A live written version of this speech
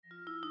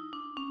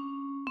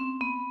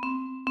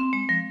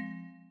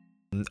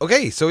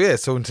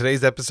So in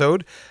today's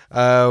episode,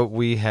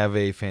 we have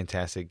a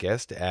fantastic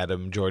guest,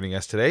 Adam, joining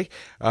us today.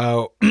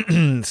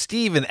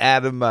 Steve and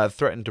Adam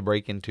threatened to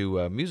break into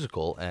a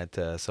musical at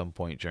some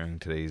point during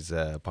today's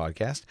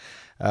podcast.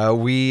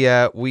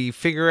 We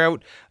figure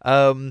out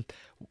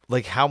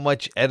like how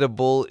much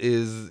edible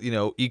is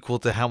equal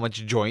to how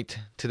much joint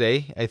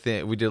today. I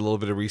think we did a little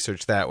bit of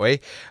research that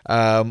way.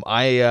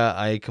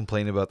 I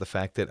complained about the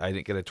fact that I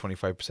didn't get a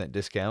 25%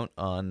 discount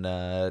on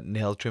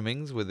nail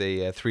trimmings with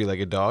a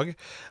three-legged dog.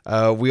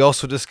 We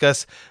also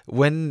discuss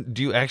when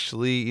do you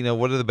actually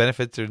what are the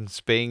benefits in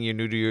spaying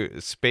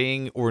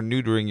or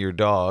neutering your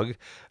dog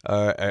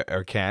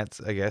or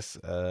cats, I guess.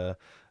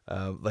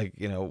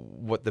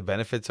 What the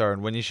benefits are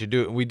and when you should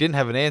do it. We didn't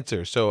have an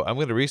answer, so I'm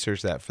going to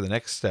research that for the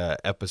next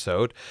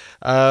episode.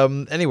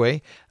 Again,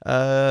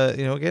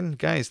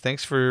 guys,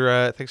 thanks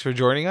for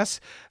joining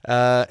us,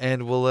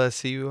 and we'll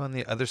see you on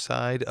the other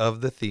side of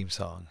the theme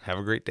song. Have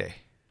a great day.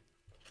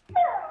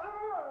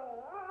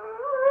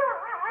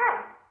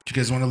 Do you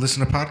guys want to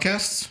listen to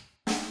podcasts?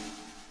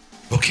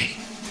 Okay.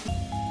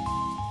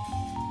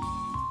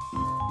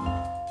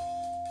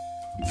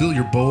 Fill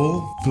your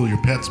bowl, fill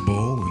your pet's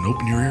bowl, and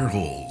open your ear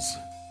holes.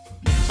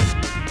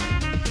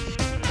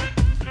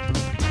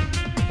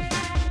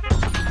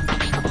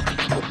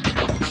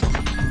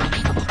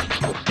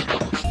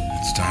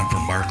 It's time for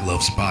Mark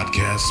Loves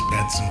Podcasts,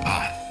 Pets and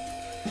Pot,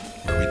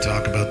 where we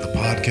talk about the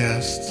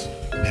podcasts,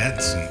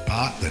 pets, and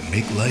pot that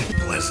make life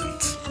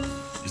pleasant.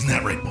 Isn't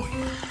that right, boy?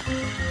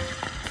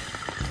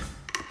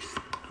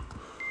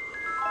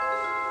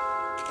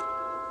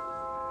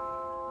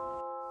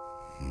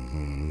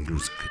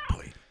 Who's a good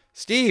boy?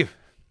 Steve,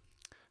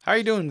 how are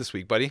you doing this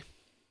week, buddy?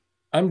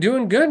 I'm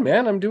doing good,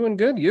 man. I'm doing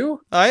good.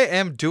 You? I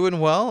am doing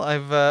well.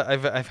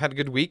 I've had a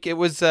good week. It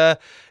was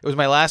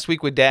my last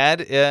week with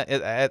Dad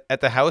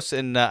at the house,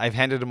 and I've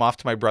handed him off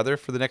to my brother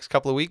for the next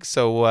couple of weeks.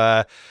 So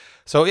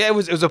yeah, it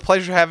was a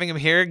pleasure having him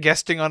here,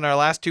 guesting on our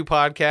last two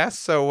podcasts.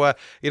 So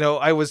we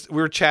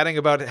were chatting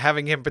about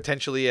having him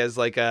potentially as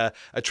like a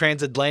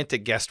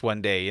transatlantic guest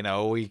one day.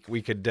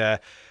 We could.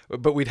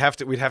 But we'd have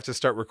to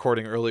start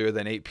recording earlier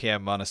than 8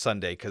 p.m. on a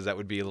Sunday because that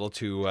would be a little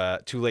too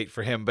late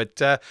for him.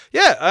 But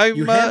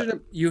You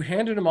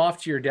handed him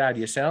off to your dad.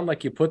 You sound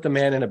like you put the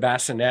man in a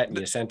bassinet and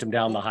you sent him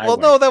down the highway. Well,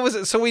 no, that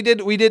was so we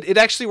did. It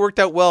actually worked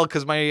out well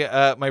because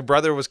my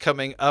brother was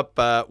coming up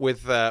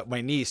with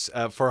my niece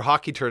for a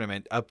hockey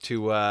tournament up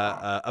to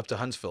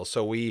Huntsville.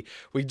 So we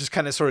just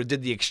kind of sort of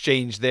did the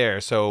exchange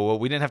there. So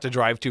we didn't have to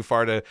drive too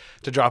far to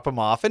drop him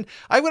off. And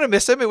I'm gonna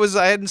miss him.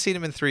 I hadn't seen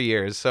him in 3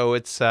 years. So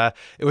it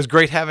was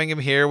great having him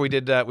here. We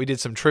did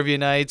some trivia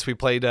nights. We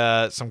played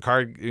some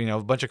a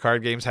bunch of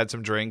card games, had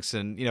some drinks,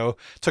 and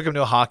took him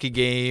to a hockey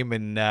game.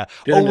 And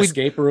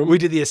escape room. We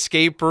did the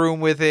escape room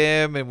with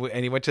him,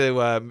 and he went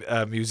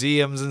to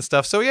museums and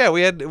stuff. So yeah,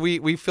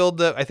 we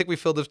filled I think we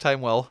filled his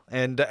time well,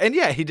 and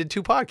yeah, he did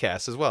 2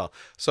 podcasts as well.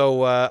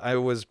 So I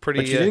was pretty.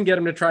 But you didn't get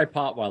him to try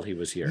pot while he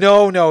was here.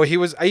 No, he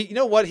was. You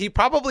know what? He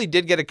probably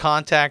did get a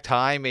contact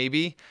high,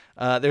 maybe.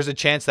 There's a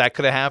chance that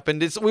could have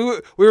happened.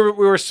 We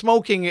were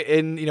smoking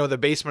in the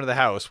basement of the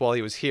house while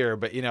he was here,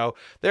 but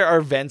there are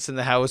vents in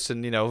the house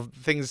and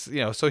things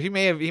so he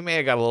may have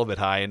got a little bit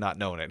high and not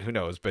known it. Who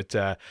knows? But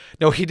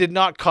no, he did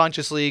not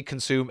consciously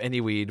consume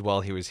any weed while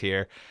he was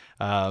here.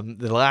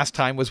 The last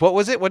time was, what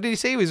was it? What did he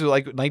say? It was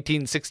like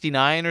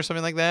 1969 or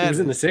something like that. It was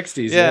in the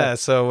 60s. Yeah.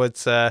 So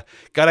it's God.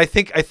 I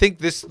think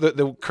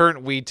the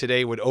current weed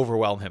today would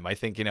overwhelm him. I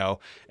think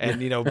and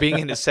being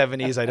in his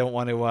 70s, I don't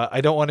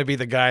want to be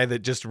the guy that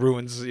just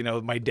ruins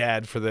my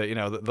dad for the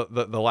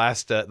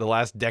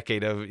last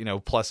decade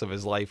of plus of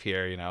his life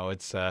here.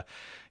 It's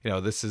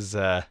this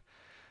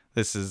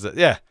is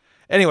yeah.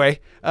 Anyway,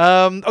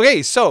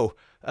 okay, so.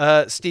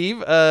 Steve,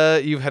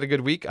 you've had a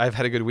good week. I've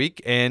had a good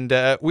week, and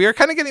we are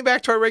kind of getting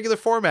back to our regular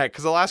format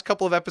because the last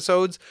couple of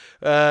episodes,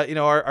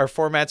 our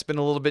format's been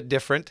a little bit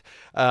different.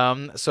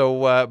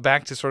 So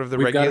back to sort of the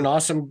regular.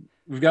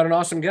 We've got an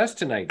awesome guest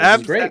tonight.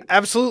 This is great.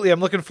 Absolutely, I'm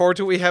looking forward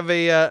to it. We have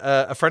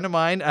a friend of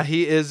mine.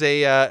 He is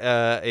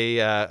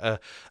a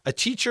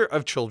teacher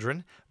of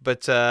children,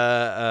 but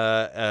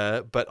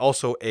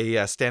also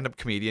a stand-up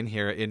comedian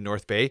here in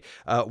North Bay.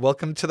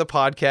 Welcome to the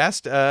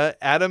podcast,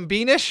 Adam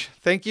Beanish.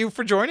 Thank you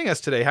for joining us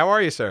today. How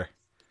are you, sir?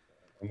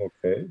 I'm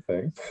okay,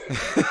 thanks.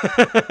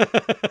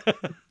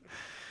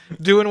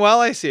 Doing well,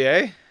 I see,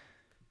 eh?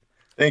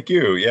 Thank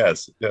you.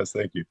 Yes,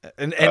 thank you.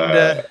 And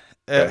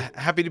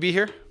happy to be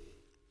here.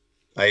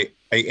 I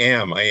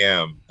am.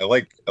 I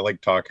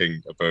like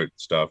talking about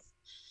stuff.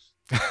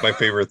 My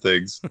favorite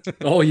things.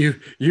 Oh,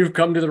 you've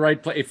come to the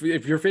right place.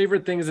 If your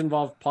favorite things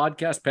involve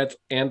podcast, pets,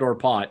 and or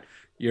pot,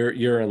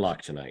 you're in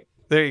luck tonight.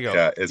 There you go.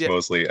 Yeah, it's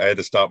mostly. I had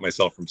to stop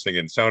myself from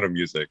singing Sound of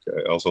Music.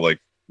 I also like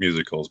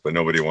musicals, but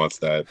nobody wants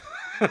that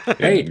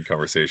in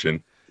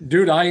conversation.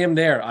 Dude, I am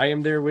there. I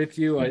am there with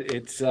you.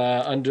 It's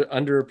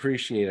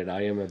underappreciated.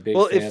 I am a big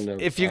fan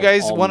of. If you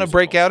guys want to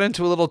break out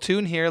into a little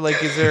tune here,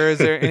 like is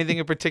there anything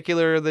in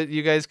particular that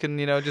you guys can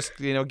just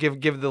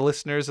give the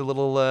listeners a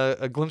little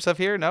a glimpse of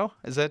here? No,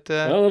 is that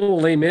a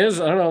little Les Mis?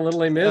 I don't know, a little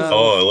Les Mis. A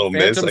little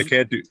Miz. I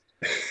can't do.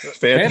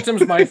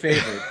 Phantom's my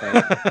favorite.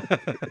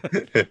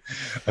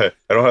 I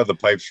don't have the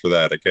pipes for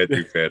that. I can't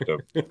do Phantom.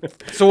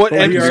 So what?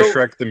 But And we Do are- so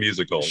Shrek the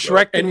musical. though.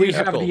 Shrek the And we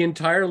have musical. the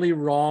entirely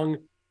wrong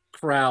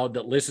crowd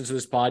that listens to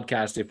this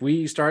podcast. If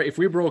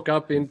we broke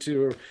up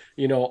into,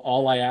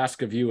 all I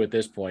ask of you at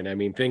this point, I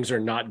mean, things are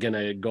not going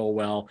to go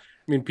well.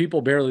 I mean,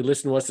 people barely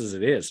listen to us as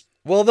it is.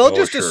 Well, they'll Oh,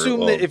 just sure. assume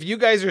Well- that if you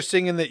guys are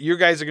singing, that you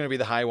guys are going to be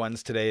the high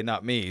ones today, and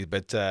not me.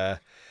 But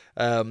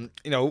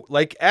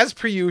like as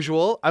per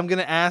usual, I'm going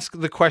to ask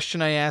the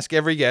question I ask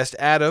every guest.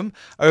 Adam,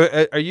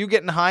 are you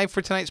getting high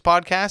for tonight's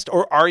podcast,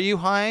 or are you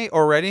high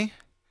already?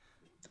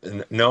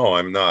 No,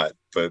 I'm not.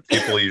 But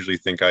people usually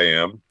think I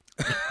am.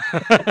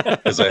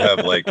 Because I have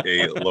like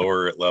a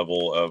lower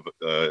level of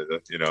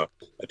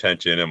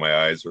attention, and my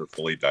eyes are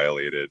fully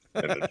dilated,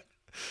 and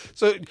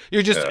So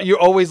you're just Yeah. you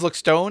always look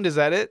stoned. Is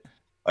that it?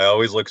 I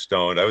always look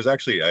stoned. I was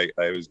actually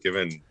I was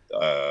given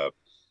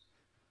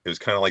it was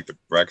kind of like the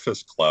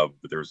Breakfast Club,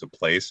 but there was a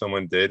play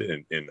someone did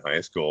in high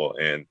school,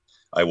 and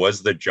I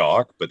was the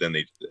jock, but then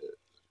they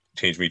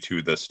changed me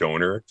to the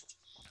stoner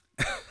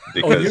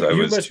because I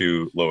was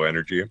too low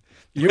energy.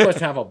 You must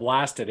have a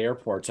blast at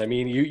airports. I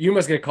mean, you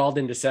must get called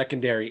into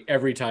secondary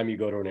every time you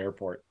go to an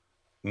airport.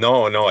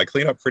 No, I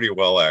clean up pretty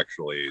well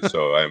actually.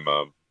 So I'm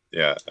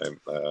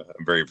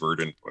very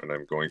verdant when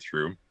I'm going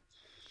through.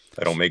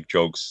 I don't make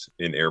jokes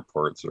in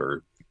airports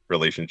or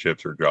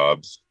relationships or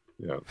jobs.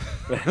 Yeah.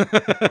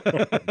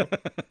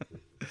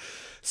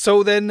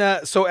 So then,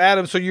 so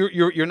Adam, so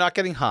you're not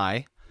getting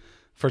high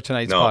for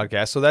tonight's No.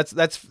 podcast. So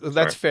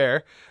that's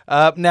fair.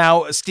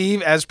 Now,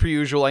 Steve, as per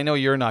usual, I know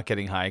you're not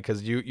getting high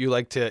because you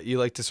like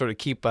to sort of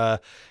keep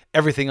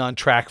everything on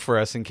track for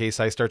us in case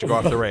I start to go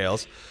off the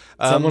rails.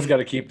 Someone's got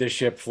to keep this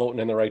ship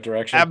floating in the right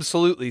direction.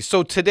 Absolutely.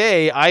 So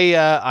today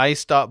I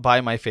stopped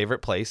by my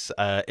favorite place.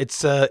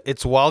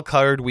 It's wild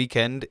card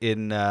weekend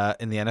in the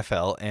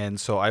NFL, and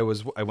so I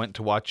went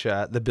to watch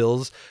the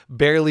Bills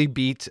barely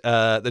beat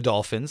the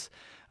Dolphins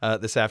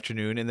this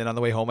afternoon, and then on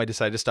the way home I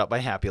decided to stop by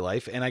Happy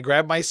Life, and I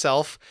grabbed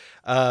myself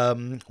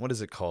what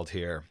is it called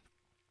here?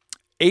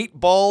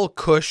 8-Ball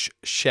Kush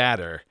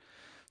Shatter.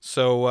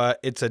 So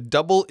it's a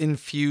double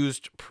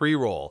infused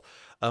pre-roll.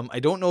 I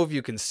don't know if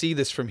you can see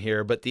this from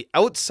here, but the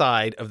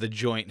outside of the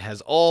joint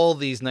has all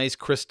these nice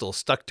crystals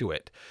stuck to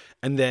it.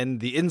 And then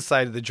the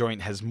inside of the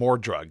joint has more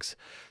drugs.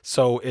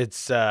 So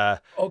it's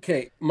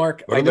Okay,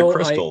 Mark, What are the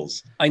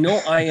crystals? I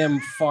know I am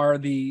far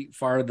the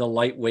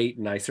lightweight,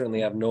 and I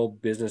certainly have no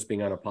business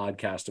being on a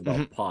podcast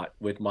about pot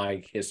with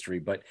my history.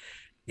 But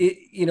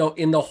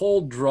in the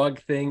whole drug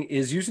thing,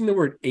 is using the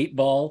word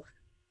 8-ball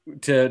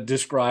to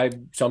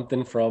describe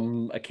something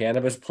from a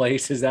cannabis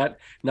place, is that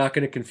not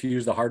going to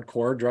confuse the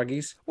hardcore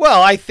druggies?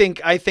 well, I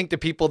think the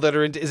people that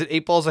are into, is it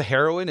 8 balls of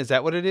heroin? Is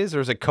that what it is, or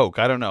is it coke?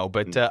 I don't know,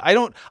 but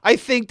I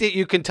think that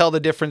you can tell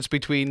the difference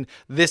between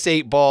this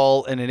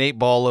 8-ball and an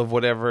 8-ball of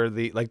whatever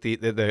the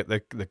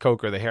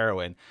coke or the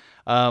heroin.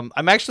 I'm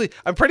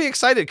pretty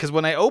excited because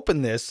when I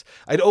opened this,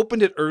 I'd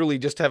opened it early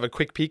just to have a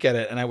quick peek at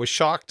it, and I was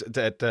shocked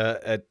at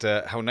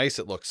how nice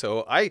it looked.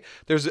 So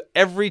there's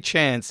every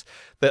chance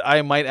that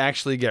I might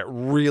actually get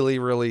really,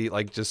 really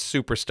like just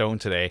super stoned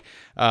today.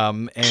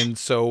 And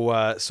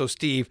so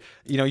Steve,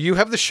 you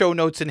have the show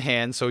notes in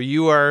hand, so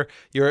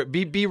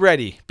be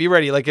ready.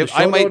 Like if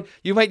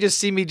you might just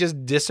see me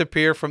just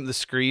disappear from the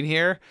screen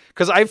here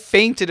because I've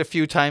fainted a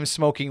few times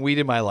smoking weed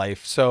in my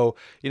life. So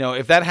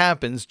if that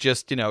happens,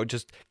 just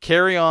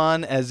carry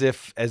on as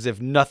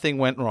if nothing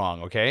went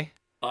wrong. Okay.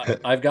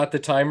 I've got the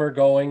timer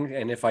going,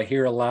 and if I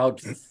hear a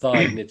loud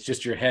thud, it's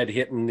just your head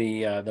hitting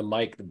the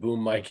mic, the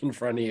boom mic in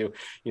front of you.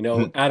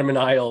 Adam and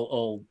I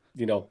will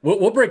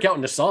we'll break out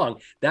into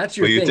song. That's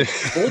your thing.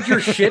 Hold your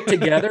shit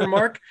together,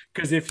 Mark,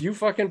 because if you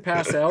fucking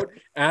pass out,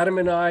 Adam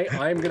and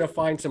I'm gonna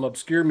find some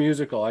obscure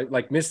musical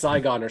like Miss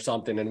Saigon or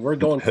something, and we're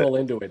going full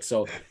into it.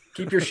 So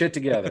keep your shit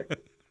together.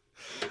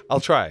 I'll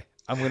try.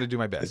 I'm going to do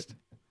my best.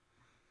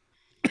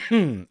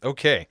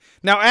 Okay.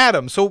 Now,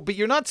 Adam, but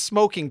you're not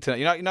smoking tonight.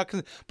 You're not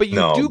but you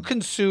No. do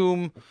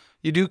consume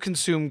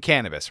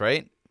cannabis,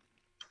 right?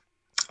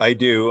 I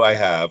do. I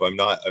have. I'm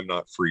not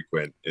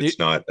frequent. It's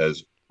not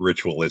as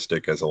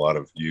ritualistic as a lot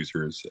of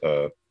users.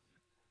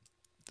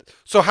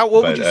 So what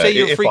would you say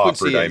your if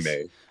frequency offered, is? I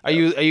may.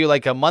 Are you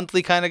like a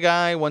monthly kind of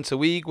guy, once a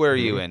week? Where are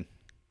you in?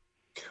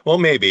 Well,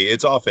 maybe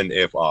it's often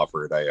if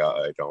offered.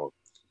 I don't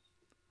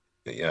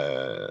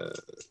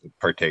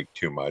partake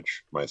too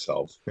much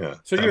myself. Yeah.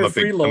 So you're I'm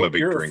a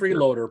drinker.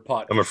 freeloader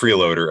pot. I'm a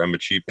freeloader. I'm a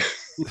cheap.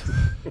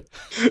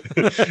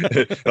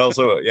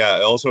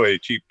 also a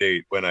cheap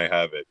date when I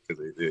have it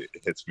because it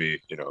hits me.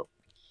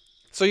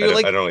 So you're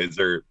I don't know. Is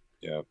there?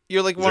 Yeah.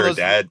 You're like Is one there of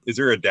a those. dad? Is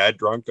there a dad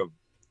drunk of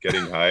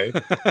getting high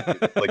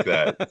like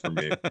that for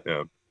me?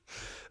 Yeah.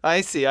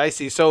 I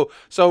see. So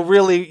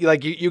really,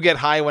 like you get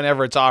high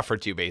whenever it's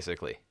offered to you,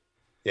 basically.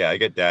 Yeah, I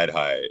get dad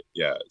high.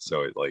 Yeah,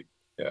 so it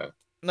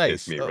Nice.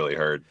 hits me really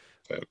hard.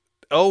 But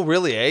Oh,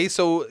 really? Eh?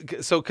 So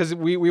because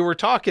we were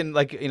talking,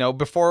 like,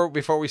 before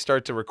we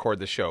start to record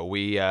the show,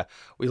 we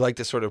like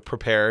to sort of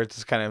prepare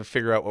to kind of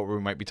figure out what we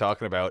might be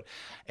talking about,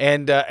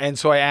 and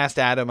so I asked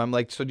Adam, I'm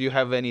like, so do you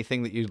have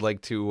anything that you'd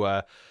like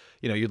to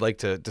you'd like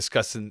to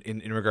discuss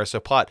in regards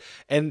to plot?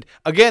 And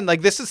again,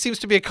 like, seems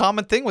to be a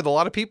common thing with a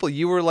lot of people.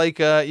 You were like,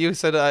 you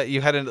said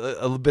you had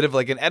a bit of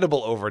like an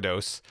edible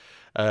overdose.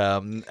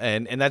 And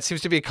that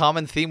seems to be a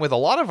common theme with a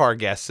lot of our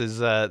guests is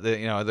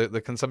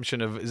the consumption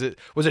of,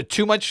 was it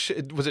too much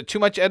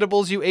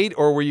edibles you ate,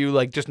 or were you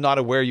like just not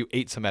aware you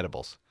ate some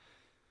edibles?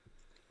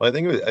 Well, I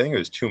think it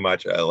was too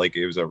much. Like,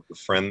 it was a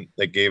friend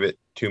that gave it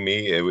to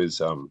me. It was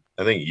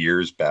I think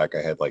years back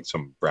I had like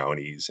some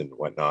brownies and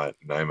whatnot,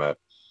 and I'm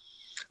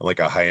like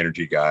a high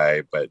energy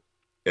guy, and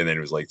then it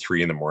was like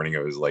 3 a.m. I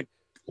was like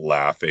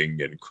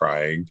laughing and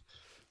crying.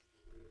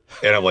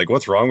 And I'm like,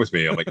 what's wrong with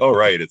me? I'm like, oh,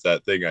 right, it's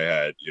that thing I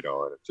had,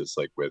 and it's just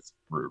like with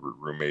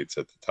roommates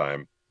at the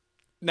time.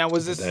 Now,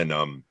 was this?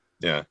 And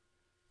yeah.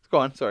 Go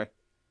on. Sorry.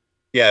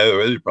 Yeah, it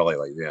was probably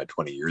like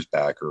 20 years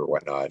back or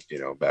whatnot,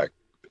 back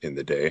in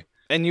the day.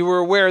 And you were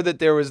aware that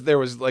there was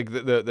like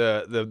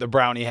the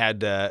brownie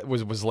had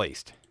was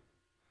laced.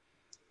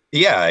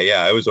 Yeah,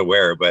 I was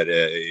aware, but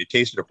it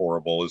tasted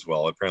horrible as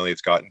well. Apparently,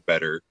 it's gotten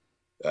better.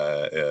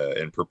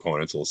 And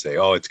proponents will say,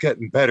 "Oh, it's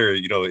getting better."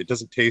 It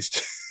doesn't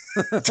taste.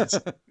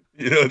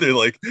 They're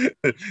like,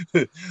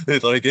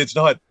 it's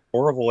not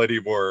horrible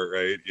anymore,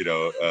 right?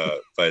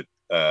 But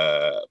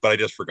I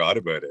just forgot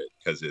about it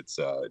because it's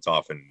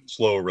often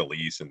slow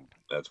release, and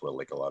that's what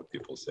like a lot of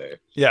people say.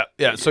 Yeah.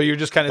 So you're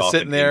just kind of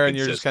sitting there, and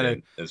you're just kind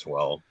of as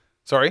well.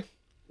 Sorry.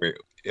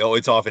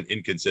 It's often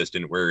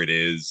inconsistent where it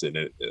is, and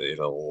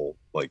it'll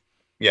like,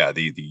 yeah,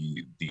 the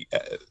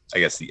I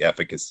guess the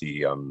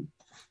efficacy,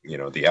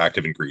 the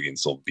active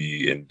ingredients will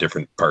be in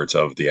different parts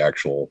of the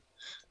actual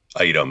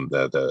item,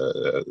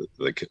 the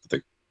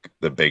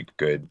baked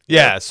good.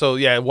 Yeah. So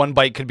yeah, one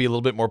bite could be a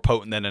little bit more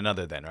potent than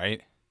another, then,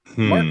 right?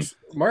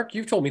 Mark,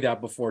 you've told me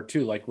that before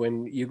too. Like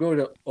when you go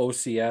to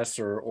OCS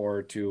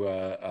or to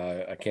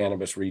a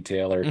cannabis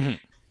retailer, Mm-hmm.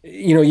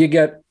 You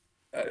get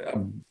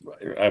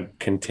a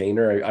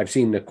container. I've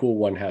seen the cool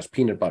one has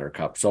peanut butter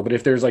cups. So, but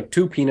if there's like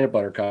 2 peanut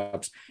butter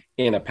cups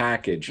in a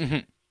package, Mm-hmm.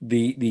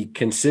 the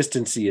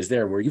consistency is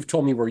there. Where you've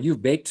told me where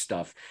you've baked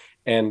stuff.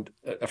 And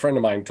a friend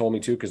of mine told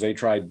me too, because they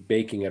tried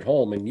baking at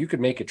home, and you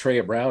could make a tray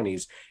of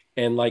brownies,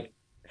 and like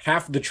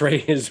half the tray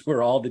is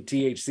where all the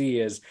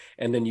THC is,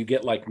 and then you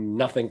get like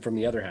nothing from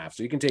the other half.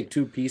 So you can take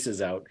 2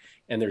 pieces out,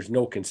 and there's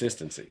no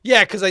consistency.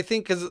 Yeah, because I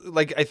think the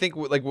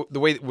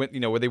way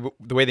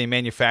the way they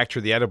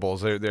manufacture the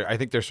edibles, I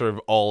think they're sort of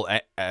all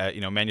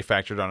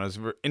manufactured on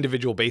an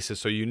individual basis,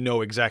 so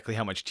exactly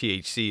how much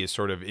THC is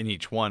sort of in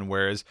each one.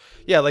 Whereas,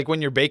 yeah, like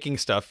when you're baking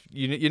stuff,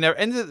 you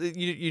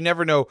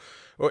never know,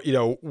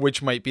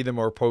 which might be the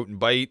more potent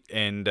bite,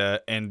 and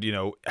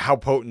how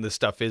potent the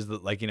stuff is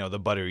that, like, the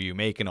butter you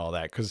make and all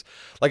that. Because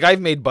like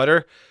I've made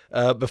butter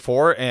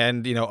before,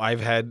 and I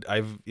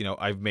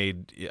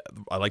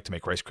like to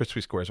make Rice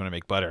Krispie squares when I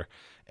make butter,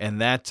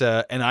 and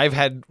I've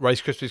had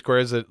Rice Krispie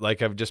squares that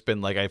like I've just been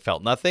like I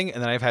felt nothing,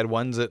 and then I've had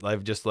ones that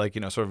I've just like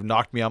sort of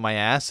knocked me on my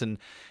ass and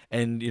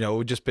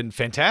just been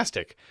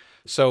fantastic.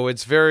 So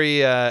it's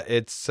very I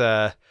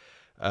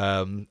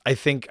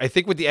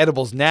think with the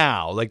edibles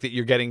now, like that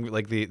you're getting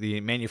like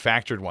the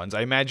manufactured ones,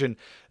 I imagine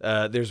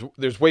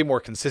there's way more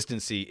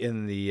consistency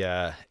in the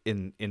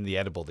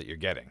edible that you're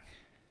getting.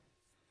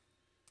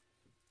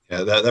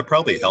 Yeah, that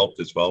probably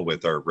helped as well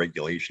with our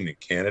regulation in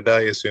Canada,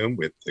 I assume,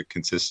 with the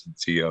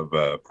consistency of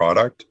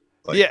product.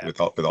 Like, yeah, with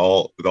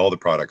all the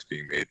products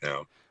being made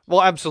now.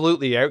 Well,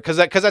 absolutely, because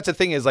that's the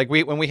thing is, like,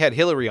 when we had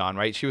Hillary on,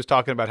 right, she was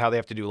talking about how they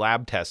have to do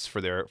lab tests for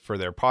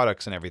their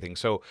products and everything.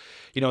 So,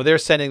 they're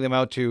sending them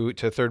out to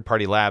third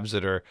party labs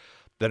that are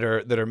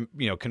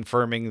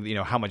confirming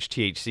how much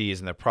THC is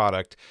in the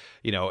product,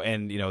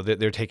 and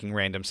they're taking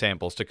random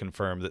samples to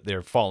confirm that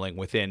they're falling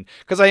within.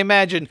 Because I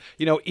imagine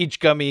each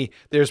gummy,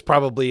 there's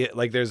probably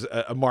like there's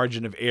a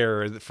margin of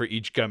error for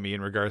each gummy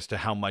in regards to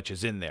how much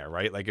is in there,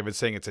 right? Like if it's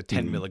saying it's a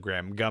 10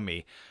 milligram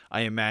gummy,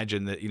 I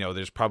imagine that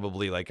there's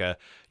probably like a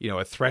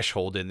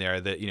threshold in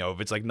there that if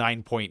it's like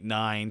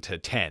 9.9 to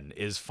 10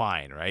 is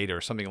fine, right,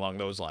 or something along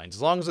those lines,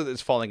 as long as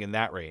it's falling in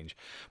that range.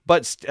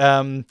 But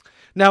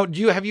now,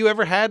 have you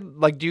ever had,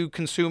 like, do you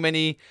consume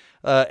any,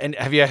 and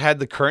have you had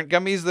the current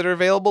gummies that are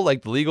available,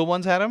 like the legal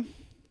ones, Adam?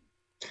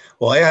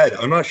 Well,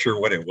 I'm not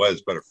sure what it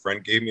was, but a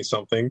friend gave me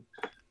something.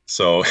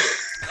 So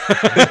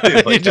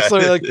you just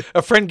sort of like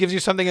a friend gives you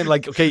something and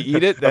like, okay,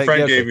 eat it. A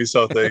friend gave me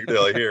something.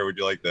 They're like, here, would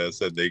you like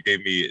this? And they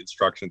gave me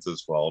instructions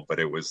as well, but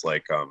it was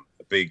like a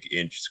big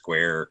inch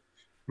square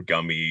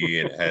gummy,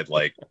 and it had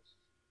like,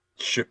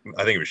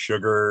 I think it was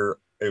sugar.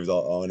 It was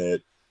all on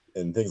it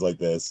and things like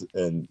this.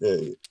 And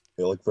it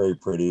looked very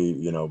pretty,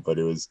 but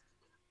it was,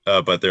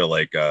 but they're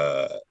like,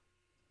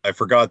 I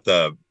forgot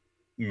the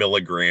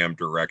milligram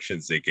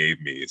directions they gave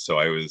me. So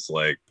I was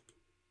like,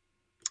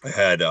 I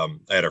had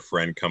a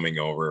friend coming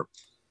over,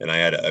 and I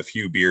had a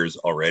few beers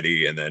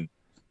already, and then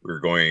we were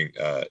going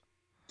to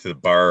the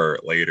bar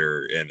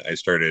later, and I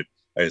started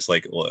I just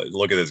like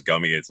look at this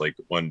gummy. It's like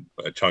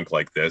a chunk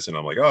like this, and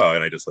I'm like, oh,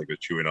 and I just like was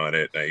chewing on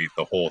it, and I ate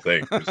the whole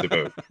thing. It was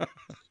about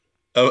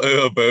I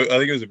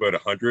think it was about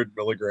 100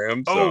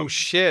 milligrams. Oh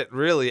shit,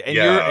 really? And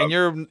Yeah,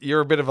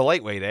 you're a bit of a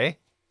lightweight, eh?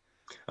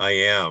 I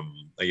am.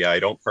 Yeah, I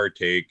don't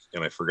partake,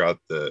 and I forgot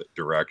the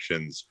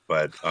directions,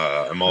 but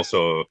I'm What?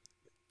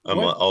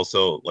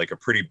 also like a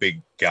pretty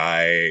big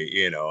guy.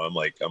 I'm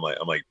like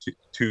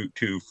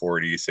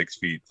 240, 6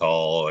 feet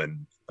tall,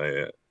 and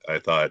I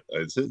thought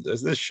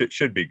this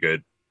should be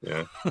good.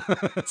 Yeah.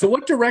 So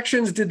what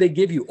directions did they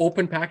give you?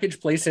 Open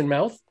package, place in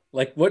mouth?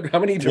 Like what? How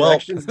many Well,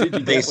 directions did you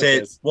they get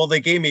said, with this? well, they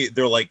gave me,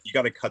 they're like, you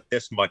got to cut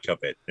this much of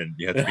it, and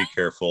you have to be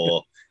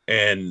careful,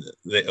 and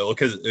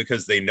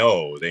because they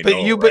know, But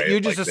right? you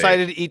just Like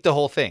decided to eat the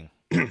whole thing.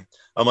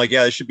 I'm like,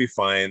 yeah, this should be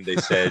fine. They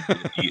said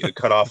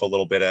cut off a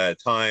little bit at a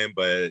time,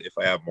 but if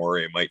I have more,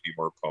 it might be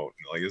more potent.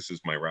 Like this is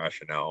my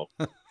rationale.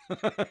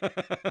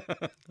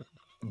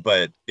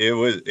 But it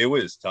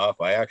was tough.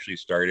 I actually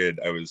started.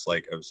 I was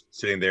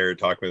sitting there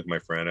talking with my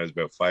friend. I was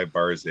about 5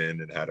 bars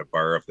in and had a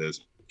bar of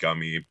this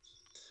gummy,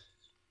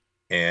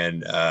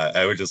 and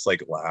I would just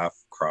like laugh,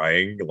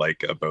 crying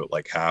like about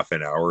like half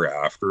an hour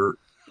after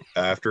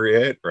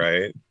it,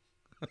 right?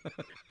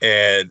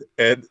 And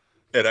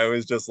I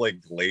was just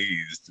like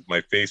glazed.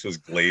 My face was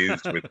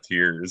glazed with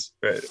tears,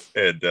 right?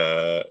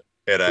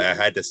 And I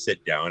had to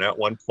sit down at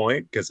one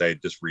point because I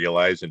just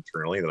realized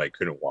internally that I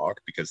couldn't walk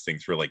because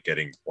things were like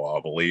getting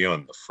wobbly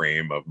on the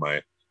frame of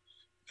my,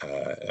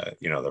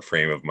 the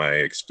frame of my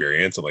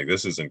experience. I'm like,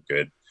 this isn't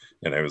good,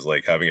 and I was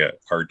like having a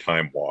hard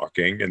time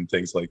walking and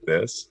things like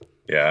this.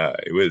 Yeah,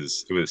 it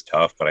was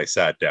tough, but I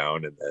sat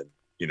down and then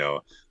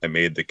I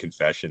made the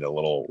confession a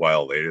little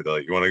while later. They're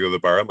like, you want to go to the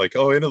bar? I'm like,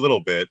 oh, in a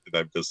little bit. And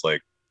I was just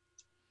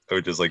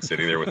like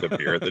sitting there with a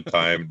beer at the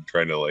time,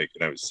 trying to like,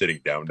 and I was sitting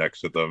down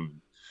next to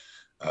them.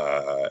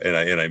 And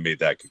I made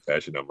that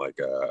confession. I'm like,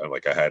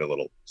 I had a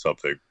little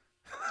something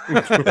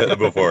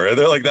before. And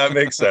they're like, that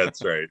makes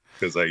sense, right?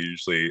 Because I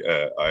usually,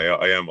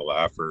 I am a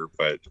laugher,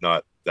 but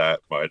not that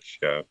much.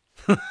 Yeah.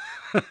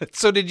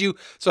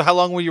 So how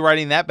long were you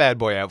riding that bad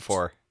boy out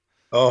for?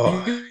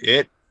 Oh,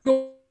 it.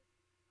 You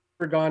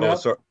gone Oh,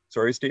 up?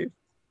 sorry, Steve.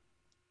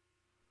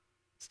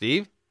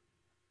 Steve?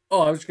 Oh,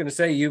 I was going to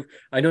say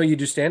I know you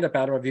do stand up,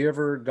 Adam. Have you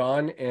ever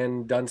gone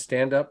and done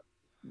stand up,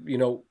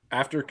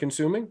 after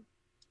consuming?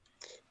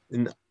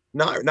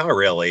 Not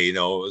really.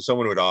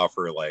 Someone would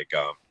offer like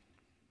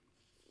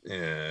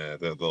the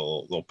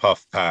little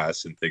puff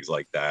pass and things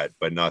like that,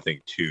 but nothing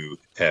too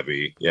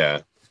heavy. Yeah.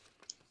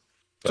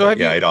 So But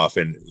yeah, I'd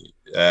often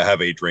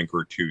have a drink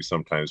or two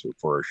sometimes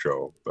before a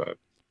show. But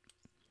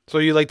so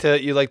you like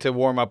to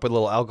warm up with a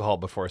little alcohol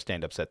before a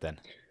stand up set then?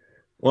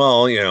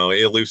 well,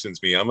 it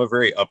loosens me. I'm a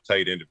very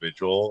uptight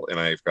individual, and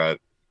I've got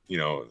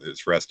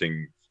this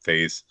resting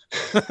face,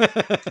 so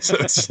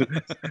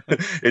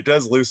it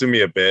does loosen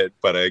me a bit.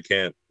 But it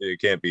can't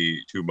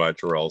be too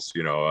much, or else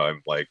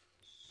I'm like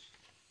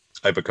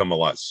I become a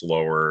lot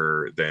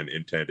slower than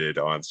intended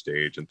on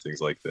stage and things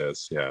like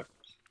this. Yeah.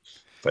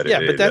 But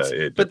Yeah, but that's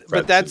it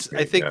but that's me,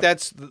 I think yeah.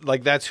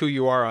 that's who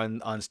you are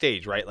on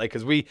stage, right? Like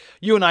because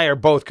you and I are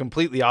both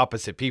completely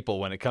opposite people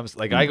when it comes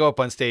like I go up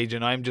on stage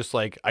and I'm just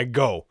like I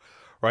go,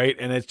 right?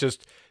 And it's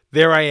just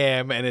there I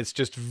am and it's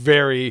just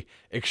very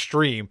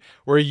extreme.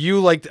 Where you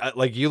like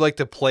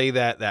to play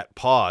that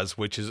pause,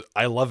 which is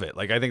I love it.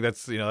 Like I think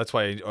that's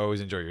why I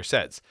always enjoy your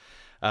sets.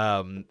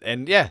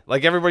 And yeah,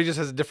 like everybody just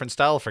has a different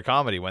style for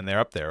comedy when they're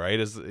up there, right?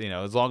 As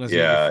as long as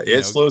Yeah,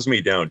 it slows me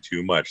down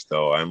too much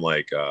though. I'm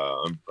like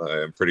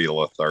I'm pretty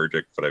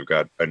lethargic, but I've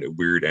got a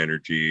weird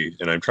energy,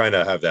 and I'm trying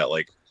to have that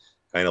like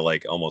kind of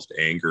like almost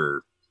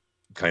anger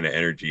kind of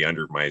energy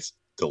under my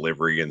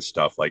delivery and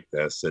stuff like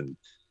this. And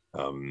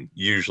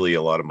usually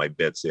a lot of my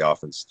bits they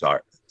often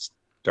start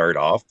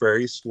off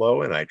very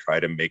slow, and I try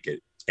to make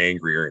it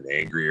angrier and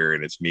angrier,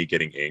 and it's me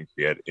getting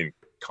angry at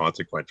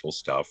inconsequential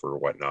stuff or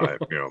whatnot.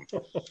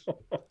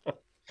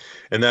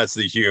 And that's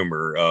the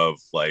humor of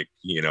like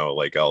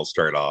I'll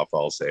start off,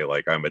 I'll say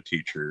like I'm a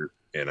teacher,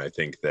 and I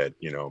think that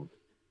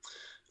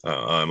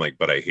I'm like,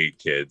 but I hate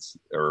kids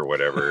or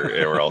whatever.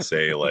 Or I'll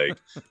say like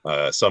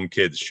some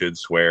kids should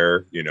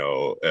swear, and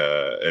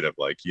I'm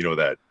like,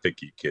 that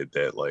picky kid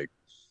that like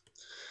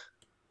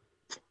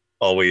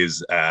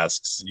always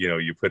asks,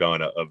 you put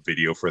on a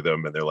video for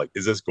them and they're like,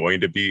 is this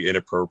going to be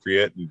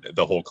inappropriate? And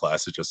the whole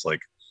class is just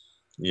like,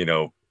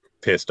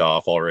 pissed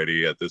off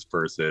already at this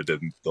person,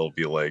 and they'll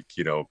be like,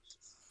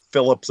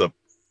 Philip's a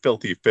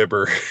filthy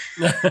fibber.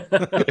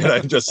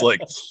 And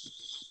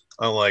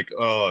I'm like,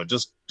 oh,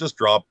 just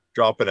drop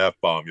an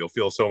F-bomb. You'll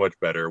feel so much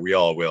better. We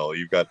all will.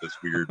 You've got this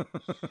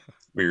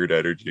weird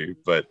energy.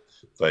 But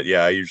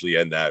yeah, I usually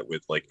end that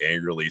with like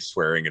angrily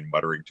swearing and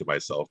muttering to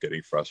myself,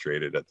 getting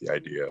frustrated at the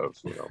idea of,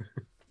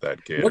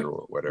 that kid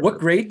or whatever. What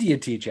grade do you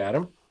teach,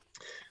 Adam?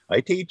 I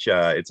teach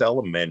it's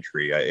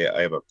elementary.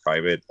 I have a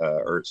private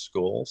art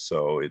school,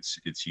 so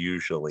it's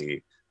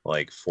usually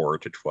like 4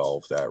 to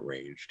 12, that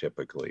range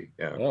typically.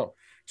 Yeah. Oh,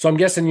 So I'm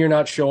guessing you're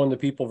not showing The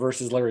People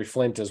versus Larry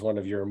Flint as one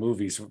of your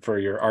movies for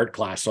your art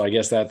class. So I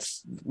guess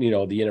that's,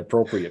 the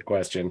inappropriate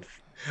question.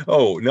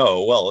 Oh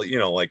no, well,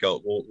 like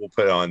we'll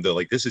put on the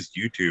like this is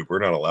YouTube. We're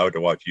not allowed to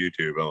watch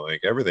YouTube. I'm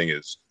like everything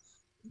is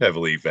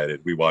heavily vetted.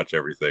 We watch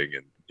everything,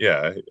 and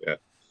yeah.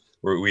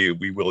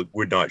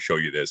 Would not show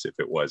you this if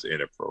it was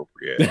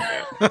inappropriate.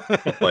 Yeah.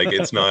 Like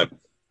it's not.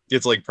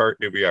 It's like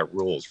we got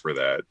rules for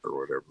that or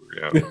whatever.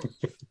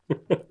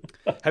 Yeah.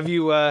 Have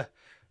you?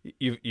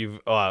 You've.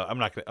 Oh, I'm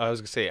not gonna. I was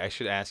gonna say I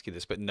should ask you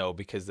this, but no,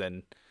 because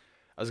then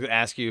I was gonna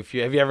ask you if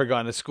have you ever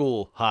gone to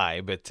school high,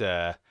 but.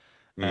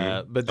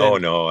 But then, oh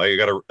no, I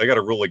got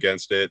a rule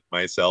against it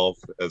myself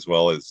as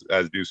well as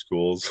do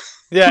schools.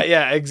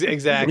 Yeah,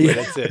 exactly. Yeah.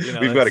 That's it.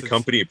 We've got a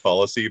company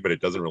policy, but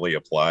it doesn't really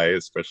apply,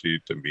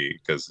 especially to me,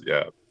 because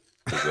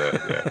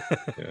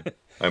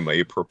I'm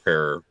a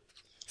preparer.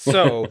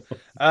 So,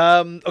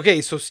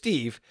 okay, so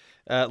Steve,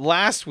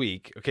 last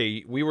week,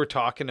 okay, we were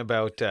talking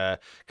about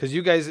because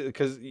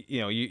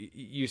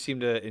you seem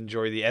to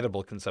enjoy the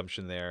edible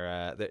consumption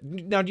there.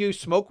 Now, do you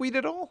smoke weed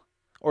at all,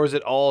 or is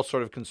it all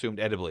sort of consumed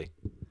edibly?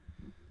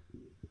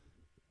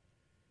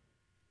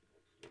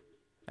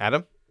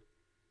 Adam?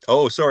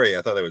 Oh, sorry.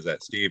 I thought that was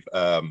Steve.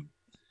 I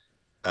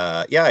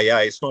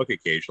smoke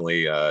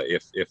occasionally,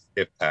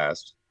 if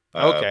passed.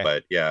 Okay.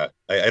 But yeah,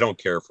 I don't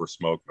care for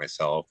smoke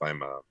myself.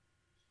 I'm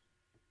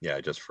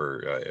just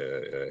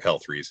for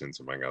health reasons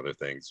among other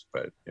things.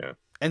 But yeah.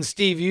 And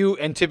Steve,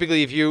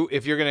 typically if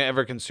you're gonna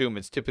ever consume,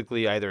 it's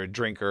typically either a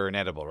drink or an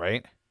edible,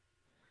 right?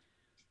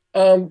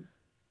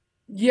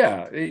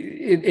 Yeah,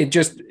 it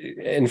just,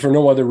 and for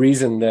no other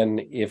reason than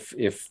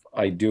if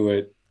I do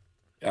it,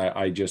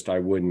 I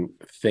wouldn't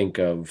think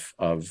of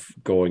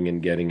going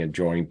and getting a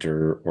joint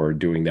or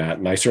doing that.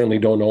 And I certainly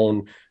don't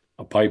own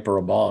a pipe or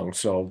a bong.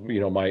 So,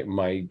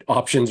 my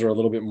options are a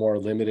little bit more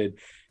limited.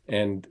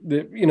 And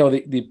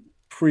the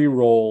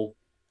pre-roll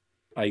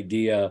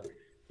idea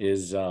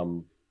is,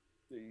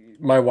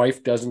 my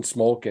wife doesn't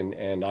smoke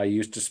and I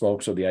used to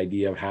smoke. So the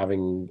idea of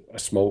having a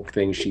smoke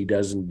thing, she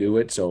doesn't do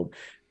it. So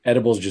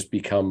edibles just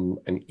become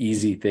an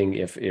easy thing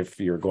if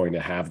you're going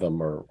to have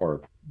them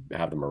or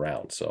have them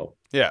around. So,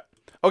 yeah.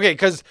 Okay,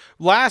 because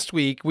last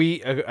week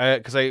we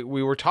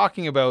were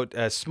talking about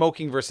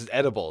smoking versus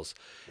edibles,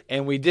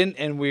 and we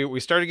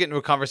started getting into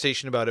a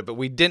conversation about it, but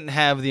we didn't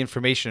have the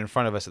information in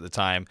front of us at the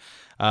time.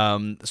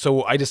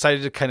 So I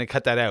decided to kind of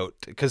cut that out.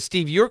 Because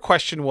Steve, your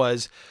question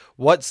was,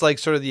 what's like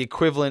sort of the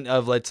equivalent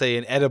of, let's say,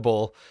 an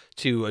edible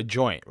to a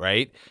joint,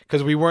 right?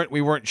 Because we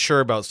weren't sure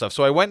about stuff.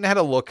 So I went and had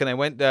a look, and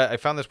I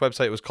found this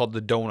website. It was called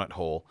The Donut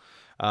Hole.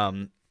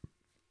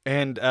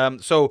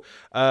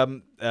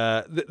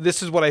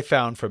 This is what I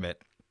found from it.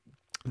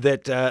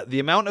 That the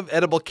amount of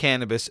edible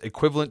cannabis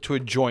equivalent to a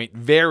joint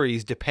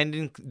varies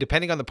depending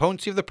on the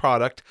potency of the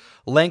product,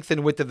 length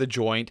and width of the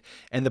joint,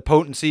 and the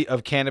potency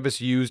of cannabis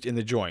used in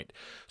the joint.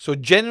 So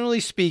generally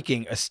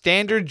speaking, a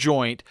standard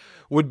joint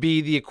would be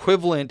the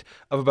equivalent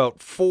of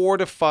about 4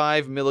 to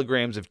 5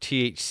 milligrams of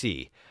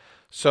THC.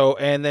 So,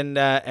 and then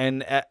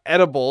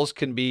edibles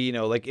can be,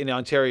 like in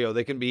Ontario,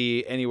 they can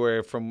be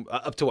anywhere from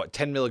up to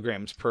 10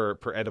 milligrams per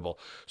edible.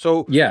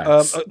 So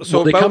yeah,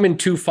 they come in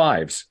 2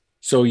 5s.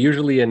 So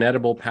usually an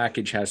edible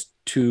package has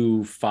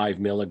 2 5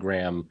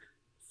 milligram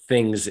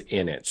things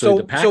in it. So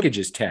the package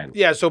is 10.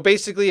 Yeah. So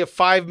basically a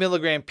 5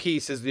 milligram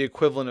piece is the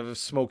equivalent of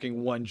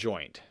smoking one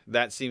joint.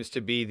 That seems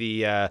to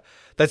be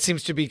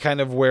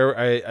kind of where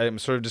I'm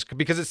sort of just,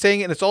 because it's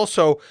saying, and it's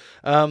also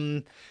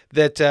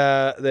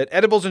that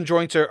edibles and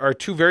joints are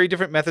two very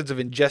different methods of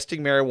ingesting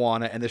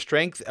marijuana, and the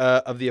strength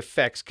of the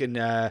effects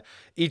can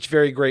each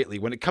vary greatly.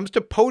 When it comes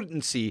to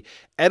potency,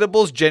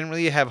 edibles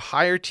generally have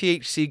higher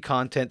THC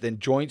content than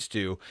joints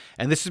do,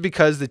 and this is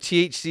because the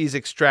THC is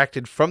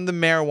extracted from the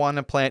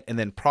marijuana plant and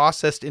then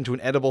processed into an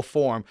edible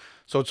form,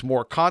 so it's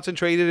more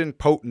concentrated and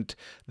potent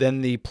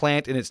than the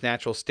plant in its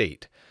natural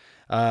state.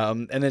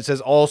 And it says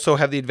also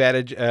have the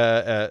advantage.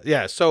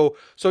 So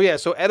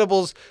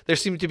edibles, there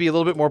seem to be a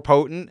little bit more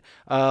potent,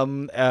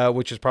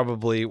 which is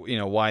probably,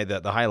 why the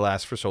high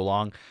lasts for so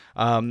long.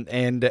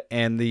 And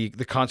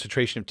the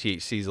concentration of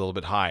THC is a little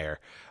bit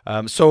higher.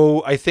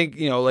 So I think,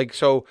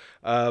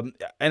 and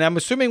I'm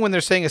assuming when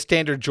they're saying a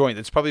standard joint,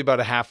 it's probably about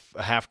a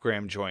half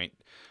gram joint.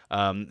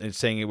 It's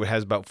saying it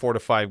has about 4 to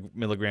 5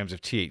 milligrams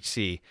of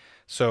THC.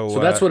 So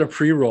that's what a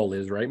pre-roll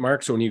is, right,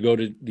 Mark? So when you go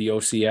to the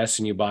OCS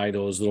and you buy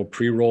those little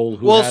pre-roll,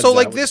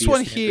 this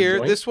one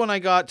here, this one I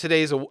got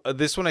today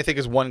this one I think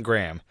is 1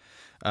 gram.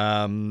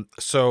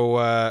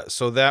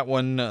 So that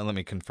one, let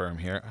me confirm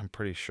here. I'm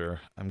pretty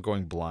sure. I'm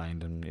going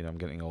blind and I'm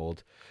getting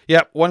old.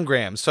 Yeah, 1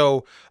 gram.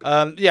 So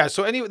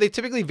so anyway, they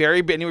typically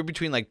vary anywhere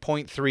between like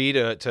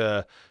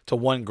 0.3 to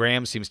 1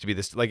 gram seems to be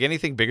this. Like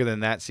anything bigger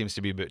than that seems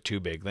to be a bit too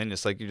big. Then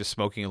it's like you're just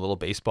smoking a little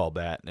baseball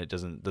bat and it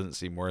doesn't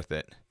seem worth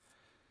it.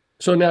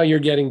 So now you're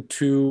getting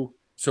 2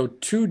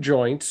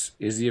 joints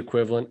is the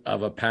equivalent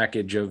of a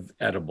package of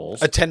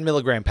edibles. A 10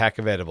 milligram pack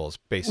of edibles,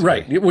 basically.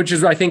 Right, which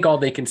is, I think, all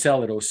they can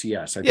sell at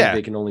OCS. I think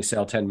they can only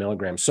sell 10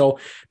 milligrams. So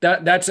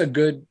that's a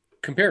good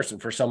comparison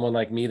for someone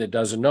like me that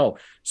doesn't know.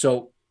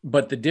 So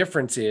But the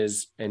difference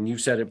is, and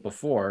you've said it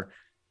before,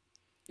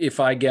 if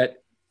I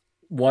get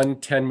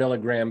 10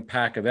 milligram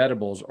pack of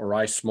edibles or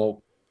I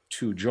smoke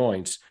 2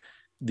 joints,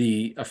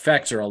 the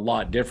effects are a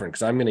lot different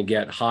because I'm going to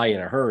get high in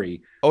a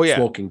hurry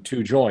smoking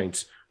 2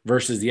 joints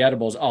versus the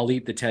edibles. I'll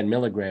eat the 10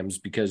 milligrams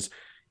because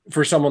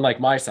for someone like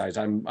my size,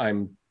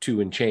 I'm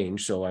 2 and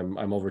change. So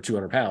I'm over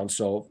 200 pounds.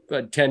 So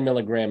a 10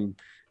 milligram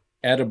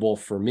edible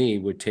for me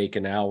would take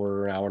an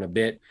hour and a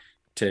bit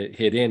to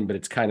hit in, but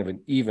it's kind of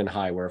an even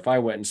high where if I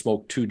went and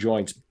smoked 2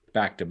 joints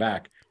back to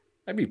back,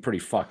 I'd be pretty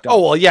fucked up.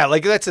 Oh, well, yeah.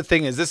 Like that's the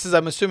thing is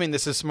I'm assuming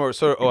this is more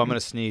sort of, I'm going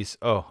to sneeze.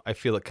 Oh, I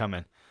feel it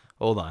coming.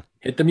 Hold on.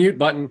 Hit the mute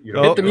button.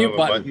 Hit the mute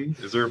button.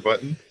 Is there a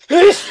button?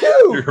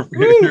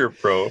 You're a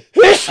pro.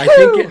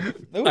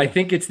 I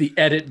think it's the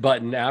edit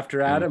button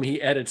after Adam. He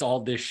edits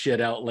all this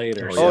shit out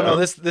later. No,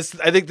 this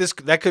I think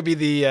that could be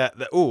the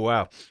oh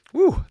wow.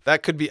 Woo,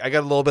 that could be. I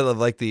got a little bit of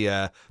like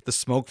the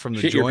smoke from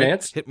the Shit joint. Your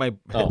pants? Hit my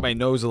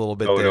nose a little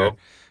bit there. No.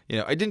 You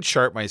know, I didn't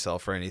sharp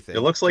myself or anything. It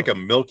looks like a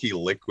milky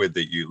liquid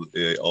that you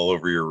all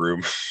over your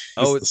room.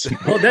 It's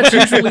that's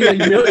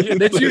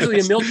usually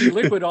a milky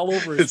liquid all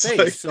over his face.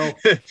 Like, so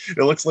it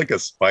looks like a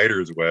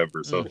spider's web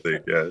or something.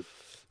 Yeah,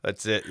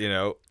 that's it. You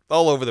know,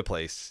 all over the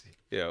place.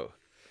 You know.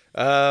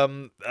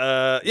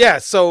 Yeah,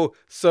 so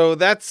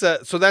that's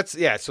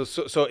yeah,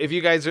 so if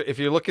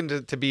you're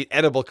looking to be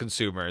edible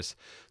consumers,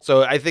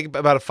 so I think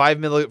about a 5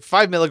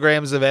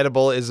 milligrams of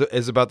edible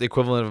is about the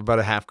equivalent of about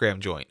a half gram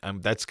joint.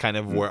 That's kind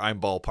of where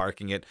I'm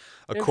ballparking it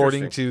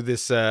according to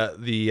this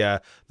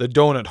the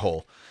donut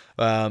hole.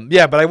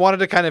 Yeah, but I wanted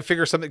to kind of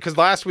figure something because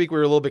last week we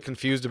were a little bit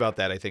confused about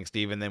that, I think,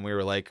 Steve, and then we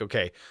were like,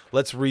 okay,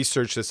 let's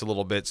research this a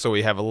little bit so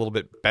we have a little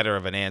bit better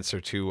of an answer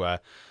to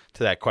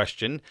that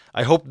question.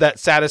 I hope that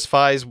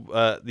satisfies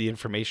the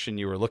information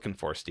you were looking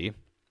for, Steve.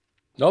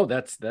 No,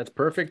 that's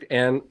perfect.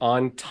 And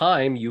on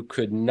time, you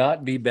could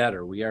not be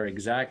better. We are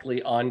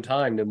exactly on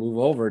time to move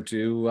over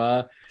to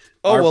our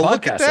podcast.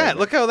 Look at that. Segment.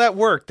 Look how that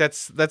worked.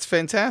 That's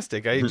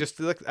fantastic. I just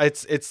look,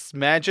 it's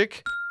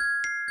magic.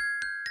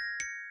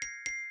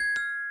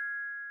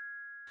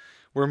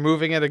 We're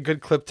moving at a good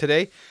clip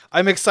today.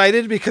 I'm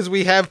excited because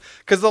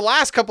the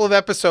last couple of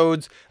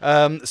episodes,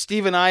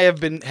 Steve and I have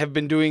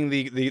been doing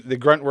the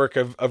grunt work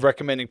of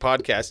recommending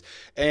podcasts,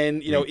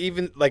 and you know,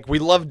 even like we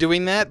love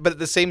doing that, but at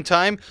the same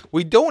time,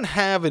 we don't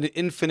have an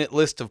infinite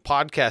list of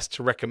podcasts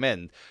to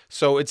recommend.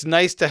 So it's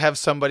nice to have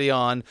somebody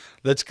on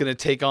that's going to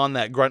take on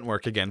that grunt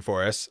work again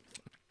for us.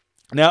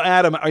 Now,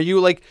 Adam, are you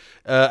like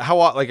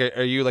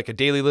are you like a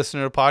daily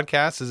listener to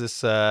podcasts?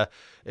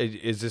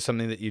 Is this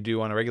something that you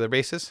do on a regular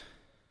basis?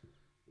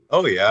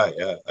 Oh yeah.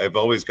 I've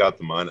always got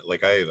them on.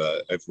 Like I've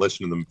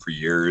listened to them for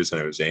years,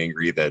 and I was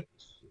angry that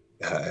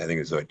I think it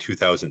was like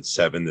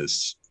 2007.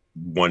 This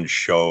one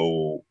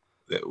show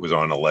that was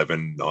on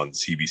 11 on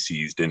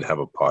CBC's didn't have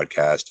a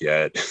podcast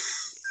yet,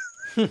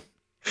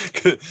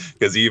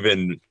 because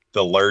even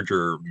the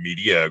larger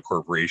media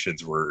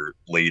corporations were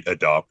late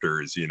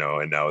adopters, you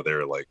know, and now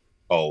they're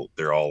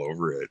all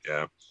over it.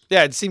 Yeah.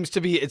 Yeah, it seems to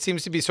be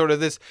sort of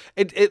this.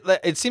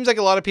 It seems like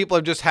a lot of people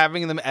are just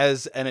having them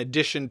as an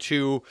addition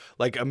to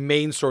like a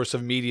main source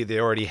of media they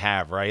already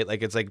have, right?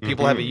 Like it's like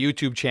people have a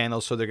YouTube channel,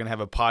 so they're gonna have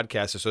a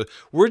podcast. So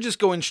we're just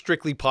going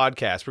strictly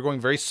podcast. We're going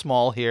very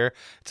small here.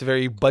 It's a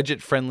very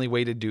budget friendly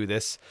way to do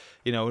this.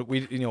 You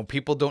know,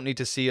 people don't need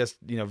to see us,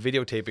 you know,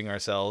 videotaping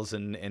ourselves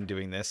and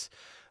doing this.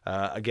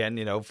 Again,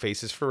 you know,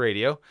 faces for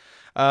radio.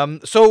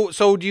 So is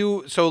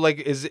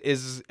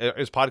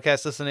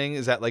podcast listening,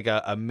 is that like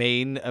a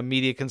main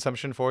media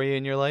consumption for you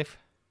in your life?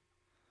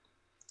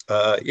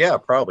 Yeah,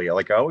 probably.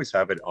 Like I always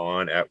have it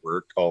on at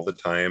work all the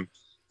time.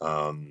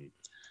 Or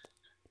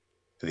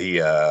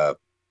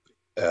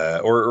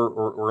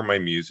my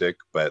music,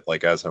 but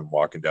like as I'm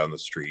walking down the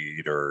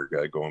street or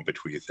going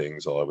between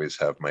things, I'll always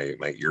have my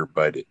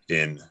earbud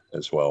in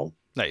as well.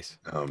 Nice.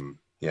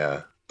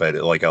 Yeah. But I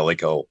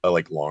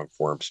like long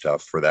form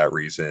stuff for that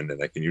reason,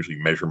 and I can usually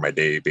measure my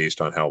day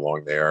based on how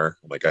long they are.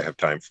 Like I have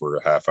time for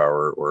a half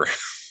hour or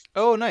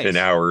nice, an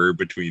hour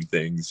between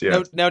things.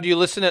 Yeah. Now, do you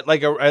listen at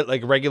like a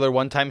regular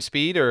one-time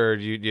speed, or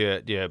do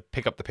you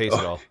pick up the pace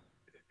at all?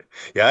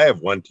 Yeah, I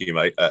have one team.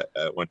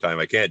 One time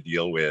I can't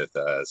deal with.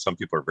 Some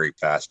people are very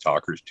fast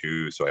talkers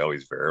too, so I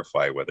always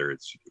verify whether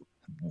it's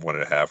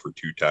 1.5 or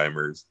 2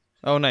 timers.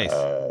 Oh, nice.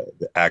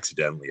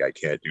 Accidentally, I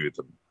can't do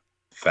the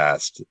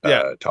fast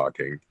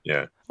talking.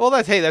 Yeah. Well,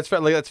 that's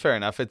fair. Like, that's fair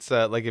enough. It's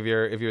like if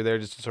you're there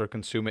just to sort of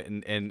consume it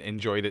and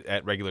enjoy it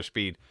at regular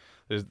speed,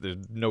 there's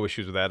no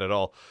issues with that at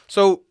all.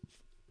 So,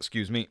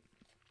 excuse me.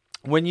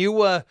 When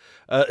you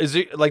is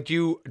it like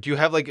do you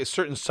have like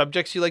certain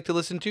subjects you like to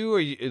listen to, or are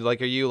you like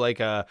do you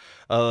like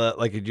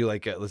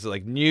is it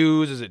like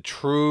news? Is it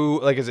true?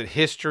 Like is it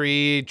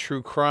history,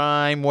 true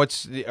crime?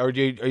 Are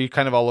you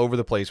kind of all over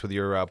the place with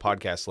your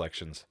podcast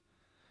selections?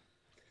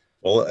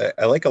 Well,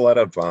 I like a lot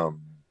of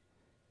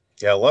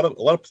a lot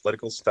of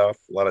political stuff,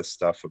 a lot of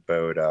stuff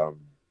about a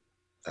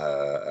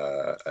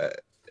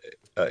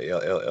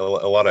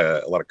lot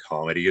of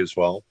comedy as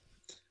well.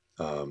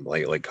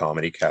 Like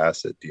comedy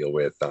casts that deal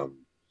with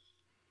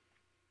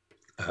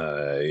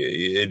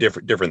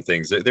different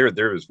things.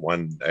 There was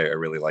one I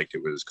really liked.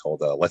 It was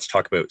called "Let's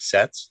Talk About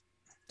Sets."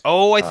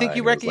 Oh, I think And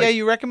it was yeah, like,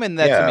 you recommend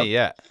that to yeah, me.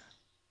 Yeah.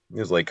 it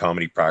was like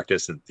comedy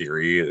practice and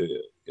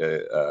theory,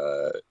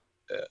 but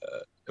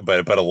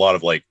a lot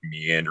of like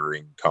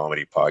meandering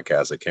comedy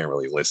podcasts I can't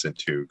really listen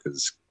to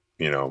because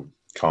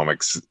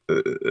comics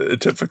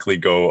typically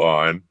go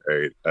on,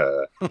 right,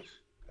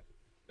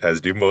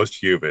 as do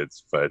most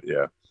humans. But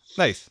yeah,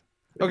 Nice.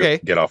 Okay.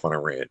 get off on a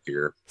rant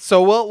here.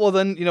 So well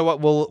then you know what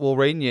we'll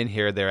rein you in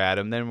here there,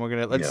 Adam. Then we're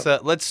gonna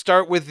let's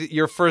start with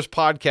your first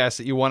podcast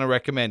that you want to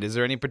recommend. Is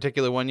there any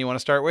particular one you want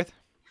to start with?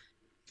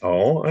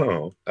 Oh, I don't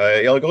know.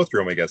 Yeah, I'll go through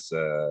them. I guess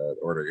the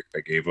order I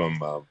gave them.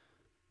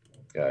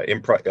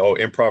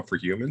 Improv for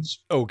Humans.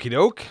 Okie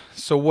doke.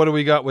 So what do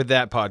we got with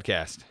that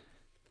podcast?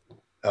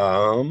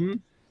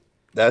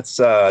 That's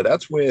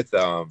with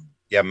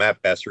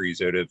Matt Besser.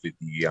 He's out of the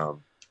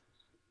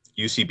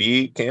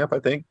UCB camp, I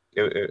think,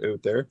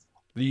 out there.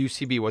 The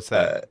UCB, what's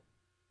that?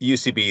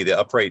 UCB, the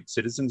Upright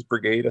Citizens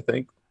Brigade, I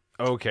think.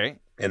 Okay.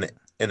 And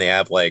they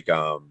have like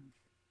I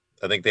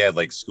think they had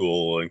like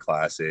school and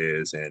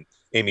classes, and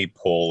Amy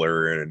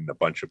Poehler and a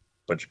bunch of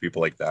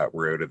people like that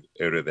were out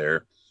of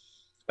there.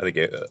 I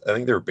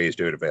think they were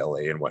based out of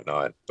LA and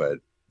whatnot, but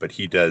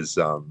he does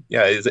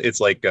it's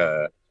like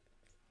a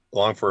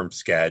long form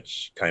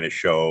sketch kind of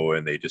show,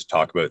 and they just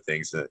talk about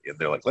things, and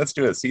they're like, let's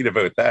do a scene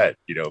about that,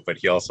 but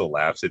he also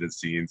laughs at his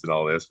scenes and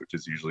all this, which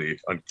is usually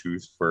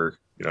uncouth for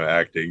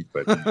acting,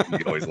 but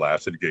he always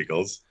laughs and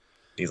giggles.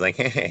 He's like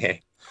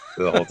the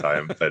whole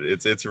time, but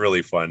it's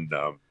really fun.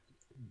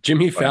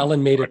 Jimmy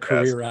Fallon made a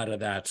career out of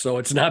that, so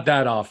it's not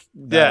that off.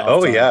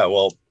 Yeah.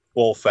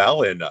 Well,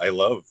 Fallon, I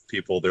love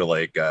people. They're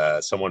like,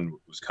 someone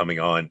was coming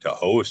on to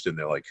host, and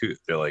they're like,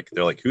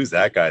 who's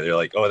that guy? They're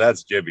like, oh,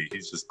 that's Jimmy.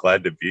 He's just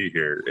glad to be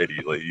here, and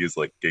he's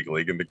like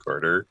giggling in the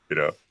corner,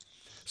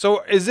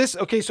 So is this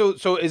okay? So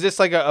is this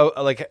like a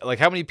like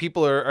how many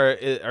people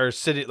are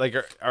sitting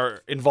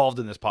are involved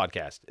in this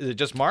podcast? Is it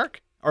just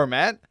Mark or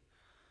Matt?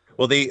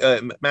 Well,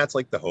 Matt's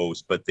like the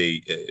host, but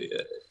they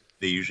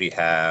usually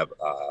have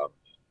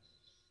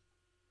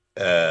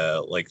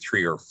like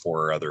 3 or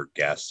 4 other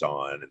guests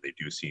on, and they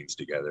do scenes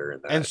together.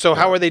 And so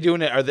how are they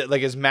doing it? Are they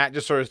like, is Matt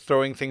just sort of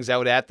throwing things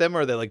out at them,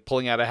 or are they like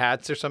pulling out of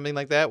hats or something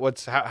like that?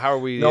 How are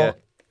we? No,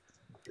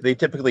 they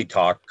typically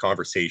talk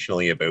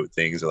conversationally about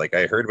things like,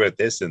 I heard about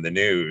this in the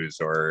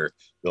news, or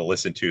they'll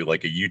listen to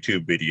like a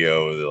YouTube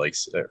video they like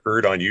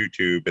heard on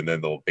YouTube, and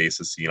then they'll base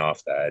a scene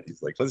off that.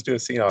 He's like, let's do a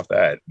scene off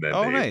that, and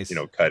then nice.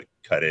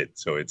 Cut it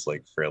so it's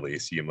like fairly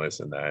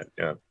seamless in that.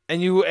 Yeah.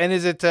 And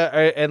is it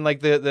and like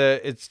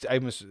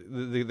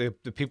the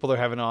people they're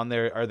having on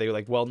there, are they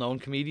like well-known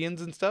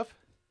comedians and stuff?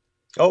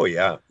 Oh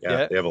yeah.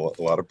 They have a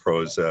lot of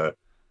pros.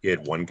 He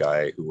had one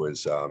guy who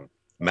was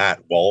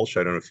Matt Walsh.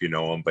 I don't know if you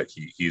know him, but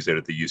he's out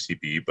at the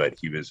UCB, but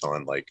he was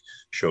on like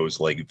shows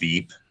like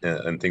Veep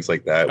and things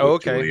like that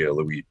with Julia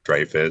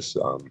Louis-Dreyfus.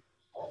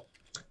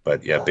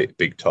 But yeah,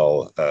 big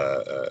tall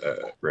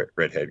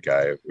redhead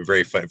guy,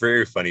 very fun,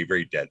 very funny,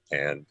 very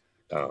deadpan.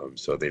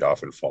 So they'd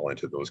often fall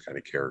into those kind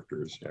of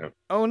characters. Yeah.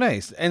 Oh,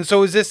 nice. And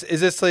so is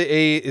this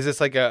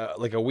like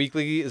a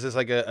weekly? Is this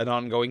like an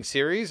ongoing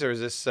series, or is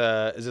this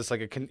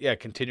like a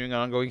continuing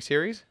ongoing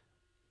series?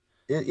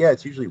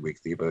 It's usually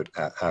weekly, about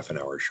half an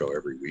hour show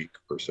every week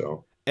or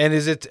so. And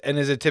is it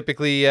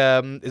typically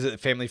is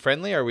it family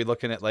friendly? Are we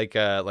looking at like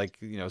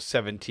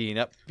 17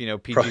 up,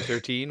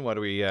 PG-13? What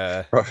do we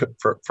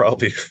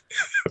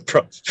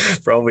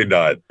probably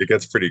not. It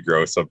gets pretty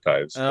gross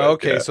sometimes.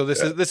 Okay, so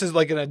this is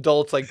like an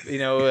adult, like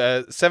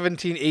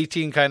 17,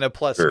 18 kind of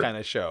plus kind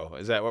of show.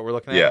 Is that what we're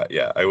looking at?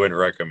 Yeah. I wouldn't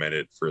recommend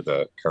it for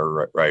the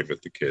car ride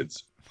with the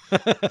kids.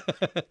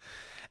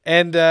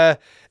 And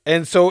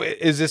so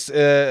is this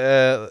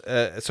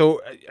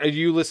so are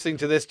you listening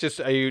to this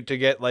are you to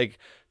get like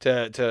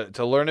to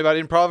learn about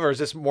improv, or is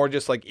this more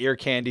just like ear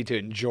candy to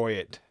enjoy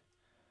it?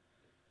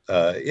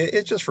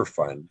 It's just for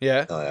fun.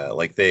 Yeah.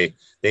 Like they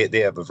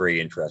have a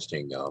very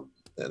interesting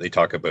they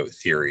talk about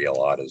theory a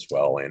lot as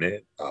well in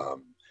it.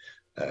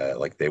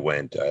 Like they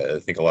went I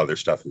think a lot of their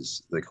stuff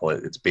is, they call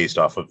it's based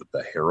off of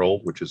the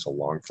Herald, which is a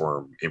long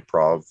form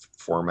improv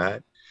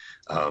format.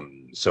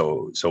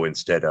 So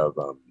instead of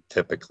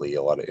typically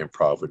a lot of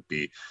improv would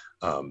be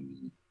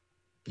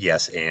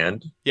yes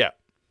and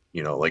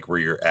like where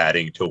you're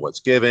adding to what's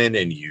given,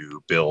 and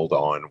you build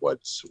on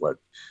what's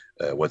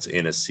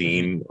in a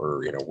scene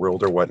or in a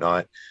world or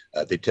whatnot.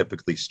 They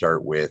typically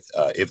start with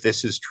if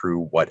this is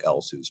true, what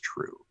else is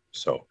true?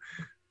 So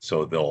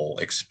they'll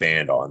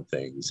expand on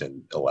things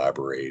and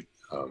elaborate.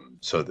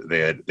 So they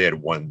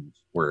had one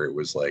where it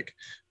was like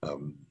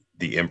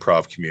the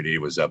improv community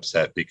was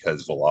upset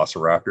because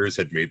velociraptors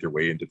had made their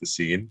way into the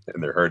scene,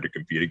 and they're hard to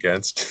compete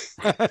against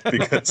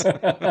because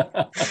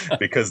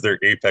they're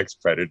apex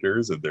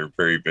predators and they're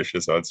very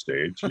vicious on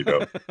stage,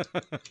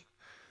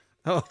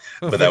 Oh,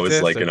 but that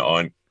was like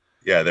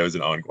that was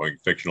an ongoing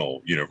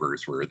fictional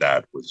universe where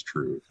that was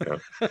true. Yeah.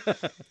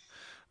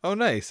 Oh,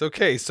 nice.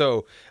 Okay,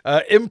 so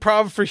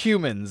Improv for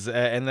Humans,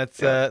 and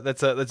that's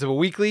a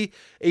weekly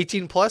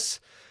 18 plus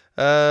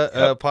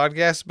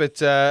podcast, but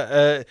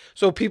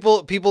so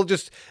people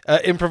just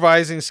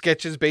improvising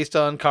sketches based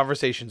on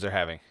conversations they're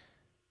having.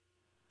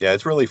 Yeah,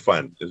 it's really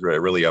fun. It's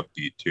really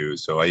upbeat too.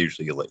 So I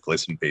usually like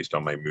listen based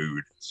on my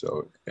mood.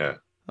 So yeah.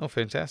 Oh,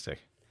 fantastic.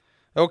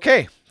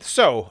 Okay,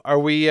 so are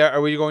we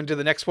going to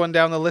the next one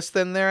down the list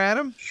then, there,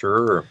 Adam?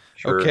 Sure.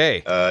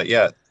 Okay.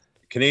 Yeah,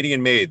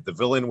 Canadian Made. The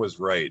villain was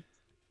right.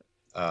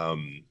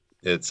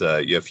 It's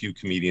you have a few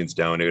comedians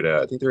down at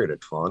I think they're at a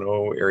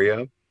Toronto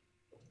area.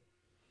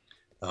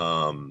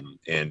 Yeah,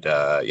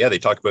 they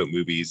talk about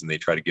movies and they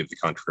try to give the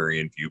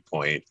contrarian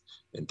viewpoint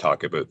and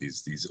talk about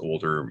these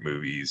older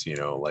movies, you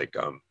know, like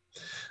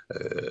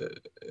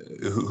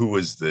who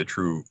was the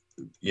true,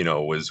 you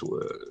know,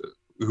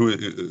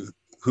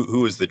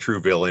 who was the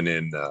true villain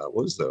in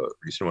what was the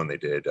recent one they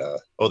did?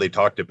 They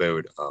talked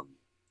about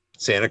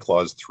Santa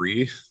Claus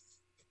 3.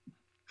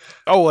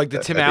 Oh, like the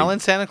Tim Allen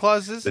Santa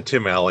Clauses? The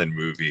Tim Allen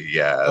movie,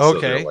 yeah. Okay. So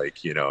they're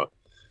like, you know,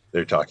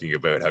 they're talking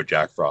about how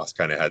Jack Frost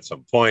kind of had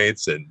some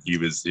points and he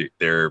was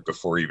there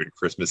before even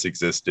Christmas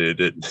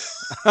existed. And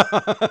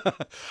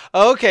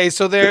okay,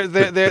 so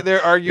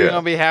they're arguing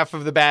on behalf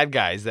of the bad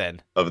guys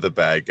then. Of the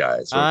bad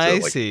guys. So I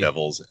it's see.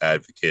 Devil's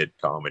Advocate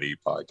comedy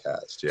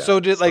podcast. Yeah. So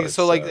if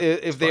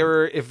they fun.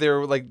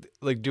 were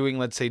like doing,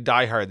 let's say,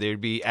 Die Hard, they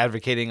would be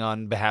advocating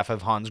on behalf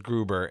of Hans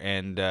Gruber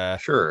and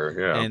sure,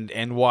 yeah.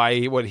 and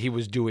why what he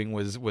was doing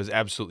was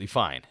absolutely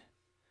fine.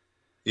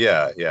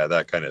 Yeah,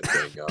 that kind of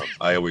thing.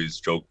 I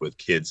always joke with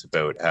kids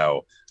about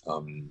how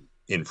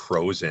in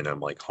Frozen, I'm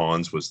like,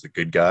 Hans was the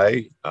good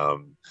guy.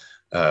 And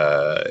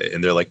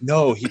they're like,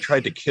 no, he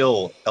tried to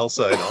kill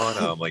Elsa and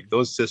Anna. I'm like,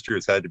 those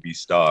sisters had to be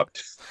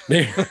stopped.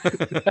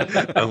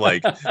 I'm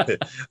like,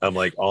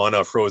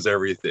 Anna froze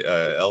everything.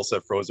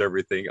 Elsa froze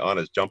everything.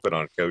 Anna's jumping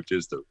on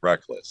couches. They're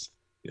reckless,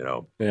 you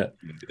know? Yeah.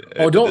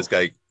 This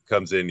guy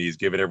comes in, he's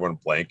giving everyone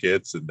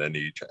blankets and then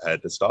he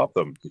had to stop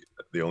them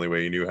the only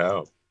way he knew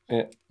how.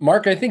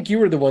 Mark, I think you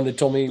were the one that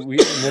told me in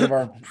one of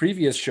our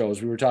previous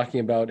shows, we were talking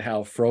about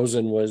how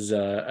Frozen was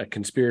a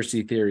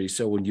conspiracy theory.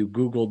 So when you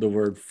Googled the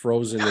word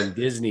Frozen in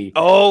Disney,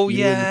 you wouldn't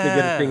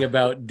think anything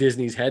about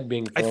Disney's head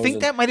being frozen. I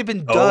think that might have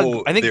been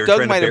Doug. I think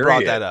Doug might have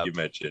brought that up. You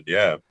mentioned,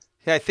 yeah.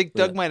 Yeah, I think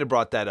Doug might have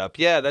brought that up.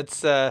 Yeah,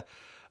 that's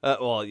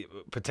well,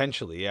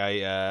 potentially.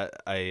 I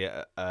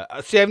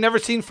see. I've never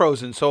seen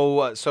Frozen,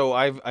 so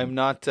I'm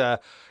not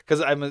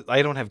because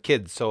I don't have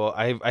kids, so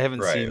I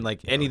haven't seen like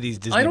any of these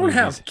Disney. I don't movies.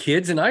 have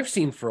kids, and I've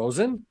seen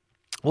Frozen.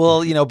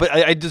 Well, you know, but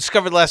I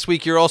discovered last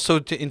week you're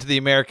also into the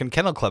American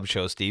Kennel Club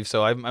show, Steve.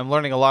 So I'm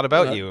learning a lot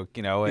about you.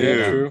 You know,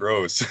 and,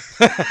 gross.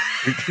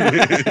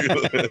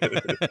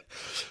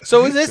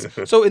 So in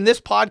this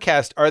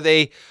podcast, are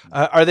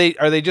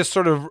they just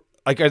sort of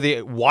like, are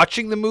they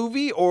watching the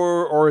movie,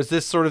 or is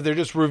this sort of they're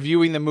just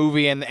reviewing the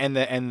movie and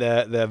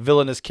the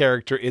villainous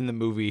character in the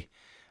movie?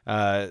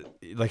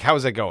 Like, how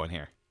is that going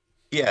here?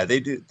 Yeah, they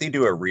do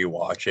a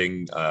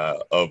rewatching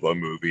of a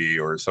movie,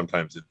 or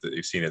sometimes if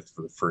they've seen it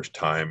for the first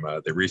time.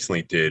 They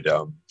recently did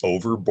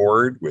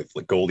Overboard with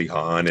like Goldie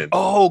Hawn and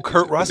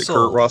Kurt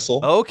Russell.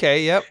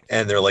 Okay, yep.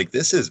 And they're like,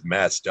 this is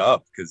messed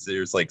up because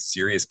there's like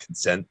serious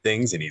consent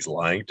things, and he's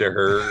lying to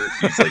her.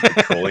 He's like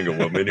controlling a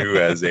woman who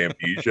has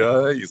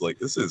amnesia. He's like,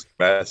 this is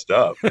messed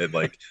up, and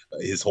like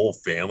his whole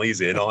family's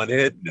in on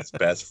it, and his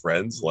best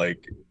friend's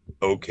like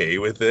okay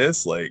with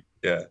this, like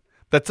yeah.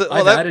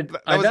 I've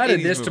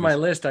added this to my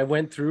list. I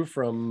went through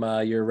from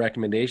your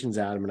recommendations,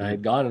 Adam, and I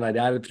had gone and I'd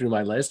added through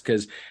my list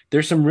because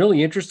there's some really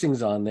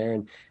interestings on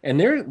there, and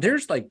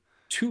there's like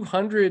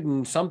 200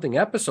 and something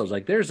episodes.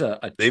 Like there's a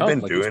they've been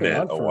doing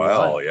it a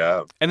while,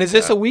 yeah. And is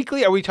this a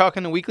weekly? Are we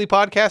talking a weekly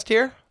podcast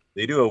here?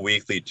 They do a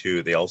weekly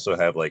too. They also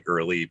have like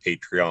early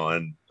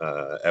Patreon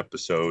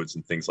episodes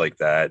and things like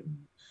that.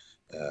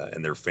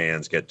 And their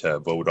fans get to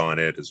vote on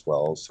it as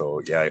well.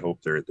 So yeah, I hope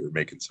they're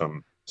making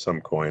some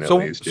coin at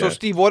least. Yeah. So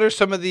Steve, what are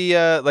some of the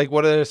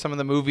what are some of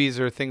the movies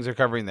or things they're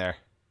covering there?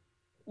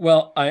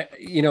 Well,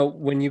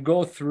 when you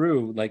go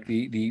through, like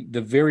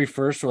the very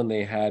first one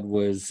they had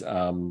was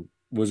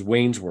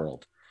Wayne's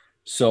World.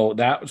 So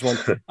that was one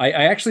I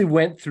actually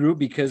went through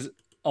because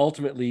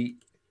ultimately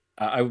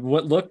I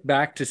looked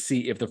back to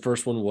see if the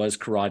first one was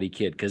Karate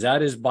Kid, because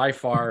that is by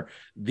far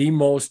the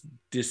most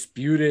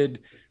disputed.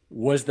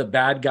 Was the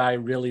bad guy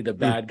really the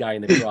bad guy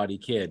in the Karate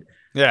Kid?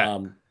 Yeah.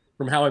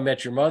 From How I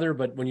Met Your Mother,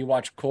 but when you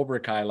watch Cobra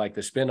Kai, like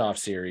the spin-off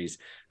series,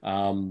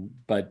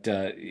 but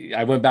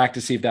I went back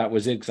to see if that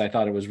was it because I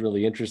thought it was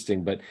really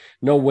interesting. But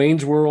no,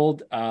 Wayne's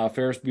World,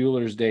 Ferris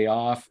Bueller's Day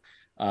Off,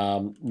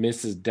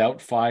 Mrs.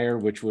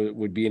 Doubtfire, which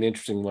would be an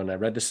interesting one. I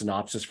read the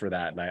synopsis for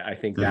that, and I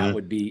think that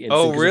would be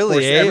interesting. Oh, really?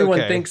 Of course,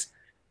 everyone thinks,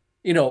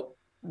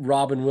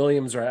 Robin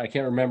Williams, or I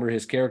can't remember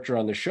his character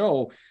on the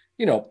show,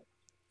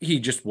 he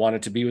just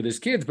wanted to be with his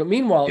kids. But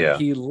meanwhile,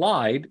 he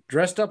lied,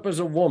 dressed up as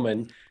a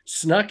woman,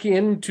 snuck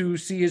in to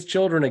see his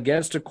children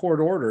against a court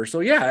order. So,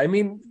 yeah, I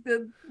mean,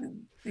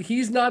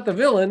 he's not the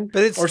villain.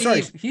 But it's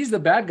sorry, Steve. he's the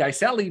bad guy.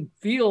 Sally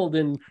Field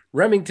and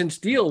Remington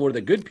Steele were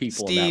the good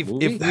people Steve, in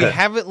that movie. if we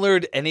haven't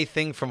learned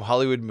anything from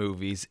Hollywood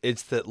movies,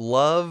 it's that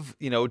love,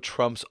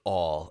 trumps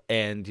all.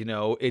 And,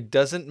 it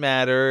doesn't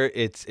matter.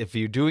 It's if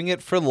you're doing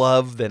it for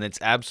love, then it's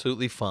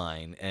absolutely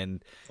fine.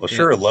 And Well,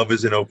 sure, love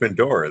is an open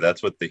door.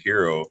 That's what the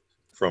hero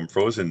from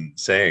Frozen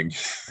sang.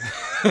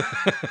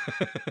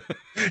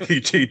 he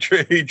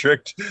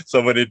tricked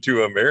someone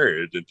into a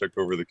marriage and took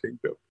over the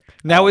kingdom.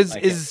 now is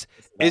this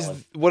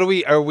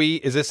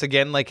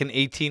again like an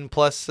 18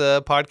 plus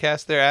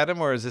podcast there, Adam,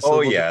 or is this?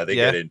 Oh yeah, they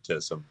get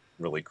into some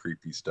really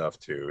creepy stuff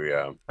too.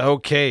 Yeah.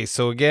 Okay,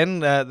 so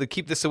again,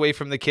 keep this away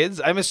from the kids.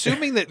 I'm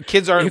assuming that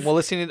kids aren't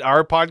listening to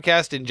our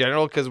podcast in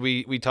general because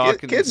we talk.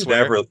 Kids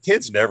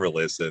never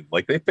listen.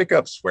 Like they pick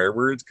up swear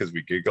words because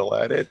we giggle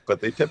at it, but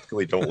they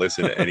typically don't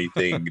listen to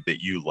anything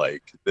that you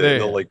like.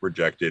 They'll like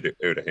reject it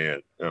out of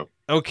hand. Oh.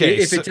 Okay,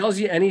 if it tells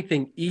you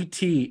anything,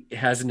 E.T.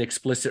 has an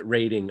explicit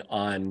rating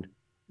on.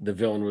 The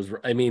villain was.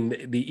 I mean,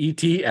 the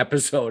E.T.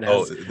 episode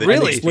has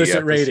an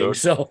explicit rating.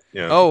 So,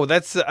 yeah. Oh,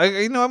 that's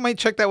I might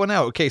check that one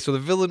out. Okay, so the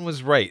villain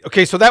was right.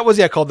 Okay, so that was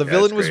called The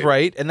Villain Was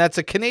Right, and that's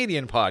a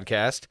Canadian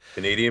podcast.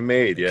 Canadian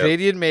made, yeah.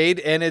 Canadian made,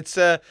 and it's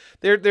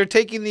they're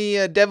taking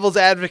the devil's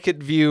advocate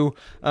view.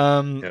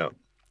 Yeah,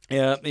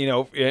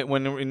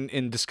 when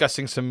in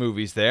discussing some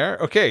movies there.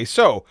 Okay,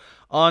 so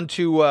on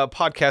to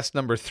podcast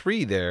number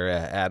 3 there,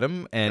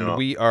 Adam, and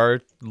we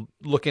are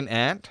looking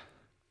at.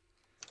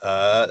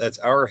 That's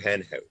Our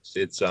Hen House.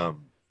 It's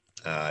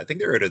I think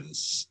they're out of the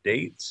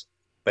States,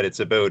 but it's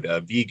about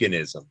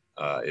veganism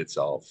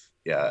itself.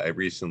 Yeah, I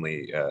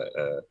recently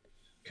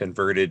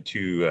converted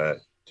to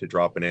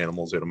dropping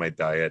animals out of my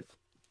diet,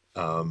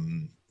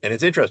 and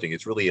it's interesting.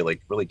 It's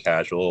really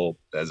casual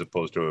as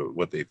opposed to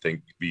what they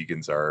think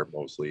vegans are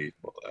mostly.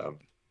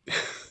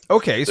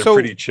 Okay, they're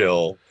pretty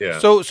chill. Yeah.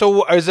 So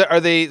what are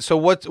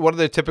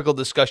the typical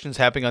discussions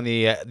happening on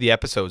the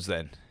episodes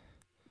then?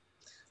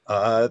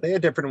 They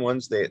had different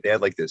ones. They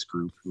had like this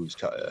group who's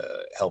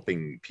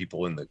helping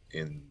people in the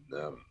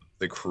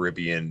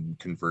Caribbean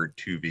convert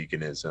to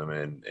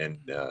veganism and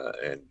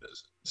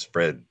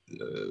spread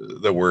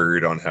the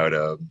word on how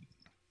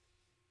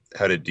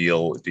to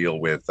deal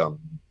with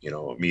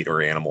meat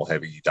or animal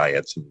heavy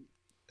diets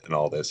and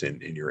all this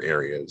in your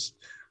areas.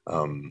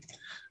 The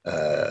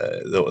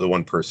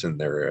one person,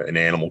 they're an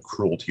animal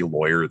cruelty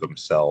lawyer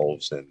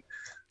themselves, and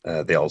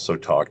they also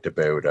talked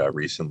about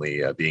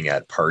recently being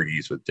at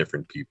parties with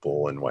different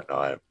people and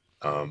whatnot,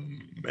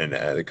 and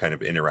the kind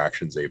of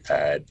interactions they've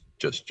had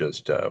just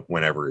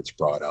whenever it's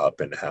brought up,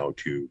 and how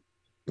to,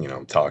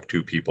 talk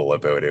to people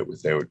about it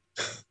without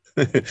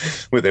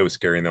without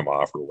scaring them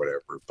off or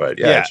whatever. But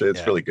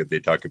it's really good. They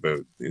talk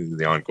about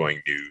the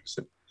ongoing news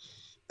and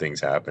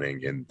things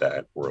happening in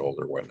that world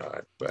or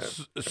whatnot. But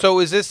so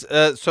is this?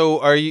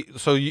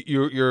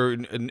 You're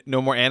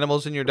no more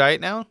animals in your diet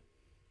now?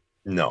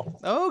 No.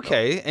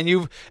 Okay.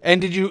 No.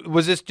 And did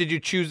you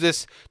choose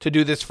this to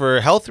do this for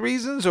health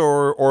reasons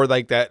or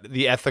like that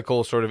the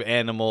ethical sort of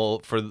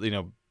animal for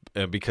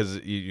because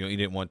you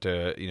didn't want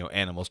to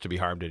animals to be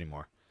harmed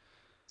anymore?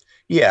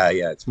 Yeah,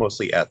 it's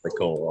mostly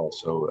ethical,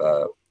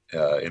 also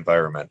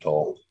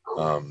environmental,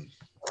 and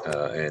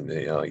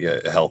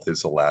health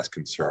is the last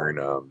concern.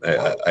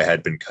 I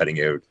had been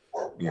cutting out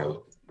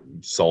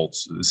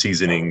salts,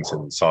 seasonings,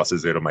 and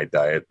sauces out of my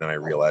diet. Then I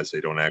realized I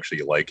don't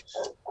actually like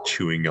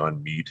chewing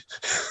on meat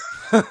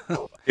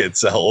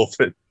itself.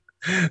 That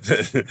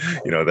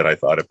I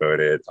thought about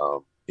it.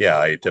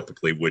 I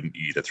typically wouldn't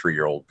eat a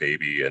 3-year-old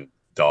baby, and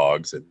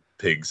dogs and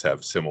pigs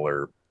have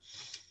similar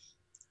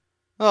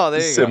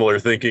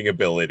thinking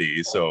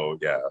ability. So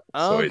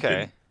it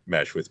didn't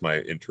mesh with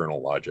my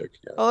internal logic.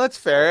 Yeah. Oh, that's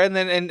fair. And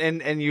then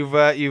and you've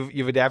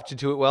adapted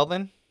to it well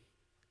then?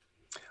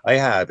 I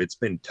have. It's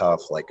been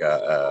tough,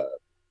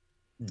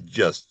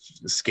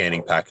 just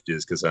scanning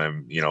packages because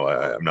I'm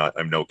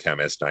no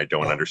chemist and I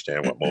don't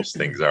understand what most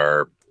things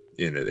are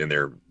in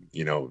their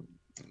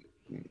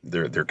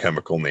their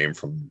chemical name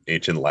from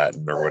ancient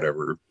Latin or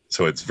whatever.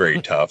 So it's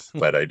very tough.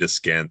 But I just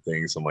scan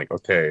things. I'm like,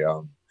 okay,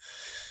 I'm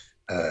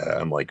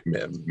like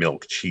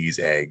milk, cheese,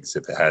 eggs.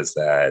 If it has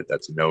that,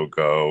 that's a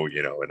no-go.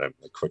 And I'm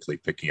quickly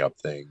picking up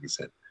things,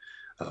 and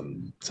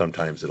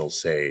sometimes it'll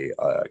say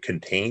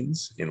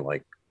contains in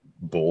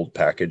bold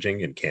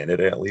packaging in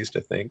Canada, at least I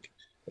think,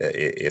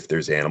 if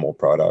there's animal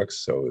products.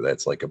 So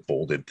that's like a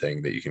bolded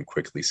thing that you can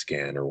quickly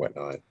scan or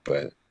whatnot.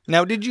 But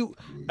now, did you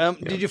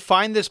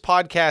find this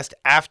podcast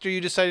after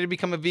you decided to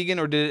become a vegan,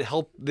 or did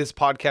this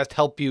podcast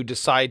help you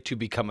decide to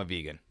become a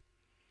vegan?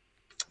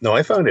 No,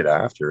 I found it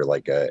after.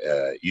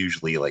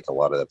 Usually, a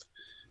lot of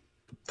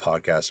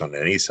podcasts on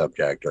any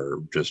subject are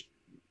just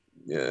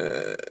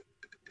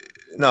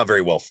not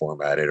very well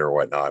formatted or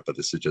whatnot, but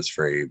this is just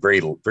very, very,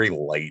 very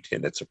light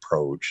in its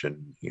approach,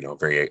 and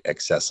very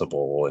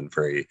accessible and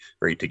very,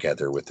 very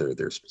together with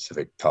their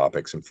specific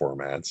topics and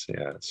formats.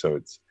 Yeah. So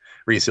it's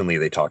recently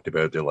they talked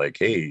about, they're like,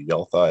 hey,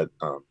 y'all thought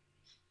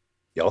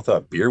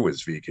beer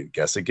was vegan.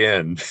 Guess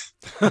again.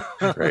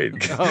 Right.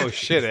 Oh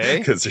shit, eh?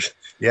 Because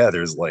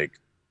there's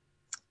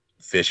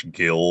fish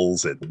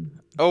gills and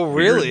Oh,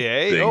 weird really?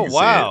 Eh? Oh, things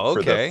wow.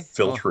 for the Okay. Oh,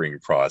 filtering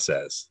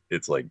process.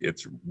 It's like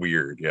it's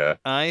weird, yeah.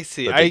 I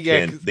see. But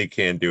they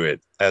can do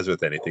it, as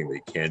with anything,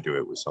 they can do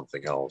it with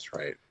something else,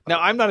 right? Now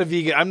I'm not a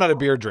vegan. I'm not a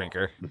beer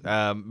drinker.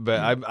 But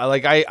I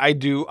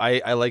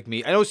like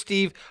meat. I know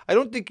Steve. I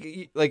don't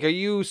think like. Are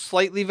you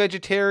slightly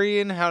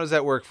vegetarian? How does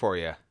that work for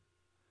you?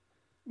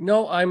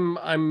 No, I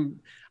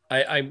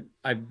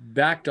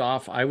backed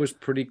off. I was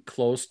pretty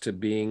close to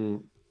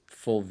being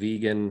full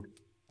vegan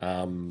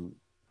um,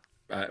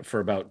 for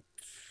about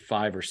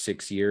 5 or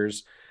 6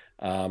 years.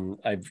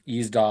 I've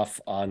eased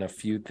off on a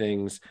few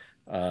things.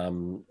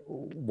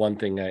 One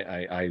thing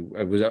I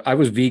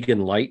was vegan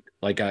light,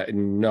 like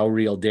no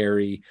real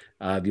dairy.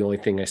 The only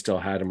thing I still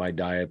had in my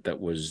diet that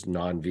was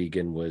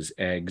non-vegan was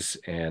eggs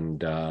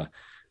and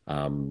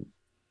um,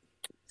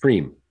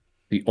 cream.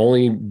 The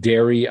only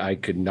dairy I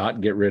could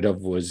not get rid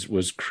of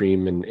was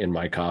cream in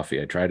my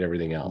coffee. I tried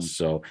everything else.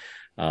 So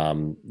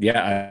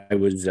yeah, I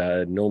was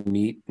no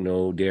meat,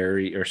 no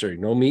dairy, or sorry,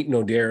 no meat,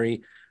 no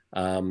dairy,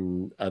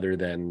 other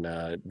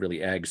than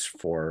really eggs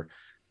for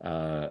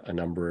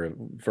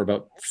for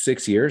about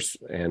 6 years.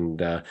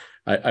 And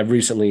I've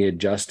recently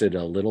adjusted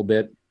a little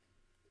bit.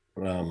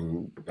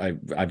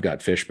 I've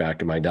got fish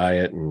back in my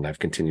diet, and I've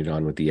continued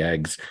on with the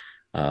eggs,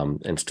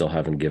 and still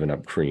haven't given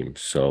up cream.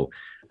 So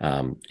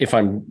if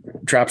I'm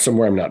trapped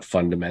somewhere, I'm not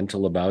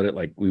fundamental about it.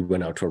 Like we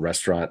went out to a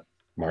restaurant,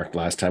 Mark,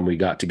 last time we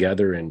got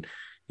together, and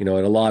at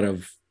a lot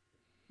of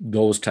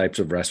those types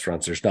of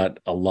restaurants, there's not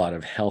a lot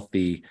of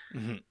healthy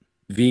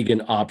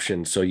vegan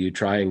options. So you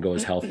try and go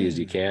as healthy as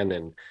you can,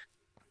 and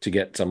to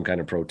get some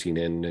kind of protein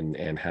in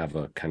and have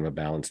a kind of a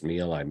balanced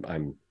meal.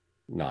 I'm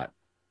not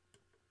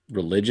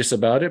religious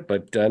about it,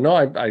 but no,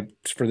 I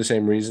for the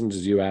same reasons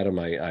as you, Adam,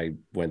 I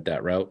went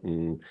that route,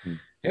 and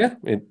yeah,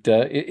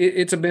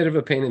 it's a bit of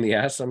a pain in the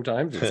ass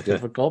sometimes. It's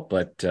difficult,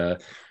 but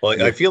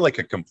well, I feel like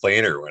a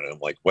complainer when I'm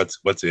like,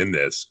 what's in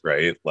this,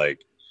 right?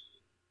 Like,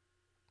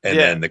 and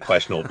then the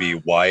question will be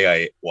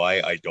why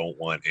I don't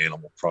want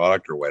animal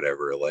product or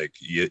whatever. Like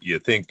you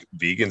think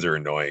vegans are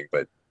annoying,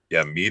 but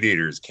yeah, meat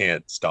eaters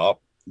can't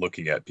stop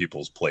looking at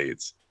people's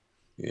plates.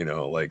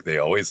 Like they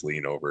always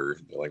lean over.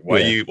 They're like, why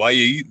you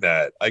eat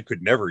that? I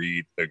could never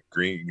eat a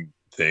green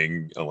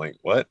thing. I'm like,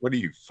 what are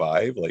you,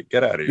 5? Like,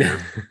 get out of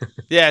here.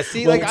 Yeah,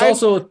 see, well, like it's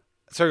also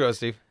sorry, go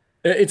Steve.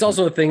 It's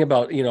also a thing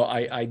about,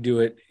 I do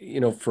it,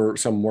 for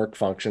some work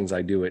functions,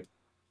 I do it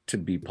to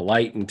be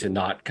polite and to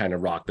not kind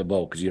of rock the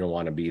boat, because you don't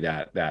want to be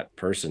that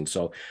person.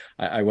 So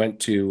I went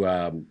to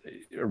a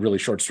really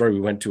short story.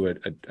 We went to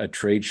a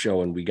trade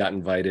show, and we got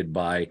invited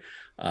by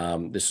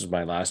this is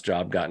my last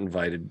job, got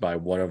invited by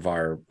one of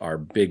our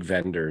big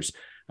vendors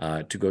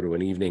to go to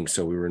an evening.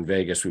 So we were in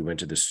Vegas. We went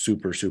to this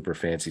super, super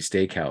fancy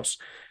steakhouse.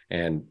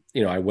 And,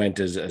 I went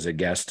as a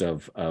guest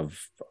of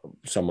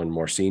someone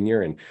more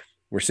senior, and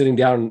we're sitting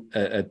down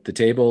at the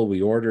table.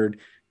 We ordered,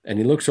 and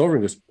he looks over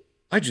and goes,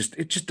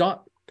 it just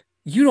thought,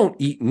 you don't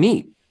eat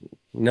meat.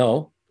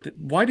 No.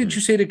 Why did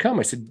you say to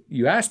come? I said,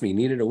 you asked me, you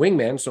needed a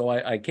wingman. So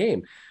I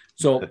came.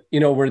 So,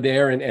 we're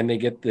there, and they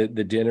get the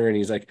dinner, and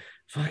he's like,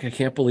 fuck, I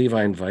can't believe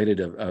I invited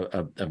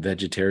a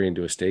vegetarian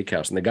to a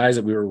steakhouse. And the guys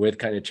that we were with,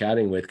 kind of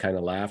chatting with, kind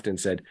of laughed and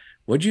said,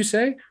 what'd you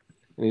say?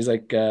 And he's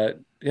like,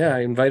 yeah, I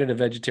invited a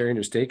vegetarian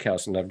to a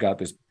steakhouse, and I've got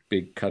this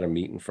big cut of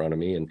meat in front of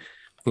me. And,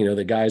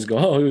 the guys go,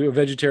 oh, you're a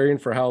vegetarian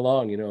for how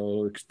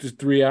long? Just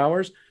 3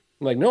 hours.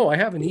 I'm like, no, I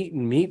haven't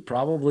eaten meat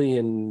probably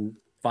in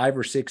 5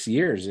 or 6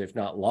 years, if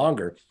not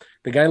longer.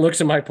 The guy looks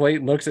at my plate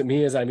and looks at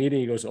me as I'm eating.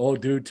 He goes, oh,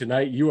 dude,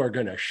 tonight you are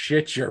going to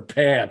shit your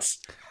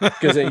pants.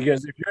 Because if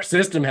your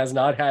system has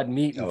not had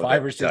meat in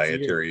 5 or 6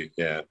 dietary,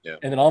 years. Yeah.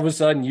 And then all of a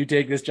sudden you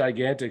take this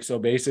gigantic. So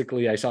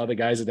basically I saw the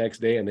guys the next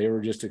day, and they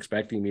were just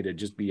expecting me to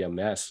just be a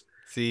mess.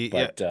 See,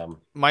 but,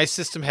 my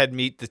system had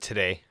meat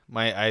today.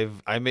 I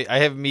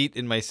have meat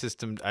in my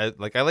system. I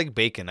like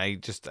bacon.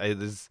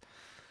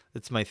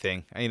 It's my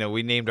thing.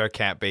 We named our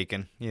cat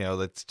Bacon.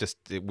 That's just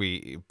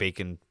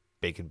bacon.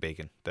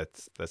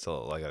 That's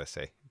all I gotta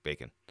say.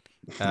 Bacon.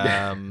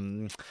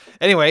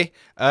 Anyway,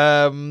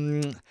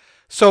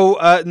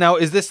 so now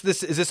is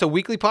this a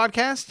weekly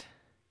podcast?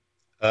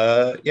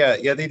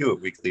 Yeah, they do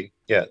it weekly.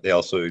 Yeah, they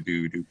also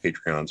do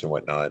Patreons and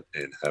whatnot,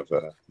 and have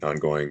an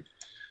ongoing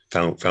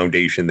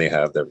foundation they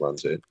have that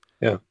runs it.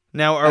 Yeah.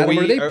 Now, are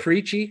they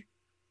preachy?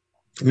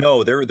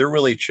 No, they're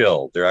really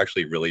chill. They're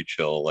actually really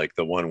chill. Like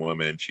the one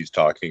woman, she's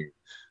talking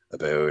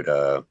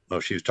about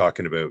she was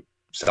talking about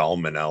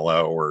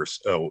salmonella or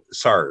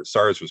SARS.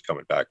 SARS was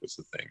coming back, was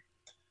the thing.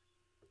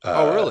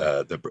 Oh,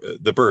 really?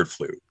 The bird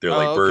flu. They're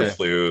like bird okay.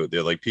 flu.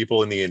 They're like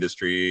people in the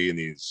industry in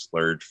these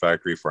large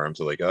factory farms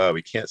are like, oh,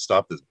 we can't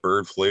stop this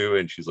bird flu.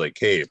 And she's like,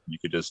 hey, if you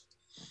could just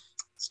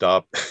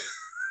stop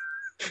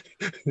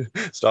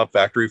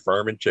factory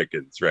farming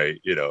chickens,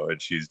 right?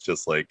 And she's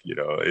just like,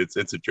 it's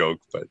a joke,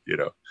 but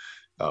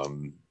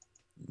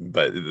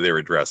but they're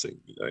addressing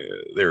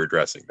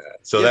that.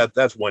 So yeah.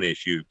 That's one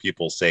issue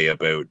people say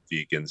about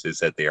vegans, is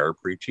that they are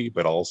preachy,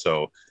 but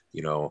also,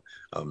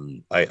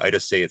 I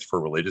just say it's for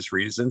religious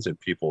reasons, and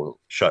people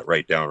shut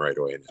right down right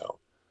away now.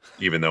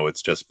 even though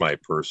it's just my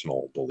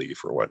personal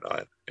belief or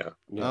whatnot. Yeah.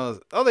 Yeah.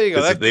 Oh, there you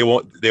go.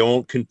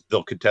 'Cause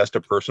they'll contest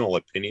a personal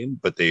opinion,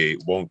 but they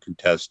won't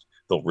contest,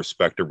 they'll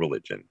respect a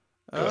religion.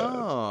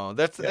 Oh,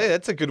 that's yeah. hey,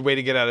 that's a good way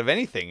to get out of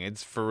anything.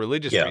 It's for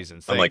religious Yeah.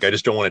 reasons. I'm like, Thanks. I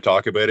just don't want to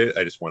talk about it.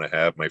 I just want to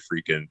have my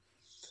freaking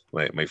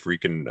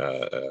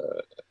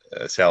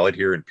salad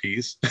here in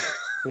peace.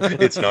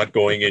 It's not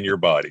going in your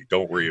body.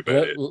 Don't worry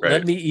about it. Right?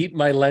 Let me eat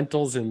my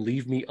lentils and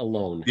leave me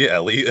alone. Yeah,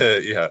 let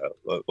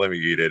me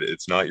eat it.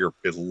 It's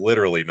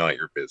literally not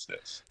your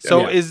business.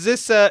 So Yeah. is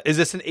this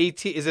an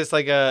 18? Is this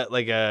like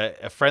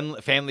a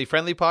family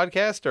friendly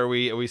podcast? Or are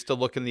we still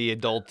looking the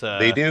adult?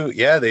 They do.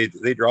 Yeah, they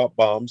drop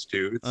bombs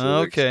too. It's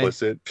Okay.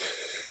 explicit.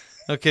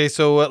 Okay,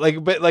 so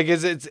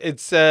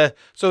is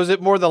so is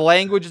it more the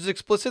language is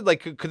explicit?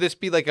 Like could this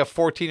be like a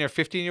 14 or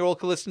 15-year-old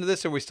could listen to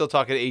this, or are we still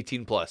talking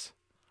 18 plus?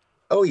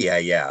 Oh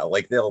yeah.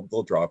 Like they'll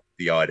drop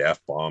the odd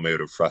F-bomb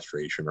out of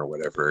frustration or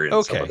whatever in some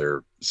Okay. of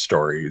their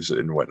stories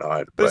and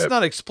whatnot. But it's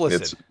not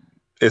explicit.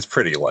 It's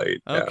pretty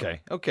light. Yeah.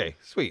 Okay,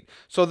 sweet.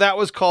 So that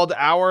was called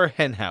Our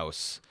Hen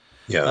House.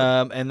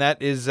 Yeah. And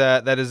that is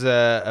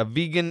a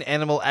vegan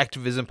animal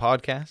activism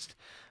podcast.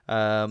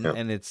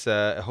 And it's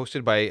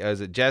hosted by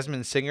is it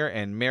Jasmine Singer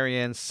and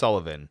Marianne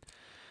Sullivan.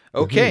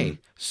 Okay,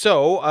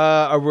 so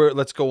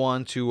let's go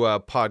on to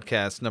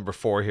podcast number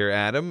 4 here,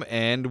 Adam,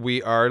 and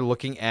we are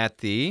looking at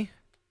the.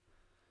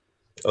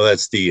 Oh,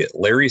 that's the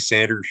Larry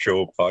Sanders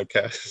Show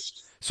podcast.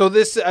 So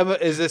this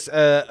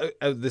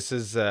this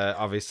is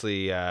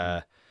obviously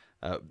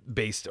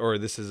based, or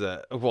this is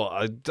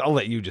I'll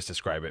let you just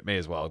describe it. May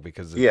as well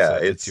because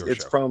it's your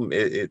show. From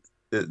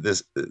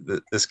this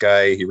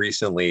guy. He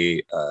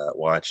recently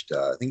watched.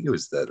 I think it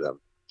was the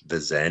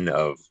Zen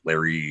of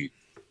Larry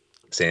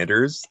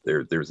Sanders.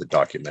 There's a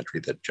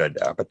documentary that Judd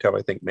Apatow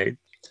I think made.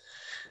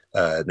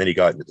 And then he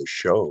got into the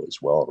show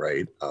as well,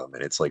 right?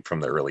 And it's like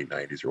from the early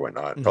 90s or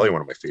whatnot. Mm-hmm. Probably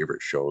one of my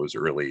favorite shows,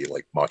 early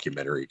like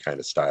mockumentary kind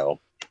of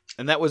style.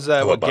 And that was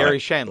Gary Gary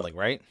Shandling,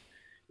 right?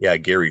 Yeah,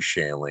 Gary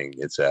Shandling.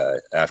 It's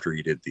after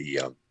he did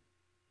the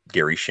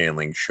Gary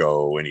Shandling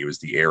show, and he was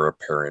the heir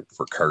apparent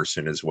for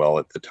Carson as well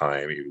at the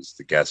time. He was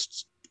the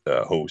guest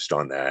host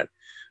on that.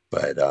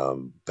 But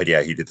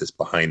yeah, he did this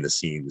behind the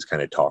scenes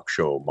kind of talk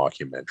show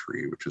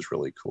mockumentary, which was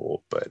really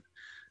cool. But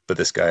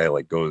this guy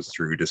like goes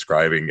through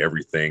describing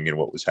everything and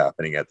what was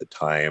happening at the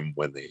time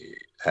when they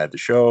had the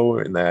show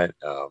and that.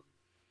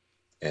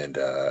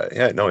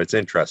 It's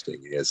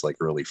interesting. He has like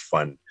a really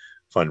fun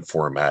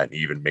format, and he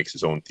even makes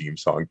his own theme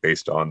song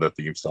based on the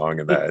theme song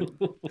and that.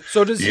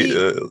 So does he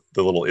the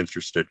little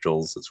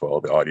interstitials as well,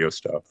 the audio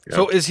stuff. Yeah.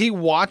 So is he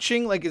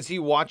watching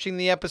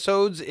the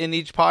episodes in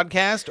each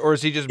podcast, or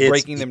is he just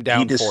breaking them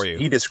down for you?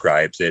 He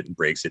describes it and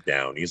breaks it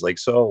down. He's like,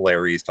 so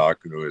Larry's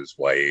talking to his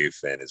wife,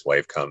 and his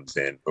wife comes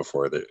in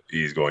before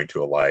he's going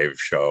to a live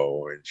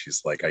show, and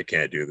she's like, I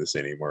can't do this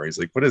anymore. He's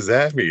like, what does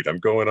that mean? I'm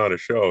going on a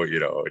show,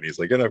 and he's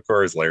like, and of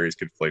course Larry's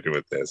conflicted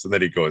with this, and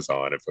then he goes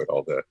on and put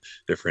all the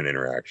different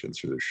interactions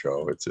through the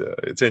show.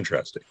 It's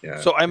interesting.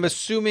 Yeah. So I'm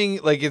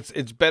assuming like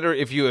it's better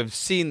if you have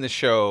seen the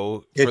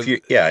show.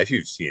 If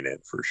you've seen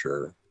it for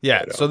sure.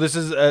 Yeah. So this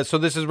is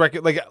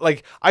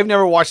like I've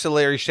never watched the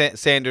Larry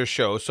Sanders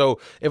Show. So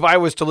if I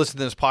was to listen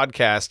to this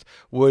podcast,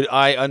 would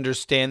I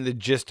understand the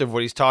gist of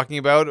what he's talking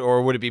about,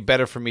 or would it be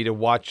better for me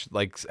to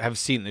have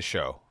seen the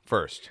show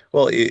first?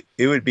 Well, it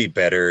would be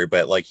better,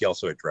 but like he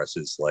also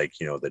addresses like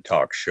the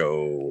talk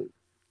show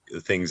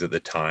things at the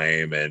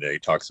time, and he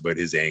talks about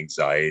his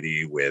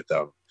anxiety with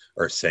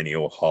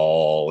Arsenio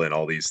Hall and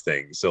all these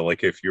things. So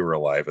like if you were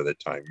alive at the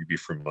time, you'd be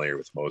familiar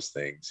with most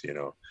things,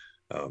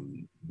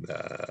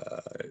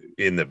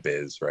 in the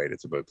biz, right?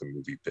 It's about the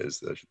movie biz,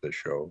 the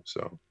show.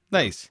 So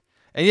nice.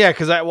 And yeah,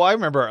 because I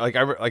remember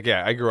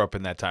I grew up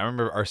in that time. I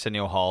remember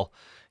Arsenio Hall,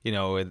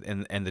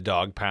 and the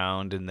Dog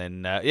Pound, and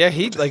then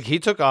he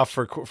took off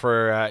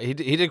for he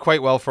did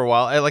quite well for a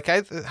while.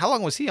 How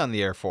long was he on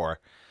the air for?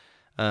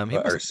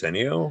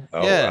 Arsenio?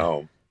 Oh yeah.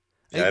 Wow.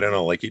 Yeah, I don't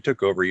know. Like he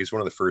took over. He's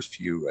one of the first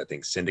few, I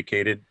think,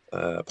 syndicated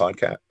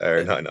podcast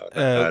or not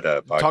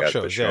podcast, talk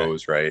shows, but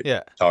shows, right?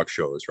 Yeah, talk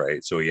shows,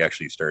 right? So he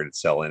actually started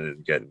selling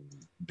and getting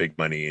big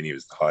money, and he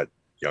was the hot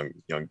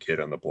young kid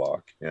on the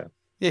block. Yeah,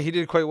 he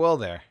did quite well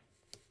there.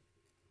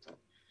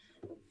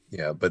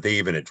 Yeah, but they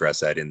even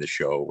address that in the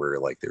show where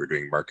like they were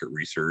doing market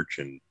research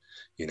and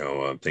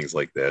things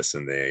like this,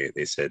 and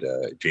they said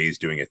Jay's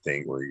doing a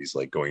thing where he's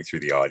like going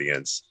through the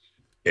audience.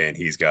 And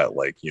he's got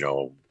like,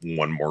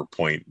 one more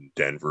point in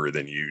Denver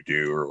than you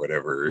do or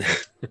whatever.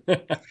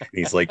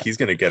 He's like, he's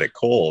going to get a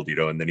cold,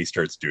 and then he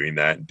starts doing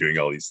that and doing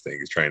all these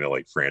things, trying to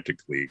like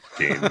frantically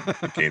gain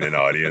an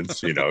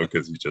audience,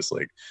 because he's just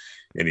like,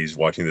 and he's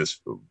watching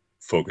this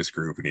focus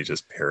group and he's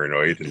just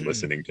paranoid and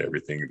listening to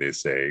everything they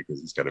say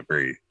because he's got a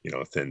very,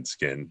 thin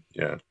skin.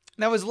 Yeah.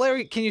 Now, is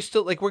Larry, can you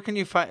still, like, where can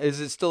you find, is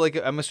it still, like,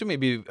 I'm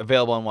assuming it'd be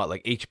available on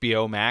like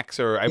HBO Max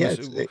or,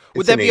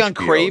 would that be on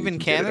Crave in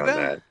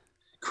Canada?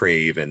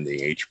 Crave and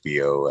the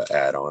HBO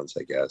add-ons,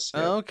 I guess.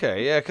 Yeah.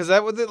 Okay, yeah, because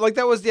that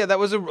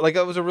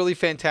was a really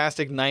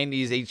fantastic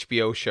 '90s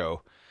HBO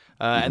show,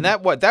 and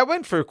that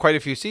went for quite a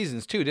few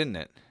seasons too, didn't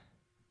it?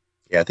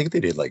 Yeah, I think they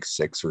did like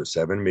 6 or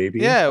 7, maybe.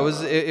 Yeah, it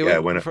was. It Yeah,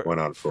 it went went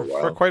on for a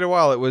for while. quite a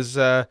while. It was.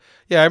 Yeah,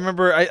 I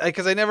remember.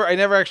 Because I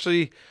never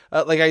actually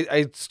like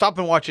I stop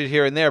and watch it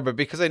here and there, but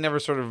because I never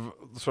sort of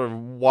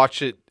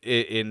watch it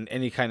in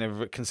any kind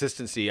of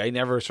consistency, I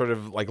never sort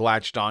of like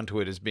latched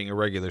onto it as being a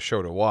regular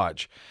show to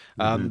watch.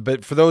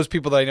 But for those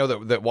people that I know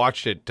that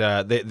watched it,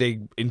 they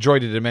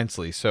enjoyed it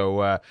immensely.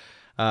 So,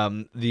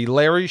 the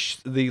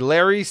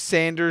Larry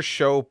Sanders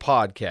Show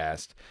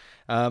podcast.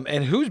 And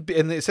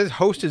it says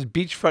host is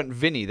Beachfront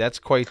Vinny. That's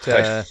quite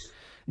seems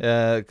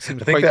I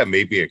think quite. that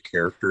may be a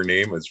character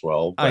name as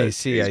well. But I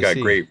see. He's got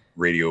see. great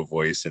radio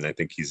voice, and I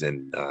think he's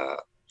in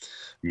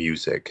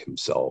music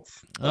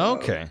himself.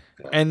 Okay.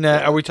 And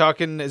are we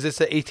talking? Is this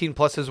a 18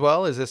 plus as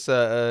well? Is this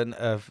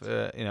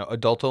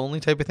adult only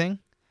type of thing?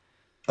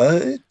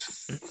 I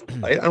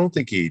don't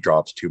think he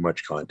drops too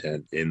much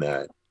content in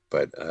that,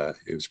 but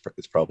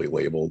it's probably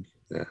labeled.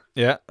 Yeah.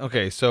 Yeah.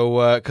 Okay.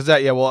 So, because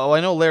well, I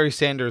know Larry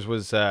Sanders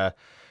was,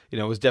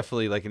 was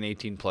definitely like an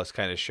 18 plus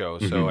kind of show.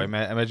 So I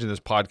imagine this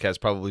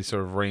podcast probably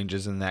sort of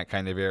ranges in that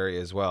kind of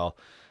area as well.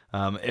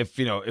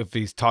 If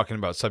he's talking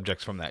about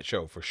subjects from that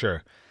show for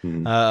sure.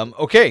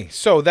 Okay.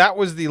 So that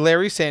was the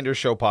Larry Sanders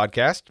Show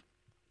podcast.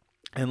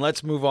 And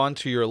let's move on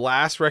to your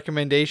last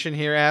recommendation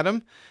here,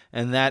 Adam.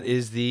 And that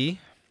is the...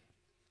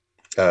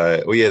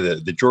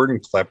 the Jordan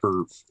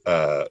Klepper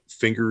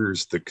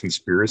Fingers the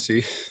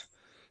Conspiracy.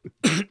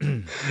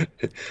 And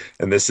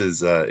this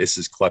is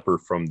Klepper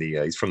from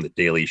he's from the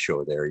Daily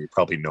Show there. You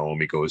probably know him.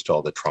 He goes to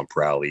all the Trump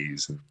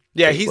rallies. And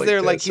he's like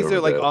their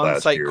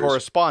on-site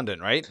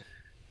correspondent, right?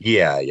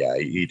 Yeah,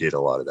 he did a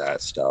lot of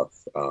that stuff.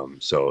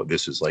 So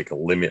this is like I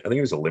think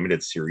it was a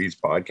limited series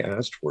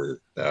podcast where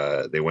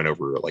they went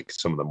over like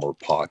some of the more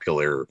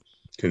popular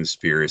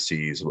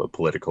conspiracies,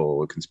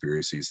 political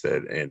conspiracies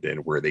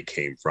and where they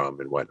came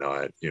from and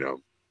whatnot,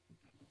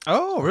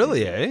 Oh,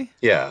 really? Eh?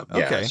 Yeah.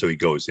 Okay. So he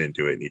goes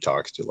into it and he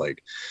talks to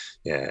like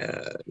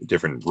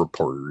different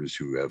reporters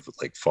who have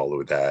like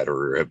followed that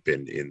or have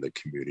been in the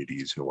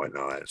communities and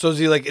whatnot. So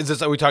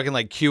are we talking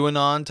like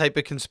QAnon type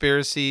of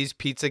conspiracies,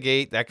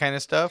 Pizzagate, that kind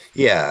of stuff?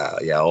 Yeah.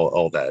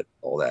 All that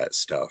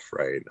stuff.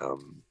 Right.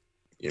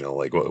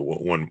 Like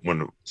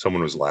when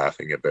someone was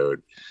laughing about,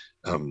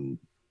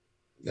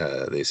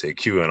 they say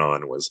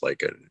QAnon was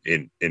like an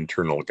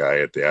internal guy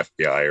at the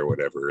FBI or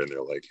whatever, and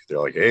they're like,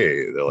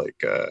 hey, they're like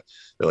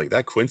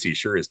that Quincy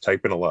sure is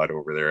typing a lot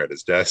over there at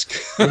his desk.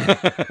 They're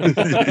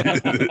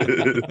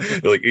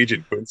like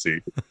Agent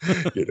Quincy,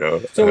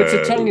 So it's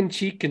a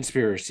tongue-in-cheek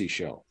conspiracy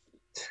show.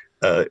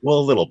 Well, a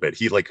little bit.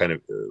 He like kind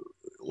of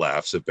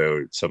laughs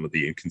about some of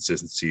the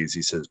inconsistencies.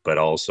 He says, but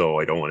also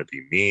I don't want to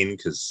be mean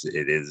because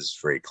it is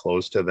very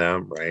close to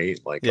them, right?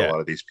 Like a lot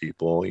of these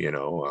people,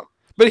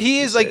 But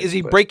he is like, is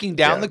he breaking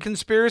down the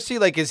conspiracy?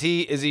 Like, is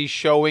he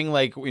showing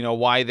like,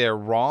 why they're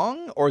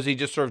wrong, or is he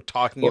just sort of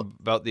talking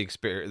about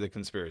the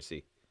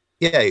conspiracy?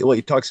 Yeah, well,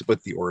 he talks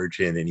about the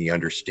origin and he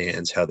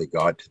understands how they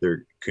got to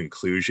their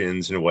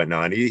conclusions and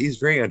whatnot. He's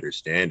very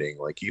understanding.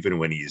 Like even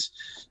when he's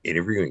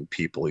interviewing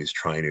people, he's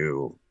trying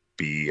to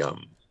be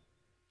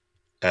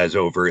as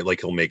overt. Like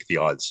he'll make the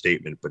odd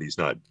statement, but he's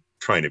not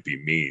trying to be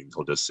mean.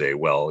 He'll just say,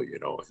 well,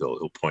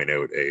 he'll point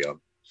out a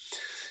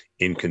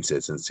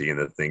inconsistency in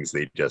the things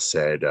they just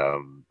said,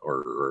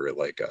 or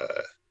like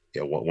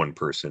one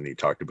person, he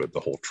talked about the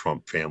whole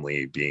Trump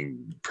family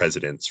being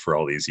presidents for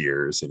all these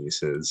years, and he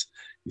says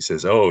what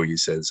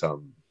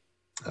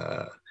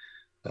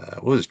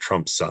was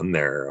Trump's son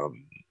there,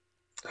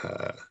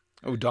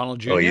 Donald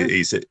Jr.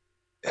 He said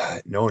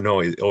no,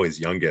 his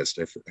youngest,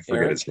 I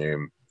forget his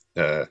name.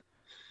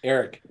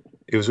 Eric.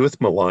 It was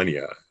with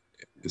Melania,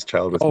 his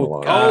child with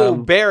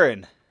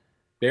Melania.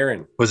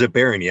 Barron. Was it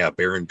Barron? Yeah,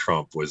 Barron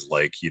Trump was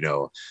like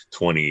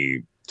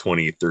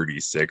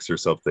 2036 or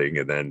something,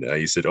 and then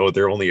he said, "Oh,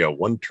 they're only a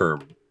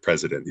one-term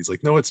president." He's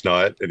like, "No, it's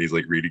not." And he's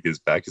like reading his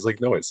back. He's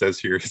like, "No, it says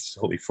here it's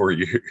only 4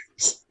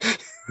 years."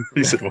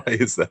 He said, "Why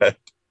is that?"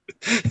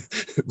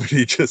 But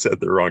he just had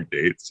the wrong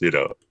dates,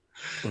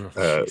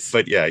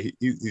 But yeah,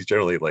 he's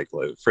generally like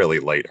fairly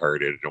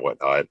lighthearted and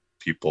whatnot.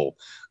 People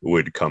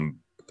would come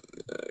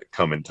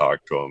and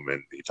talk to him,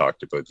 and he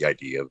talked about the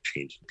idea of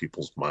changing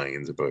people's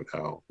minds about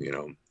how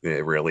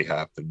it rarely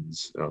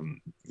happens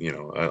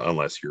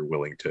unless you're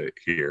willing to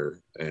hear,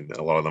 and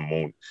a lot of them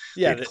won't.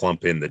 They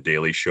clump in the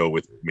Daily Show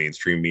with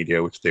mainstream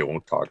media, which they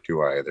won't talk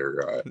to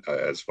either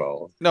as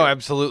well. No,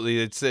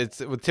 absolutely. It's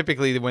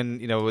typically when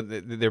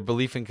their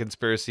belief in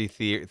conspiracy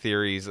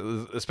theories,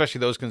 especially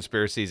those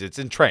conspiracies, it's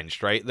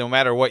entrenched, right? No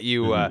matter what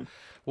you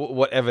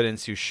what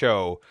evidence you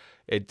show,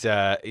 it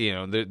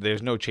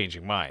there's no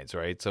changing minds,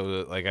 right?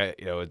 So like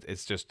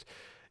it's just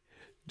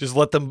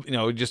let them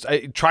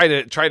try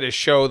to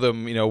show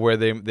them where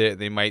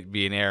they might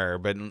be in error,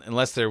 but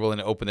unless they're willing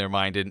to open their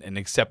mind and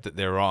accept that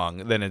they're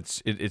wrong, then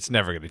it's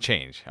never going to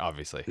change,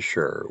 obviously.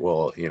 Sure.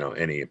 Well,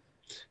 any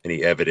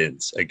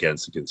evidence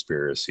against a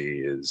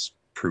conspiracy is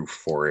proof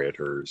for it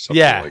or something.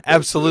 Yeah, like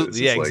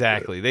absolutely. Yeah,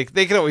 exactly. They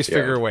can always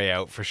figure a way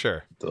out for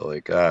sure. They're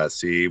like,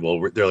 see,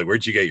 well, they're like,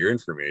 where'd you get your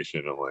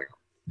information? I'm like,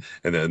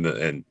 And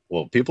then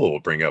well, people will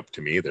bring up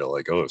to me, they're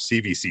like, oh,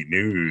 CBC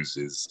News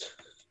is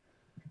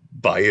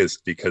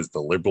biased because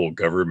the liberal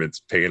government's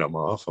paying them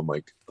off. I'm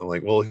like,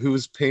 well, who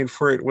was paying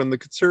for it when the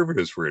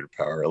conservatives were in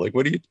power? Like,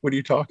 what are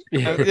you talking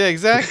about? Yeah,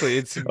 exactly.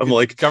 It's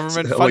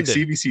government funded. Like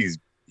CBC's,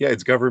 yeah,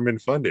 it's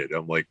government funded.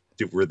 I'm like,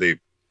 were they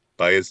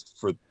biased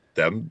for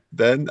them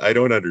then? I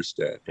don't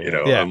understand.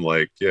 Yeah. I'm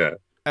like, yeah.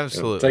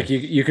 Absolutely. It's like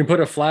you can put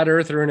a flat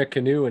earther in a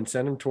canoe and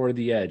send him toward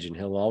the edge, and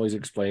he'll always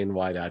explain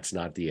why that's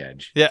not the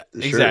edge. Yeah,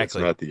 Sure,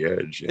 exactly. it's not the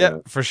edge. Yeah,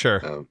 for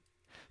sure.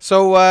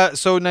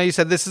 So now you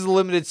said this is a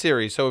limited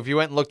series. So if you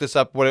went and looked this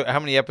up, how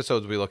many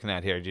episodes are we looking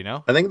at here? Do you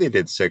know? I think they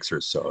did 6 or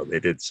so. They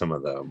did some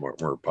of the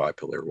more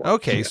popular ones.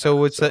 Okay, yeah,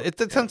 so it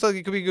sounds like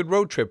it could be a good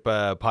road trip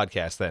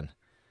podcast then.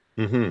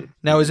 Mm-hmm.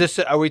 Now,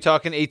 are we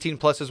talking 18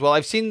 plus as well?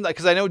 I've seen,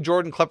 because I know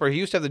Jordan Klepper. He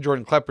used to have the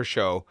Jordan Klepper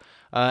show.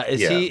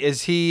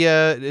 Is he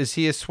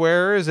a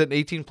swearer? Is it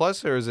 18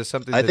 plus, or is this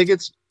something? I think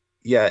it's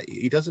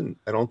he doesn't.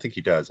 I don't think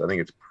he does. I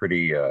think it's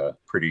pretty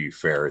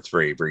fair. It's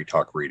very, very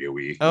talk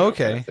radio-y. Oh,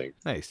 okay, kind of thing.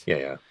 Nice.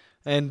 Yeah.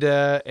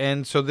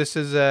 And so this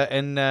is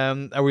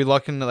are we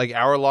looking like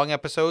hour-long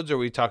episodes, or are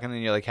we talking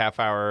in your like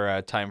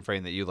half-hour time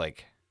frame that you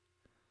like?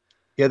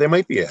 Yeah, they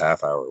might be a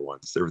half-hour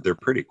ones. They're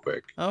pretty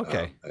quick.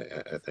 Okay,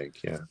 I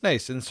think. Yeah.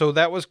 Nice. And so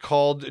that was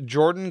called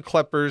Jordan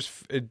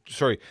Klepper's.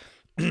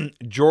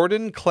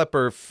 Jordan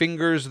Klepper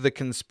Fingers the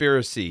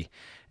Conspiracy,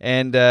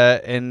 and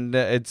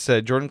it's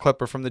Jordan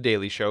Klepper from the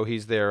Daily Show.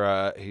 He's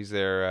their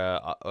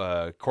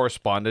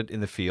correspondent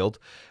in the field,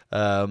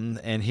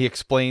 and he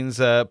explains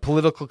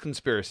political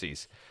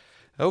conspiracies.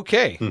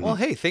 Okay. Mm-hmm. Well,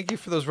 hey, thank you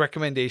for those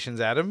recommendations,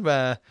 Adam.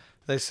 I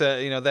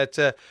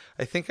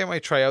think I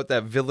might try out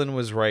that Villain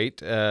Was Right.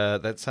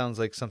 That sounds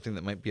like something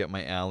that might be up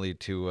my alley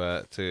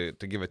to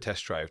give a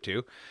test drive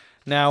to.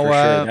 Now, for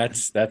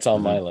sure, that's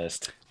on my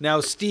list. Now,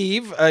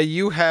 Steve,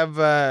 you have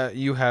a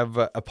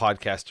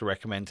podcast to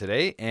recommend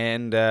today,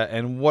 and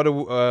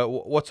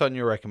what's on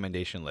your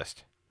recommendation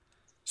list?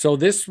 So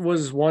this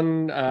was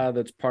one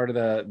that's part of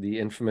the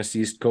infamous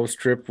East Coast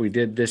trip we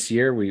did this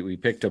year. We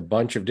picked a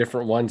bunch of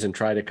different ones and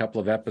tried a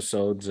couple of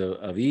episodes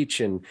of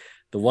each, and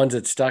the ones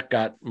that stuck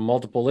got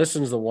multiple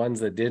listens. The ones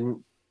that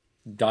didn't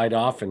died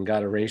off and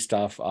got erased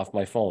off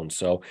my phone.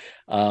 So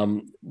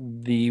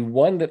the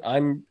one that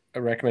I'm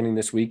recommending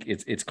this week,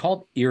 it's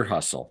called Ear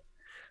Hustle.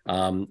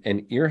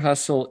 And Ear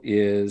Hustle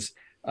is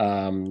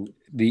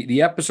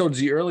the episodes,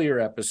 the earlier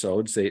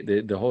episodes,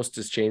 the host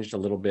has changed a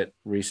little bit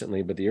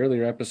recently, but the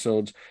earlier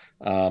episodes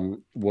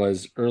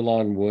was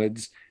Earlonne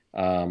Woods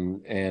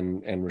and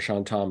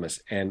Rashawn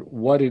Thomas. And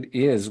what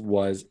it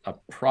was a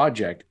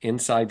project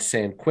inside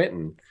San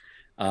Quentin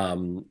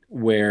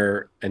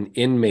where an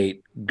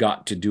inmate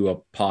got to do a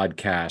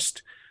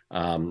podcast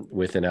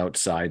with an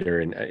outsider.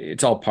 And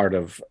it's all part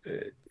of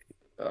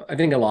I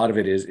think a lot of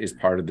it is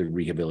part of the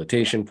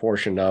rehabilitation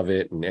portion of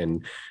it, and I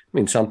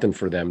mean something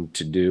for them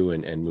to do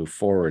and move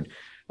forward.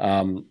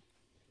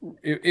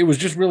 It was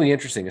just really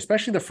interesting,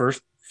 especially the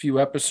first few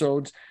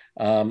episodes.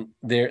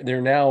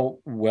 They're now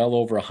well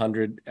over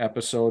 100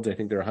 episodes. I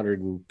think they're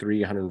 103,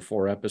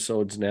 104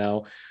 episodes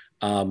now.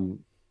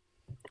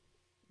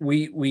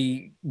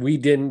 We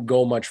didn't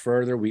go much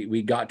further.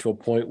 We got to a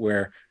point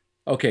where,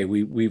 okay,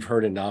 we've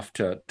heard enough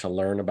to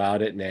learn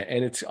about it,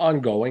 and it's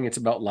ongoing. It's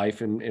about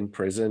life in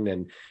prison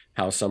and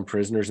how some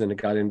prisoners, and it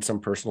got in some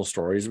personal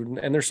stories,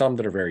 and there's some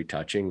that are very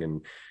touching,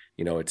 and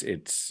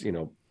it's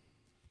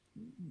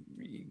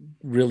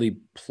really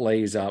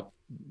plays up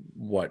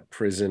what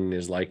prison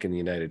is like in the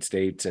United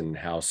States and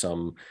how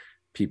some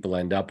people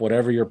end up,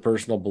 whatever your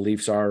personal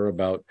beliefs are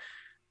about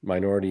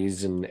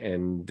minorities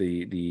and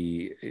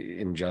the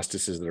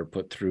injustices that are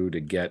put through to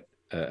get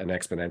an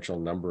exponential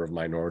number of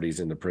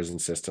minorities in the prison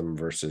system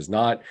versus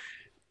not.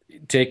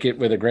 Take it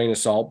with a grain of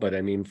salt, but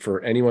I mean,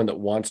 for anyone that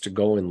wants to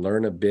go and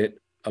learn a bit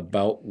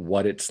about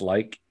what it's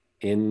like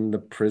in the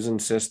prison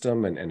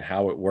system and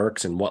how it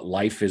works and what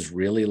life is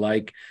really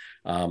like,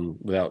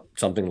 without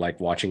something like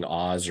watching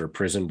Oz or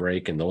Prison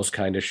Break and those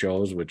kind of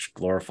shows, which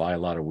glorify a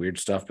lot of weird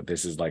stuff, but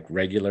this is like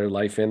regular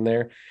life in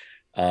there.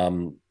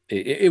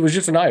 It was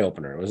just an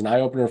eye-opener. It was an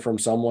eye-opener from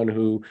someone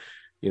who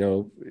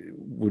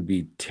would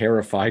be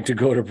terrified to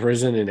go to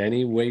prison in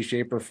any way,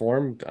 shape, or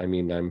form. I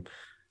mean, I'm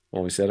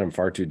always said I'm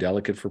far too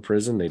delicate for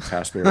prison. They'd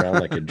pass me around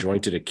like a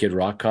joint at a Kid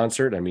Rock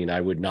concert. I mean,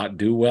 I would not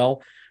do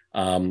well.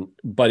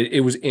 But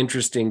it was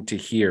interesting to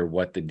hear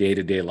what the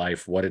day-to-day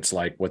life, what it's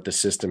like, what the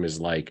system is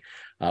like,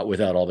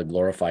 without all the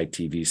glorified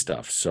TV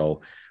stuff.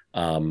 So,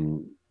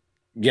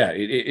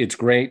 it's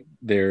great.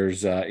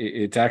 There's,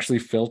 it's actually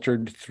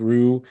filtered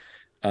through,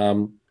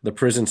 the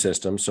prison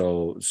system.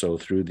 So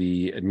through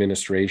the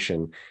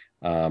administration,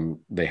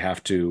 they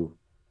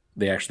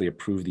actually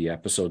approve the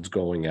episodes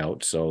going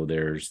out. So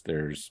there's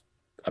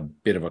a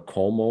bit of a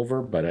comb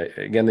over, but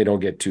again, they don't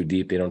get too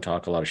deep. They don't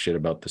talk a lot of shit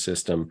about the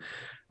system.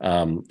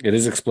 It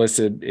is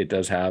explicit. It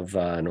does have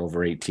an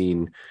over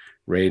 18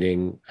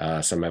 rating.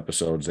 Some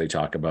episodes, they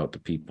talk about the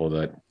people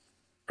that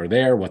are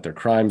there, what their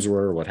crimes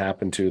were, what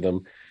happened to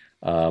them.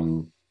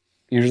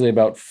 Usually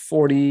about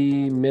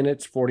 40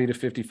 to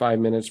 55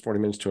 minutes, 40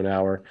 minutes to an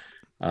hour.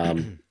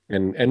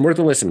 And worth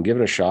a listen. Give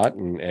it a shot.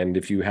 And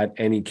if you had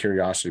any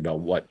curiosity about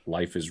what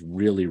life is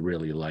really,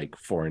 really like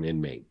for an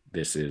inmate,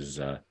 this is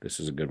a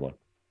good one.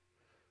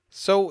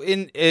 So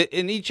in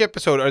each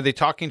episode, are they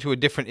talking to a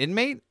different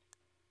inmate?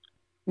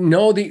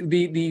 No,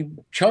 the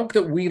chunk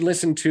that we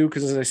listened to,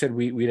 because as I said,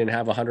 we didn't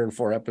have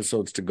 104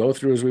 episodes to go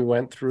through as we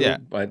went through. Yeah.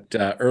 But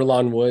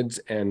Earlonne Woods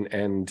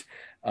and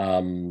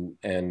Rashawn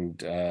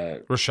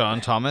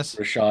Thomas.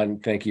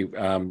 Rashawn, thank you.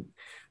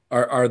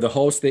 Are the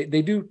hosts.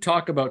 They do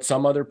talk about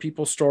some other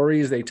people's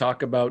stories. They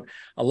talk about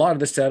a lot of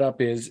the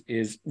setup is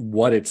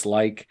what it's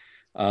like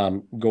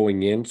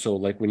going in. So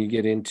like when you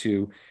get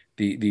into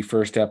the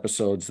first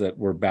episodes that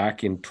were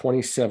back in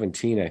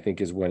 2017, I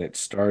think is when it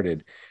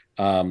started.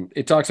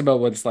 It talks about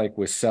what it's like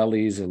with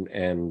cellies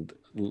and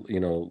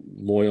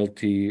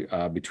loyalty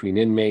between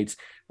inmates.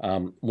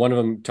 One of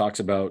them talks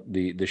about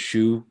the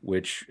SHU,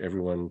 which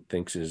everyone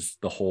thinks is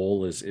the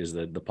hole is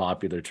the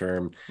popular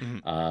term.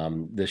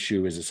 Mm-hmm. The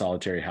SHU is a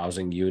solitary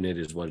housing unit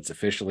is what it's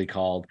officially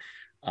called.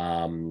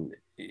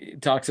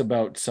 It talks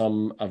about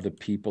some of the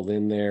people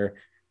in there,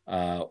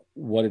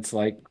 what it's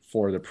like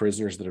for the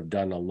prisoners that have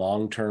done a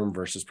long-term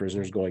versus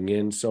prisoners going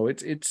in. So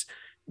it's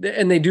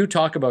and they do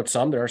talk about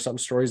there are some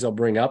stories they'll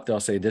bring up.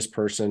 They'll say this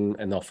person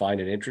and they'll find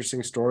an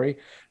interesting story.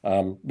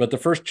 But the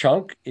first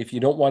chunk, if you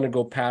don't want to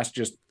go past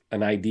just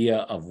an idea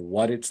of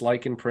what it's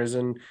like in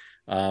prison,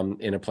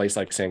 in a place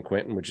like San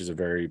Quentin, which is a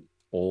very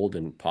old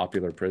and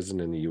popular prison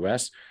in the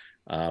US,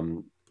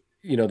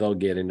 they'll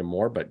get into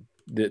more, but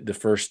the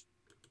first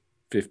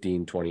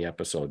 15, 20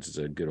 episodes is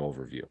a good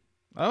overview.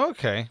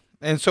 Okay.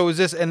 And so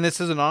this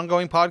is an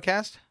ongoing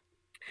podcast?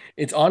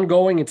 It's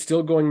ongoing. It's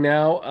still going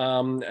now.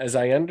 As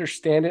I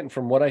understand it, and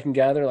from what I can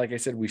gather, like I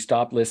said, we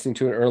stopped listening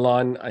to it.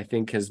 Earlonne, I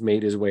think, has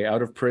made his way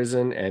out of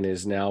prison and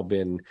has now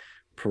been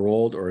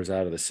paroled or is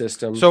out of the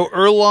system. So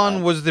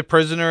Earlonne was the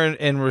prisoner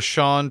and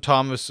Rashawn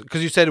Thomas,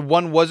 because you said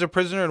one was a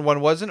prisoner and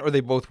one wasn't, or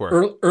they both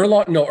were?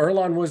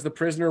 Earlonne was the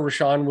prisoner.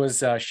 Rashawn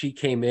was, she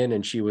came in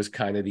and she was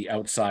kind of the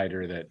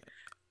outsider that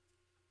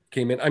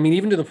came in. I mean,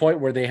 even to the point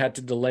where they had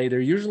to delay. They're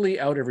usually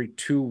out every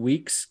 2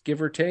 weeks,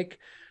 give or take.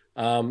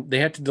 They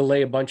had to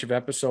delay a bunch of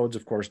episodes,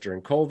 of course,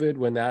 during COVID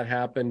when that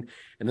happened.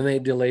 And then they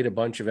delayed a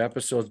bunch of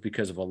episodes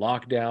because of a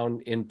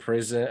lockdown in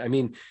prison. I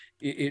mean,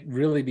 it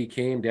really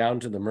became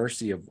down to the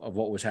mercy of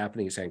what was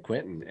happening in San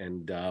Quentin.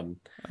 And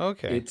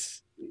okay,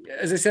 it's,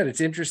 as I said, it's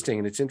interesting.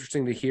 And it's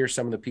interesting to hear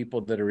some of the people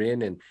that are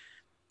in, and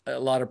a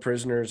lot of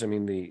prisoners. I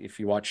mean, if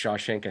you watch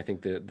Shawshank, I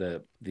think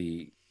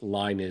the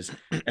line is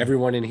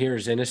everyone in here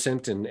is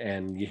innocent.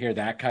 And you hear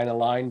that kind of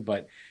line,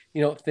 but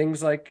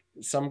things like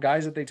some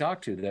guys that they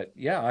talk to that,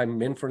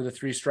 I'm in for the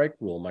 3-strike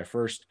rule. My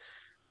first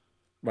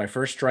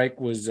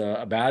strike was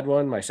a bad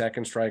one. My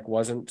second strike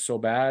wasn't so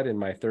bad. And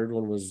my third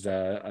one was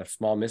a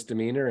small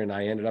misdemeanor. And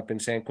I ended up in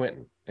San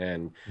Quentin.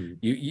 And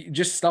you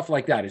just stuff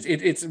like that.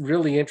 It's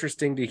really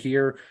interesting to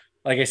hear,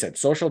 like I said,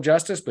 social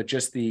justice, but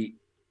just the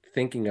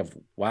thinking of,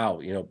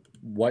 wow,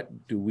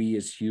 what do we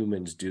as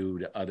humans do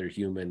to other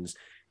humans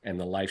and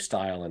the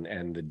lifestyle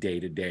and the day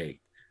to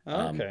day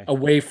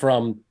away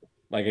from,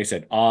 like I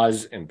said,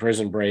 Oz and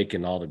Prison Break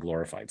and all the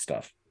glorified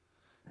stuff.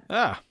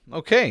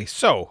 Okay.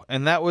 So,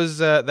 and that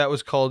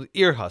was called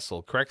Ear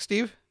Hustle, correct,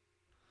 Steve?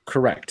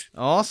 Correct.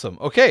 Awesome.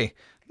 Okay.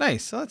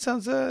 Nice. So that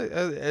sounds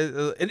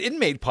an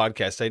inmate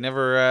podcast. I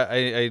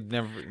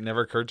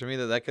never occurred to me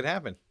that could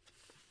happen.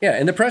 Yeah,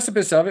 and the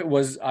precipice of it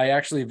was I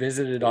actually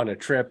visited on a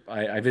trip.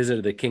 I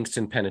visited the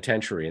Kingston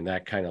Penitentiary, and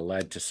that kind of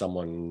led to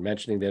someone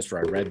mentioning this, or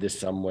I read this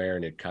somewhere,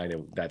 and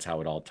that's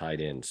how it all tied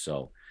in.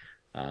 So,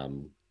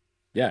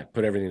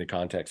 put everything into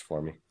context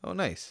for me. Oh,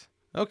 nice.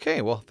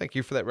 Okay, well, thank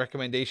you for that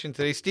recommendation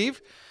today,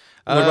 Steve.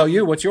 What about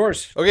you? What's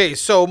yours? Okay,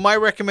 so my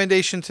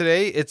recommendation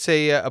today, it's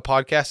a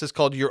podcast. It's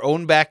called Your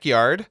Own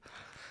Backyard.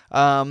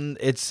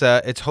 It's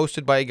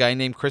hosted by a guy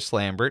named Chris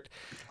Lambert,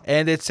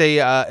 and it's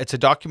a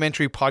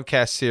documentary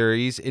podcast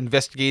series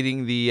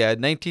investigating the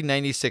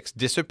 1996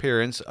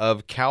 disappearance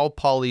of Cal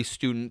Poly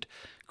student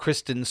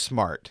Kristen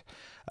Smart.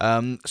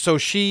 So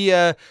she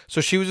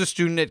was a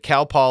student at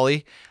Cal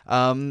Poly,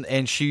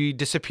 and she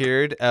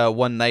disappeared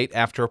one night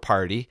after a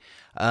party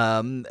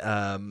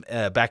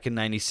back in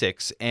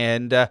 '96,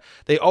 and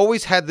they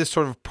always had this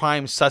sort of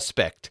prime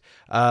suspect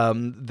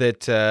that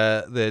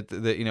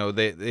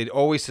they'd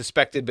always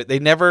suspected, but they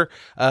never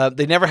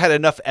had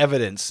enough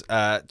evidence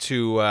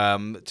to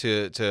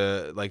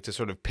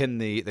sort of pin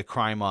the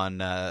crime on.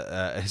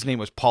 His name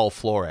was Paul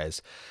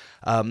Flores.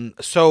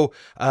 So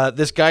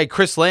this guy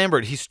Chris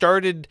Lambert, he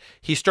started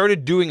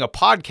doing a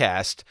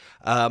podcast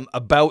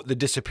about the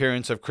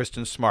disappearance of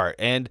Kristen Smart,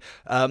 and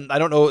I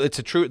don't know,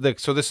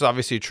 so this is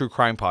obviously a true crime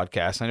crime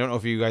podcasts. And I don't know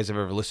if you guys have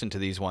ever listened to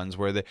these ones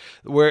where this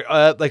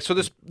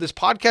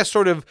podcast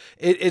sort of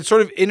it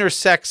sort of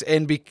intersects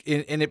and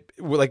it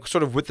like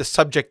sort of with the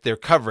subject they're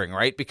covering,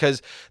 right?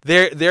 Because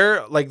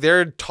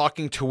they're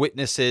talking to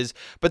witnesses,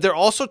 but they're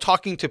also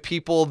talking to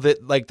people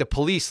that like the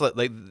police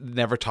like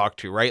never talk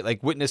to, right?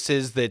 Like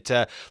witnesses that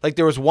like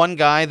there was one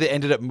guy that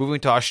ended up moving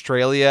to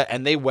Australia,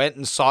 and they went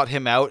and sought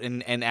him out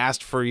and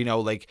asked for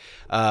like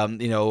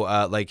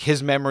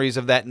his memories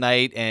of that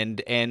night,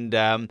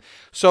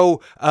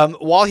 so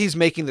while he's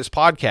making this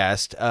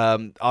podcast,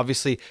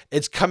 obviously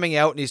it's coming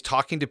out and he's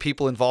talking to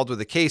people involved with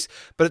the case,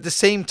 but at the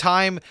same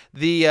time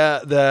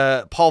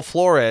the Paul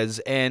Flores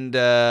and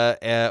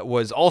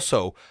was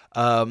also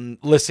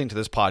listening to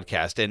this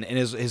podcast, and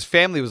his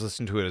family was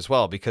listening to it as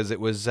well, because it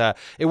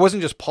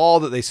wasn't just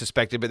Paul that they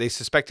suspected, but they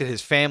suspected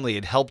his family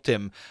had helped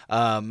him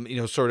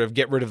sort of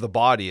get rid of the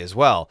body as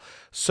well.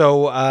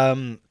 So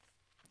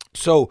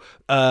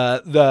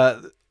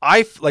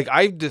I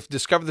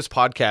discovered this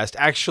podcast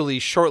actually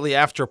shortly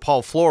after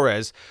Paul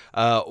Flores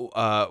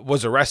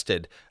was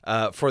arrested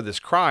for this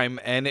crime,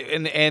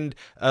 and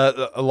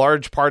a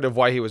large part of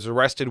why he was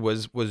arrested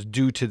was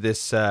due to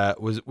this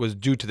was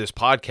due to this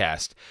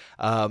podcast,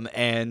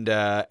 and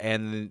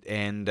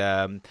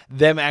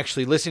them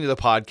actually listening to the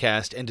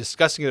podcast and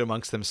discussing it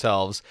amongst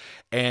themselves,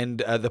 and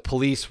the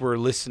police were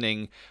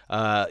listening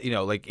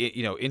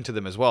into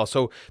them as well.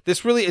 So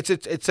this really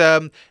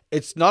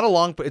it's not a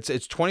long, but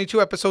it's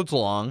 22 episodes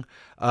long.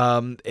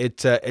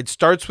 It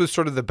starts with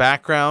sort of the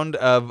background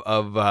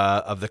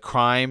of the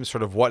crime,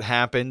 sort of what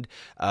happened,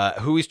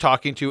 who he's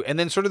talking to, and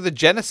then sort of the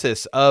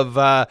genesis of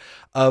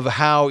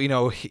how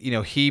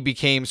he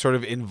became sort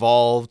of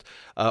involved,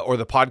 or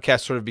the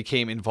podcast sort of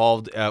became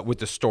involved with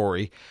the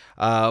story,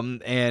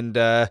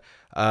 I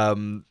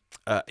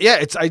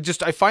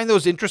find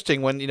those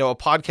interesting when, a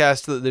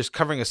podcast that there's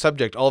covering a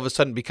subject all of a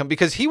sudden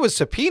because he was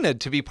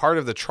subpoenaed to be part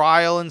of the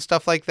trial and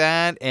stuff like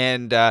that.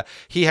 And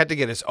he had to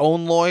get his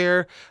own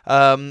lawyer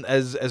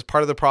as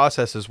part of the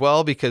process as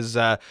well, because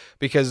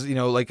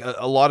like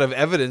a lot of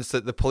evidence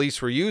that the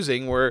police were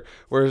using were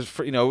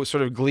sort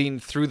of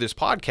gleaned through this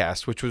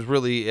podcast, which was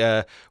really,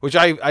 which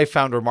I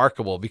found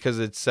remarkable, because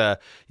it's,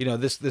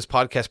 this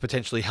podcast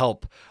potentially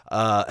helped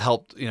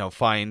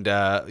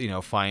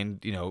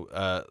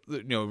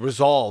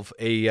resolve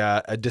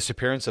a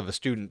disappearance of a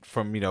student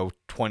from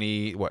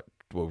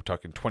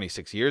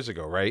 26 years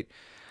ago, right?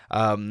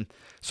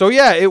 So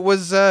yeah, it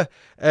was. I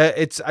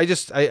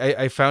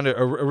found it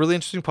a really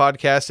interesting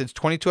podcast. It's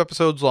 22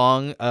 episodes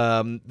long.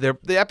 The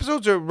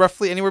episodes are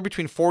roughly anywhere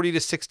between 40 to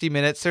 60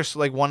 minutes. There's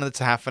like one that's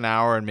half an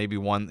hour, and maybe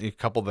a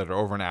couple that are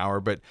over an hour.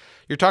 But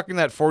you're talking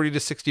that 40 to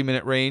 60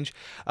 minute range.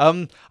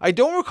 I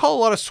don't recall a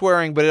lot of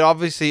swearing, but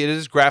it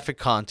is graphic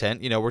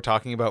content. We're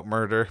talking about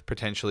murder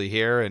potentially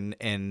here, and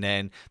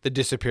then the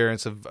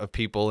disappearance of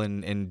people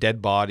and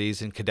dead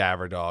bodies and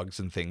cadaver dogs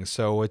and things.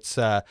 So it's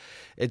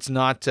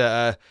not.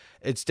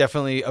 It's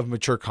definitely of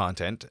mature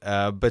content,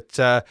 but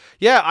I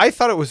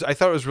thought it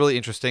was really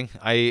interesting.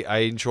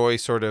 I enjoy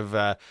sort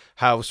of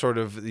how sort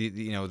of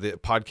the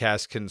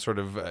podcast can sort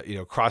of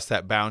cross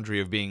that boundary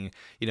of being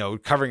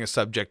covering a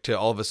subject to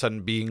all of a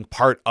sudden being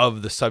part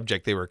of the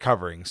subject they were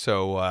covering.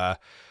 So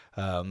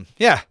So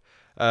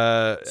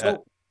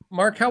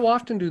Mark, how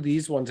often do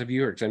these ones have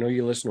you heard? Because I know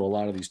you listen to a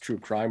lot of these true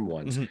crime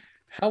ones. Mm-hmm.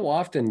 How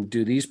often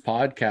do these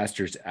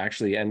podcasters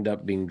actually end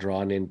up being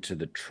drawn into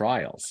the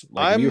trials?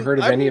 Have you heard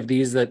of any of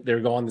these that they're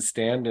going on the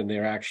stand and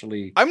they're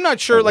actually? I'm not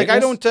sure. Like, I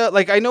don't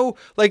I know,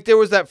 like, there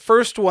was that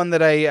first one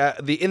that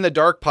the In the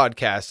Dark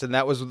podcast, and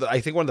that was,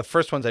 I think, one of the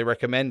first ones I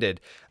recommended.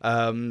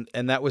 And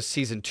that was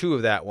season 2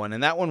 of that one,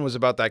 and that one was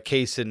about that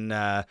case in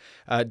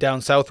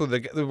down south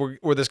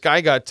where this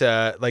guy got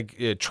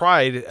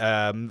tried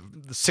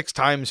 6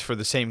 times for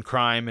the same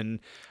crime, and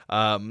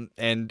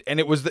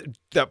it was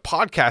that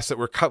podcast that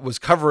was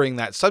covering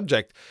that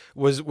subject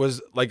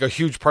was like a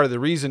huge part of the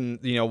reason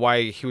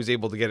why he was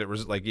able to get it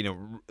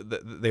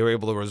they were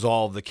able to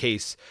resolve the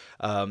case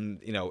in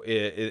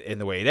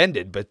the way it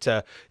ended. But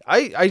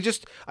I guess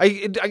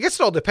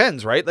it all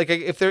depends, right? Like,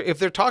 if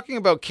they're talking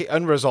about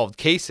unresolved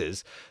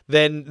cases,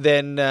 then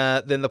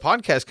the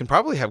podcast can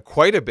probably have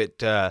quite a bit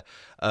to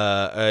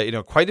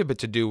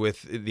do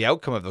with the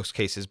outcome of those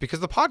cases, because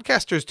the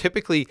podcasters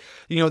typically,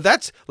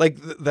 that's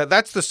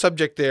the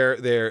subject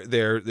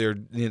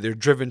they're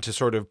driven to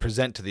sort of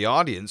present to the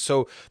audience.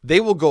 So they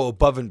will go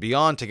above and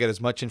beyond to get as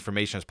much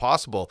information as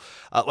possible.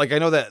 Like, I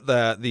know that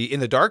the In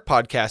the Dark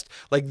podcast,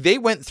 like, they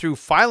went through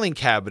filing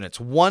cabinets,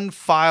 one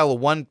file,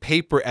 one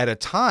paper at a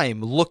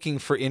time, looking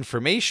for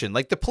information.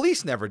 Like, the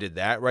police never did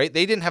that, right?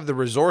 They didn't have the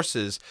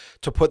resources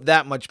to put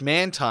that much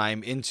man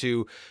time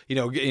into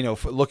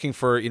looking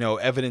for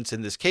evidence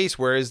in this case,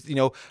 whereas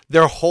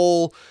their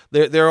whole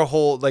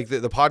like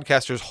the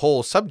podcaster's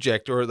whole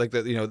subject, or like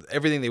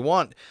everything they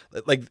want,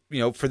 like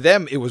for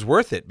them it was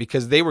worth it,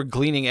 because they were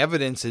gleaning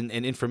evidence and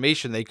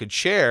information they could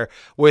share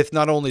with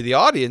not only the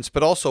audience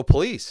but also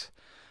police.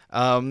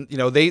 You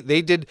know, they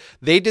did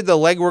the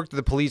legwork that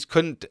the police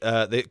couldn't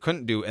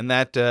do, and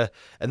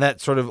that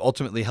sort of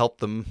ultimately helped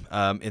them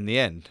in the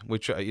end,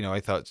 which you know, I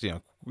thought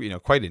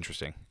quite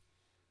interesting.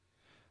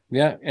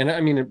 Yeah, and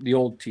I mean the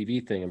old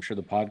TV thing. I'm sure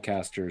the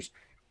podcasters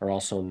are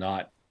also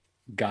not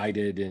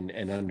guided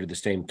and under the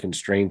same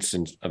constraints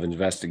of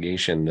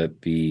investigation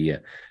that the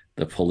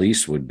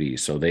police would be.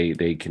 So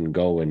they can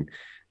go and,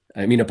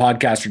 I mean, a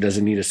podcaster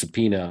doesn't need a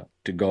subpoena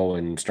to go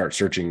and start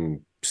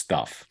searching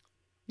stuff.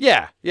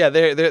 Yeah,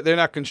 they're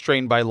not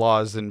constrained by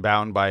laws and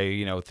bound by,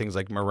 you know, things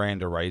like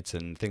Miranda rights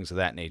and things of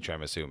that nature,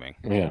 I'm assuming.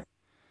 Yeah.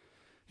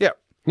 Yeah.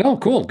 No,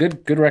 cool.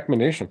 Good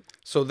recommendation.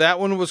 So that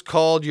one was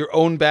called Your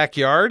Own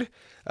Backyard.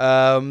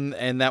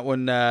 And that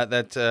one,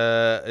 it's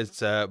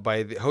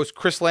by the host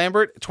Chris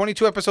Lambert,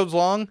 22 episodes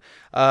long.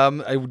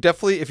 I would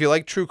definitely, if you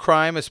like true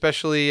crime,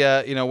 especially,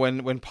 you know,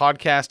 when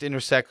podcasts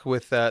intersect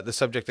with, the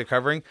subject they're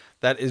covering,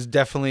 that is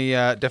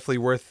definitely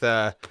worth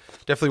a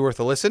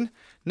listen.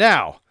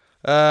 Now,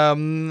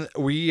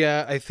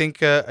 I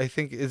think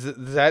is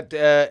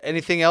that,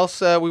 anything else,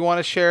 we want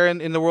to share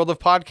in the world of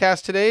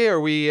podcasts today? Or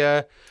we,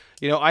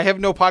 you know, I have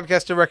no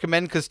podcast to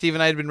recommend because Steve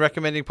and I had been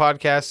recommending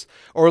podcasts,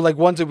 or like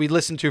ones that we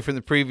listened to from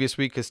the previous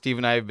week, because Steve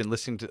and I have been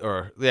listening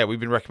to,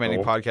 we've been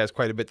recommending podcasts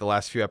quite a bit the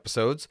last few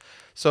episodes.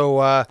 So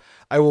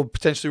I will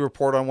potentially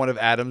report on one of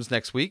Adam's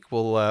next week.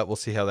 We'll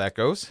see how that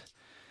goes.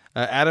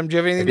 Adam, do you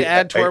have anything to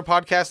add to our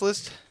podcast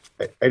list?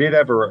 I did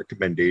have a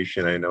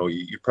recommendation. I know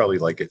you probably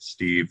like it,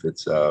 Steve.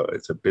 It's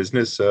a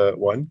business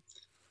one.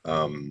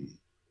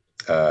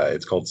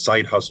 It's called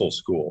Side Hustle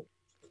School.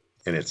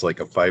 And it's like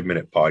a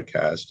 5-minute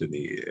podcast, and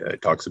he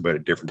talks about a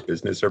different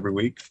business every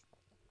week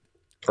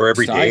or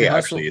every day.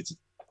 Actually, it's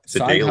a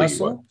daily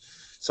one.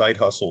 Side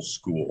Hustle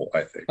School,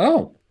 I think.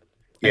 Oh,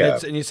 yeah.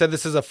 And you said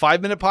this is a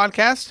 5-minute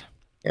podcast?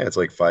 Yeah, it's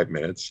like 5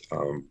 minutes.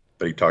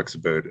 But he talks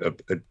about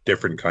a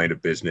different kind of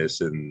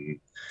business and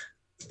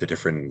the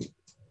different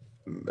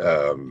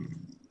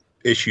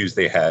issues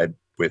they had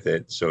with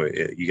it. So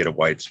you get a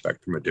wide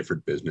spectrum of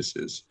different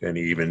businesses. And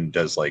he even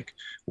does like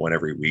one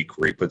every week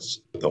where he puts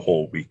the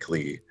whole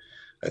weekly,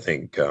 I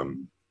think,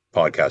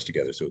 podcast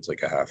together. So it's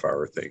like a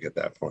half-hour thing at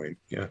that point.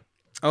 Yeah.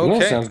 Okay.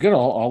 Well, sounds good.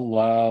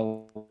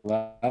 I'll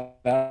add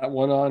that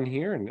one on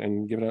here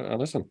and give it a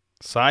listen.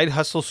 Side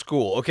Hustle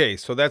School. Okay,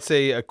 so that's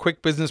a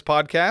quick business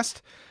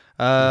podcast.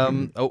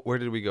 Oh, where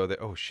did we go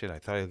there? Oh shit! I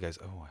thought you guys.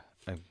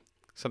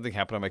 Something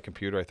happened on my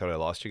computer. I thought I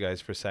lost you guys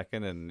for a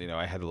second, and you know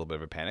I had a little bit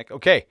of a panic.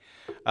 Okay,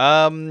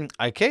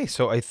 okay.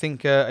 So I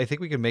think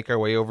we can make our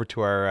way over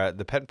to our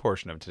the pet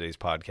portion of today's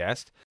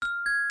podcast.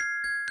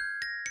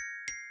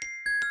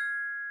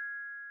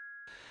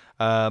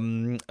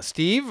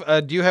 Steve,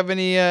 do you have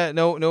any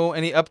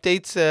any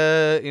updates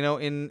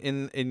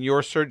in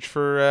your search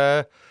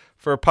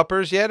for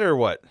puppers yet, or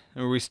what?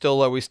 Are we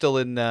still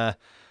in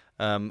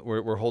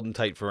we're holding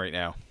tight for right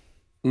now?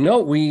 No,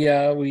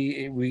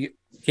 we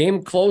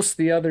came close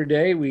the other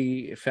day.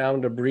 We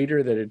found a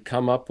breeder that had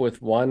come up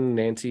with one.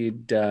 Nancy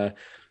had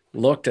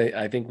looked.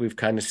 I think we've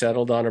kind of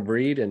settled on a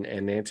breed,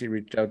 and Nancy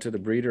reached out to the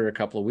breeder a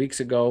couple of weeks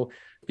ago,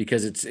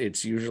 because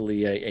it's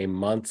usually a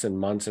months and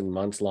months and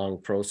months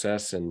long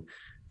process. And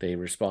they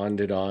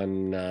responded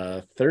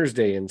on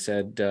Thursday and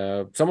said,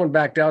 someone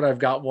backed out. I've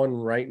got one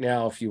right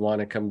now. If you want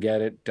to come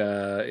get it,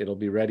 it'll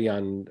be ready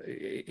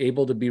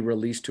able to be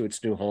released to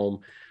its new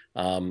home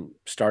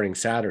starting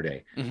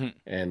Saturday. Mm-hmm.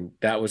 And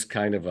that was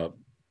kind of a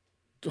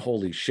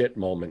holy shit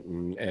moment,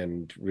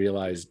 and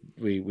realized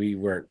we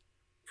weren't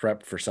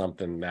prepped for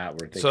something that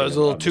we're thinking. So it was a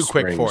little too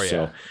quick for you.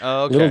 So okay.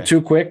 A little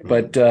too quick,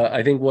 but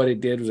I think what it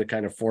did was it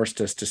kind of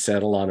forced us to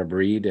settle on a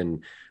breed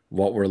and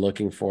what we're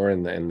looking for,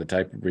 and the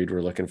type of breed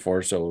we're looking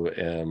for. So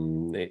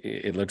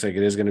it looks like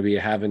it is going to be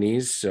a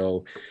Havanese.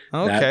 So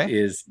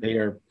okay. They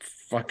are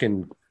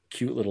fucking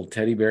cute little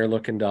teddy bear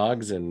looking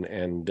dogs,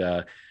 and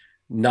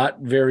not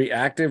very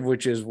active,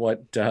 which is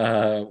what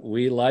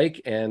we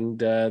like. And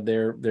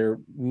they're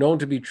known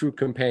to be true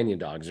companion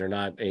dogs. They're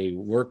not a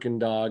working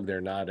dog.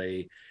 They're not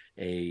a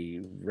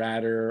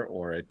ratter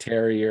or a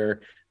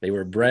terrier. They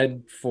were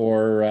bred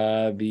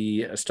for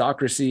the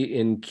aristocracy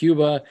in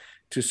Cuba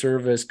to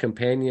serve as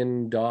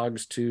companion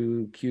dogs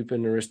to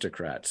Cuban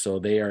aristocrats. So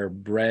they are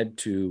bred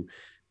to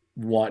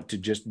want to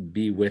just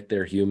be with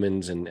their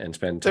humans and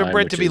spend time. They're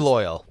bred to be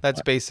loyal.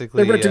 That's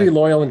basically. They're bred to be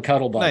loyal and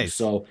cuddle bugs. Nice.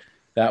 So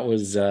that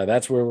was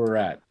that's where we're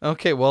at.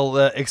 Okay, well,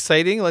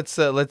 exciting. Let's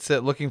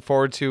looking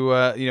forward to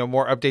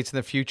more updates in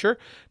the future.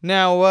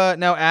 Now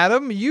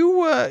Adam,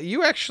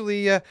 you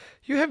actually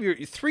you have your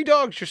 3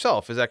 dogs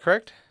yourself. Is that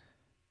correct?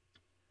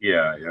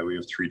 Yeah, we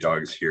have 3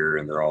 dogs here,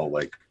 and they're all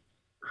like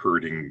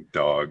herding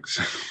dogs.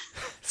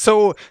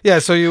 So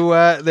you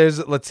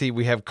let's see,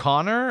 we have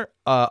Connor,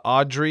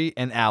 Audrey,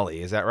 and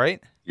Allie. Is that right?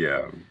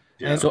 Yeah.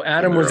 And so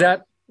Adam, was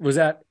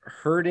that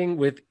herding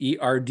with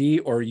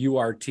ERD or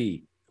URT?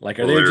 Like,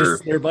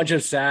 they're a bunch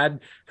of sad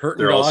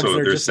hurting dogs?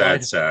 They're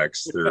sad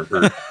sacks. They're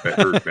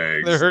hurt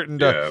bags. They're hurting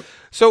dogs. Yeah.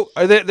 So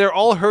they're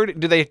all herd.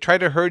 Do they try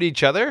to herd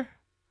each other?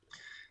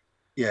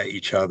 Yeah,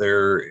 each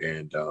other,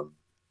 and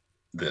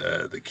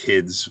the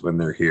kids when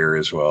they're here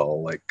as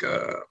well, like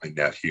my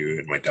nephew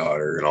and my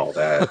daughter and all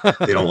that.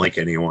 They don't like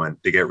anyone.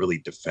 They get really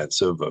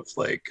defensive of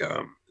like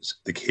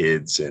the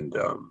kids and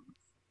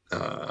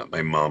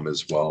my mom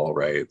as well,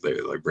 right?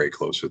 They're like very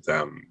close with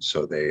them,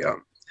 so they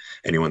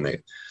anyone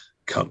they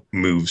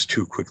moves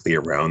too quickly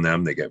around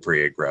them, they get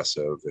very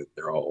aggressive, and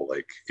they're all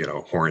like,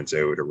 horns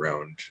out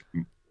around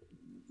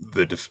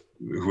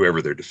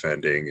whoever they're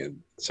defending, and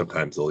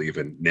sometimes they'll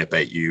even nip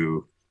at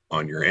you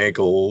on your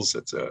ankles.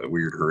 It's a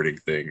weird hurting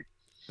thing.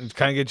 It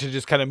kind of get you to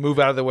just kind of move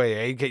out of the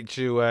way, eh? Get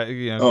you, get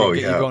you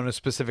going in a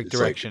specific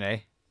direction, eh?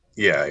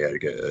 Yeah,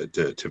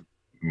 to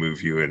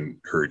move you and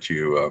hurt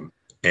you.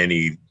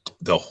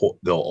 They'll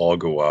all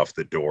go off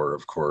the door,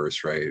 of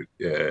course, right?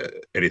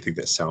 Anything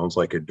that sounds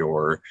like a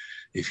door,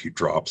 if you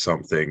drop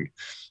something,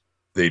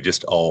 they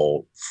just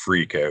all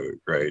freak out,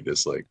 right?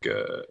 Just like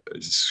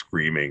just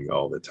screaming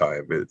all the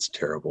time. It's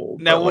terrible.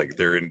 Now, but like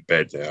they're in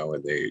bed now,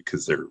 and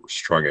because they're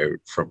strung out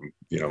from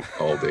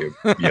all day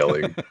of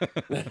yelling.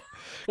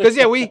 Because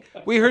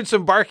we heard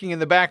some barking in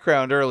the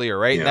background earlier,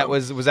 right? Yeah. And that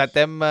was that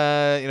them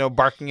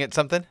barking at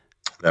something?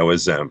 That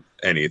was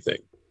anything.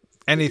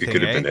 Anything. It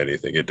could have been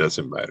anything. It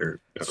doesn't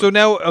matter. No. So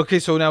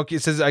now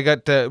it says I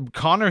got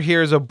Connor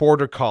here is a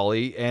border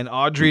collie, and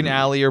Audrey and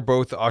Allie are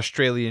both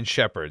Australian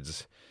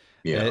shepherds.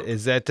 Yeah.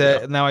 Is that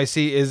now I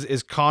see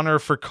is Connor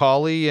for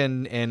collie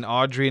and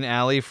Audrey and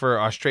Allie for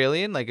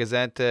Australian? Like, is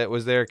that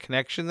was there a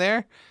connection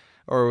there,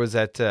 or was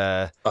that?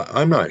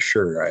 I'm not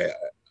sure.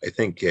 I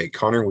think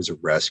Connor was a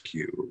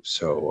rescue,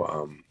 so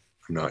I'm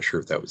not sure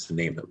if that was the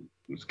name that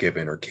was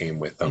given or came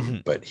with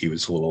him. But he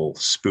was a little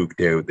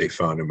spooked out. They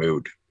found him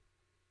out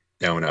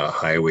down a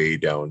highway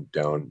down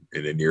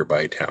in a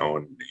nearby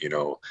town. They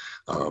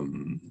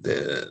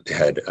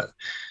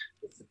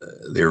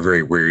were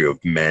very wary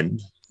of men.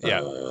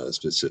 Yeah.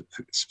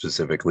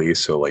 Specifically,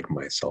 so like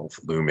myself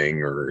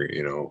looming or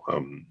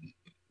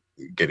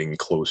getting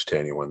close to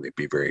anyone, they'd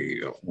be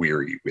very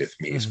weary with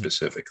me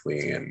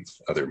specifically, and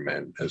other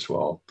men as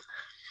well.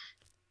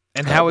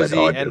 And how is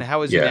he? And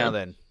how is he now?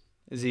 Then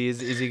is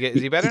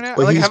he better now?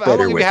 Well, like, he's how long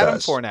have you with had him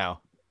us. for now?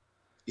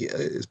 Yeah,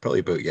 it's probably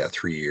about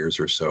 3 years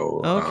or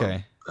so.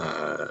 Okay.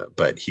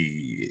 But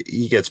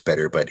he gets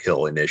better, but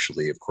he'll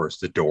initially, of course,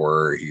 the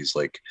door, he's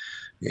like,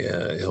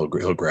 he'll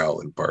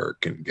growl and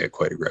bark and get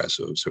quite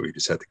aggressive. So we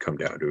just had to come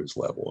down to his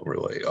level and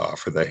really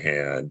offer the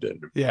hand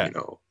and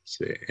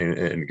say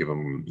and give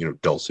him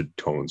dulcet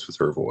tones with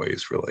her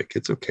voice for like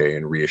it's okay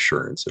and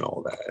reassurance and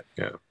all that.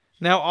 Yeah.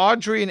 Now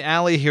Audrey and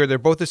Allie here, they're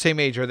both the same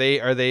age. Are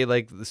they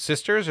like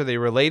sisters? Are they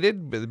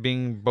related,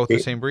 being both the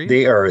same breed?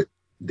 They are.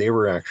 They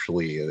were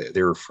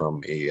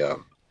from a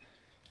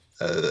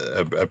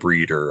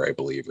breeder, I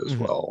believe, as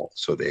well.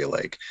 So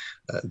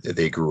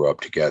they grew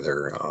up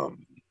together.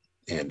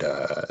 And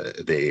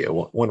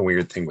one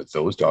weird thing with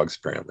those dogs,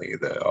 apparently,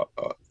 the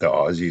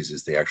Aussies,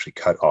 is they actually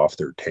cut off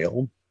their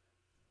tail.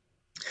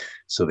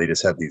 So they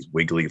just have these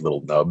wiggly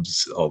little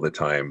nubs all the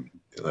time.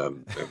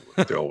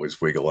 They always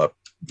wiggle up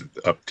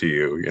to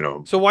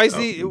you. So why is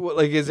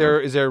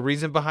is there a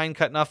reason behind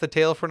cutting off the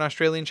tail for an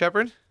Australian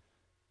Shepherd?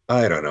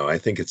 I don't know. I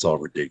think it's all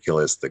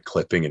ridiculous. The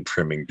clipping and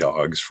trimming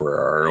dogs for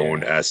our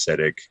own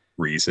aesthetic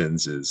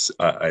reasons is,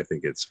 I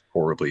think it's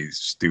horribly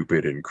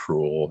stupid and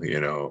cruel.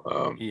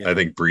 I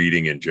think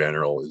breeding in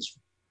general is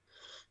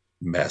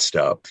messed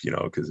up,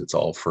 because it's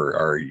all for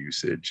our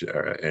usage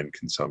and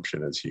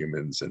consumption as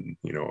humans. And,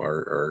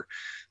 our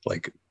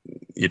like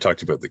you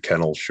talked about the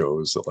kennel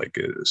shows, like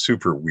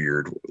super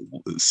weird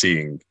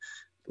seeing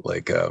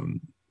like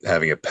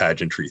having a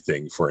pageantry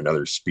thing for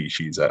another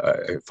species.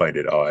 I find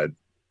it odd.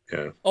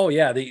 Yeah. Oh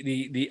yeah.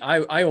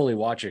 I only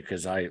watch it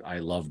because I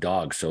love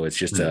dogs. So it's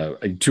just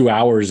 2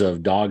 hours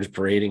of dogs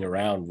parading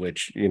around,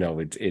 which,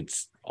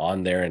 it's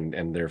on there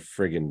and they're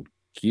friggin'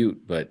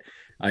 cute. But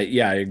I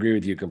agree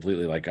with you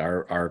completely. Like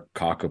our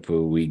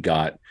cockapoo, we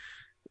got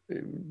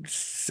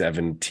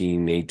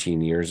 17,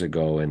 18 years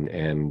ago.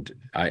 And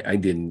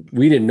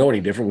we didn't know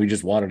any different. We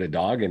just wanted a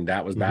dog. And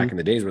that was back in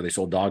the days where they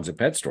sold dogs at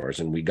pet stores,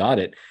 and we got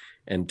it.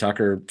 And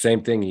Tucker,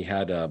 same thing. He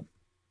had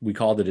we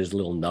called it his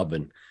little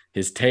nubbin.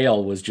 His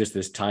tail was just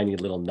this tiny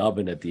little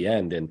nubbin at the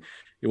end. And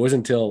it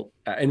wasn't until,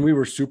 and we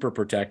were super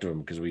protective of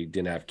him because we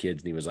didn't have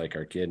kids and he was like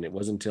our kid. And it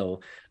wasn't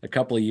until a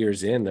couple of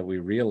years in that we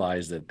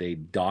realized that they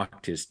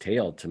docked his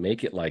tail to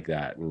make it like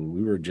that. And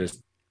we were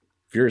just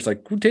furious.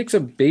 Like, who takes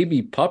a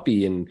baby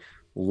puppy and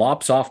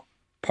lops off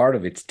part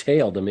of its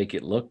tail to make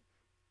it look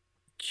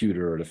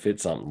cuter or to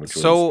fit something?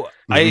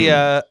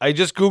 I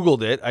just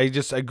Googled it. I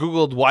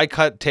Googled why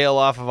cut tail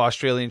off of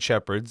Australian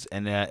Shepherds,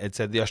 and it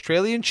said the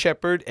Australian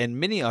Shepherd and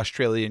Mini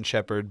Australian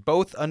Shepherd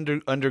both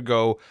often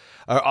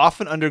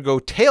undergo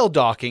tail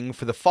docking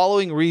for the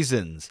following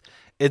reasons.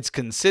 It's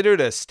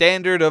considered a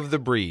standard of the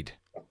breed.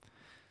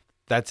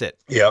 That's it.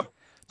 Yep.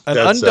 An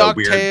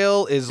undocked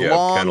tail is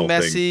long,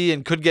 messy, thing.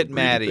 And could get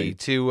matted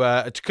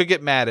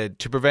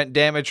to prevent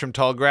damage from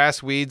tall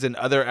grass, weeds, and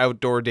other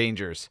outdoor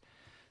dangers.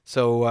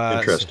 So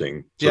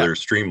interesting. So they're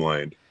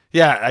streamlined.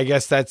 Yeah, I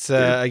guess that's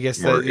I guess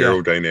more that, yeah.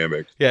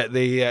 aerodynamic. Yeah,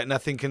 the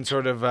nothing can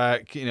sort of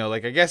like,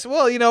 I guess,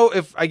 well,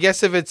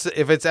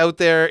 if it's out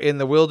there in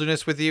the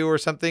wilderness with you or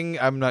something,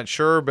 I'm not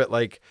sure, but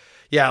like,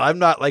 yeah, I'm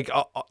not like,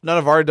 none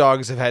of our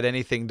dogs have had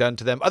anything done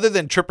to them other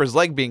than Tripper's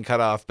leg being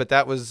cut off, but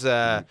that was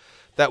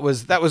that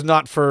was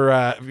not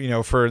for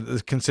for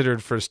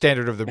considered for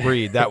standard of the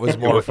breed. That was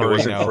more It for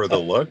wasn't for the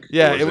look.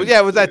 yeah,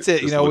 It that's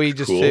it. just We looked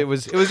just cool? it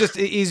was just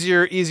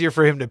easier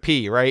for him to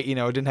pee, right?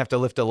 Didn't have to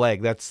lift a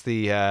leg. That's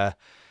the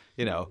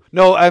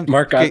no, I'm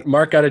Mark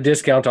got a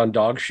discount on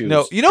dog shoes.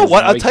 no, you know 'cause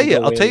what? now I'll he tell can you.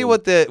 go I'll tell in you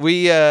what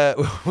we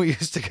we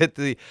used to get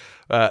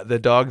the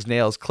dog's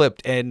nails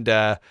clipped, and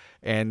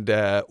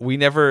we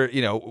never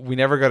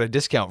got a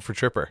discount for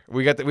Tripper.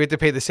 We had to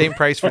pay the same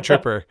price for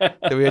Tripper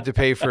that we had to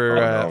pay for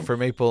Oh, no. for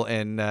Maple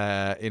and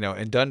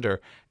and Dunder,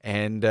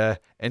 and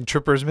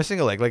Tripper's missing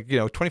a leg, like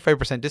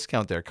 25%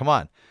 discount there. Come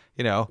on.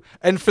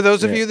 And for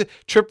those of you that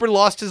Tripper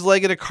lost his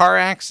leg in a car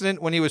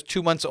accident when he was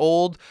 2 months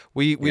old,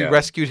 we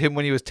rescued him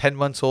when he was 10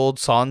 months old,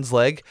 Son's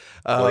leg.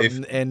 Well,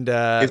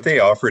 if they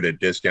offered a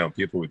discount,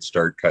 people would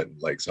start cutting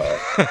legs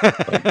off.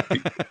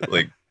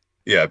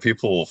 Yeah,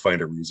 people will find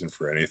a reason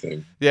for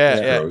anything. Yeah,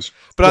 It's yeah. gross.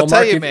 But I'll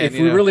tell Mark, you, man, if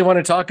we really want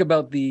to talk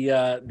about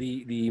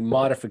the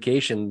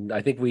modification,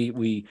 I think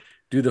we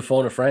do the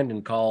phone a friend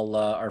and call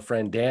our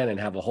friend Dan and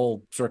have a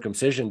whole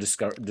circumcision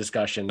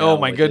discussion. Oh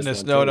now my with this goodness,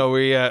 one, no,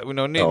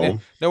 too.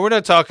 no, we're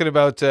not talking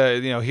about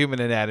human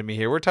anatomy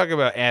here. We're talking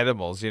about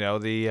animals. Well,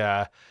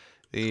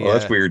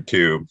 that's weird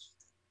too.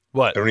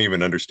 What? I don't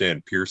even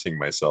understand piercing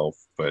myself,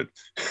 but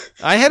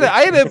I had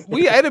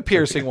a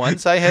piercing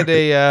once. I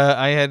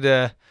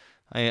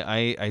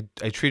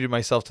treated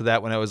myself to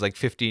that when I was like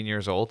 15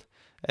 years old,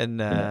 and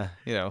no.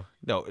 Do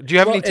you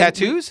have any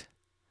tattoos?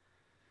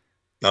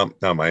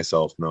 not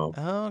myself. No.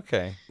 Oh,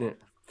 okay.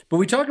 But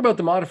we talk about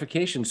the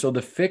modification. So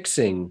the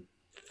fixing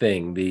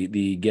thing,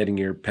 the getting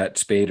your pet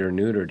spayed or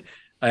neutered.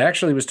 I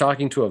actually was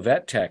talking to a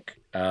vet tech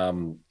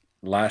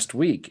last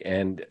week,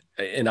 and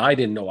I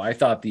didn't know. I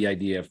thought the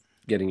idea of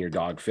getting your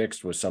dog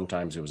fixed was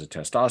sometimes it was a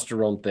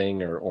testosterone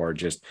thing, or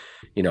just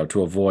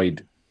to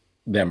avoid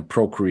them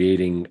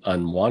procreating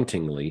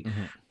unwantingly.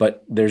 Mm-hmm.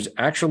 But there's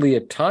actually a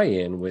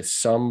tie-in with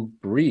some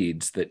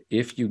breeds that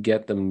if you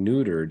get them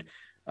neutered,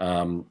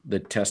 the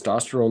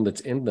testosterone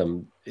that's in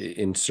them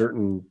in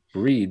certain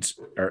breeds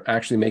are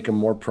actually make them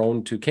more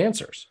prone to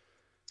cancers.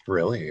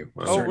 Really?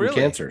 Wow. Oh, Certain really?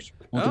 cancers,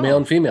 both Oh. male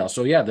and female.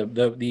 So yeah,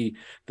 the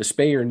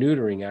spay or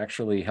neutering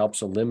actually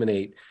helps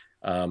eliminate,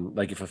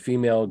 like if a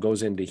female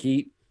goes into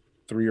heat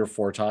 3 or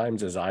 4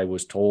 times, as I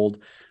was told,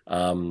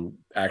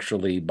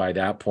 actually by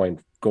that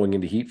point going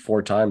into heat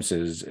 4 times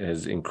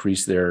has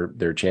increased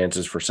their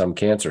chances for some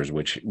cancers,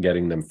 which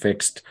getting them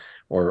fixed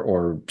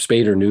or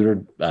spayed or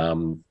neutered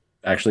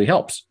actually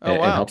helps. Oh,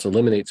 wow. And helps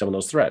eliminate some of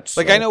those threats.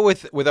 Like So- I know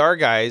with our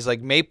guys,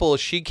 like Maple,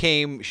 she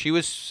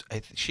was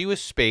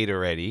spayed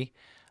already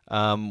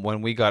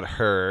when we got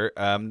her.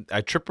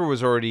 Tripper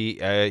was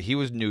already he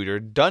was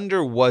neutered.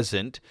 Dunder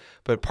wasn't,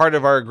 but part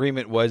of our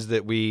agreement was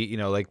that we,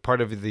 like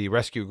part of the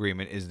rescue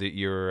agreement is that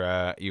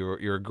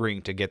you're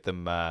agreeing to get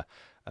them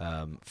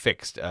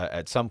fixed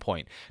at some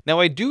point. Now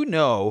I do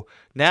know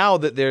now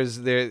that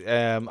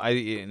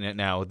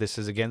now this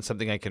is again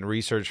something I can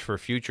research for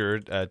future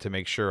to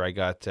make sure I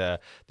got the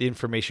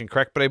information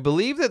correct. But I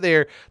believe that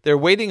they're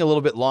waiting a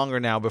little bit longer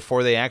now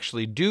before they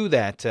actually do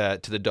that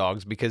to the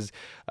dogs, because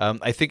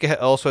I think it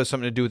also has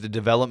something to do with the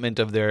development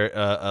of their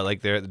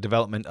the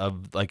development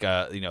of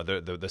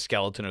the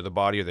skeleton or the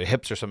body or the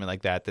hips or something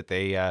like that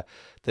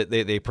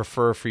they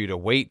prefer for you to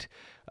wait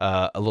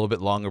a little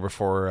bit longer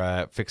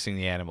before fixing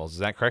the animals. Is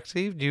that correct,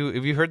 Steve?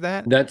 Have you heard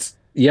that?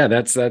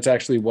 That's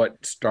actually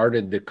what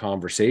started the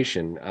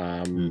conversation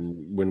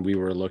when we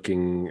were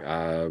looking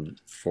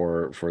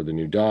for the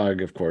new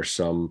dog. Of course,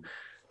 some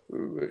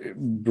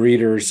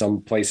breeders,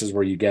 some places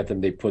where you get them,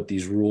 they put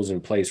these rules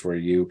in place where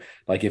you,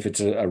 like if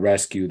it's a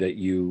rescue that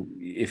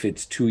if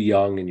it's too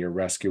young and you're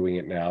rescuing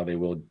it now, they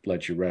will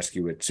let you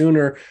rescue it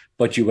sooner,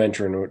 but you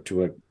enter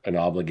into an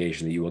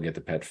obligation that you will get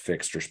the pet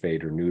fixed or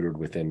spayed or neutered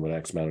within what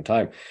X amount of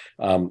time.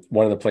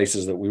 One of the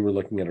places that we were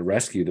looking at a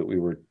rescue that we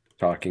were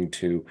talking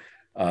to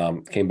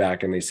came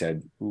back and they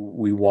said,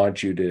 we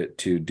want you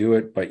to do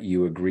it, but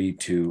you agree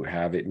to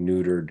have it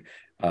neutered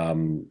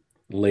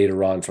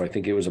later on. So I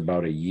think it was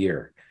about a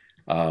year.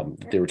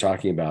 They were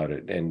talking about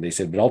it, and they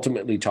said, but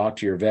ultimately talk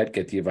to your vet,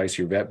 get the advice of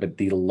your vet. But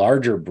the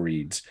larger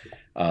breeds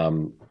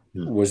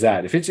was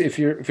that if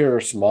you're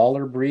a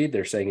smaller breed,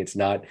 they're saying it's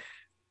not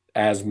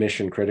as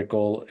mission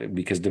critical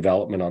because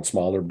development on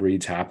smaller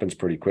breeds happens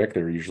pretty quick.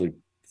 They're usually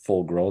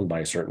full grown by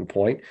a certain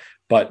point.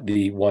 But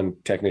the one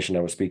technician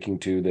I was speaking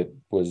to that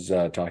was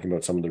talking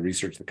about some of the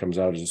research that comes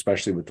out is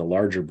especially with the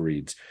larger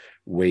breeds,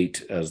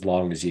 wait as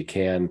long as you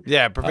can.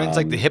 Yeah, it prevents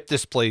like the hip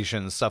dysplasia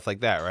and stuff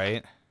like that,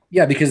 right?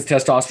 Yeah, because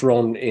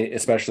testosterone,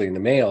 especially in the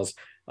males,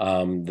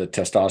 the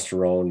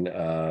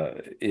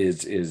testosterone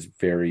is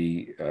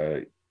very,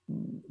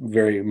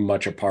 very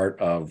much a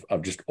part of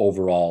just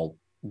overall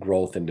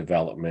growth and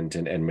development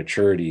and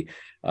maturity,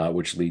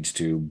 which leads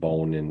to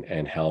bone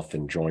and health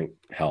and joint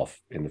health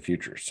in the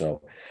future.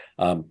 So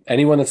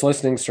anyone that's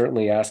listening,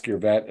 certainly ask your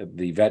vet.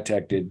 The vet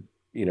tech did,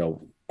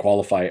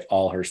 qualify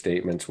all her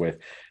statements with,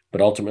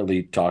 but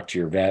ultimately talk to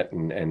your vet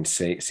and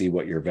see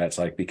what your vet's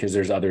like, because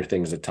there's other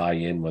things that tie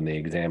in when they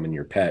examine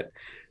your pet.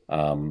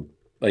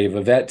 Like if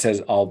a vet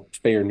says, I'll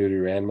spay or neuter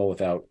your animal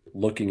without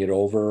looking it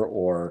over,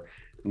 or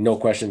no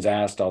questions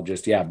asked, I'll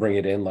just, bring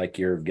it in like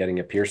you're getting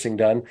a piercing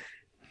done,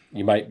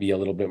 you might be a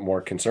little bit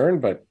more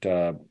concerned. But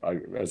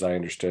as I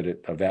understood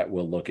it, a vet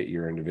will look at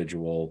your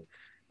individual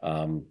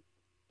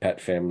pet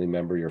family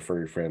member, your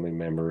furry family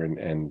member,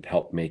 and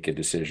help make a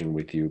decision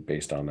with you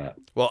based on that.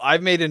 Well,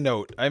 I've made a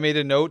note. I made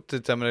a note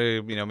that I'm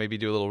going to, maybe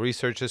do a little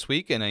research this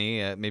week, and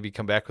I maybe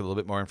come back with a little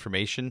bit more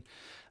information,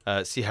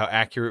 see how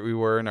accurate we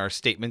were in our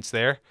statements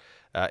there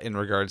in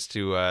regards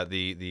to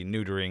the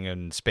neutering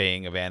and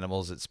spaying of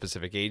animals at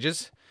specific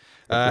ages.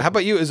 How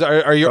about you?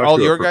 Are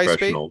all your guys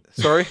spayed?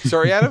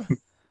 Sorry, Adam.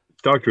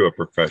 Talk to a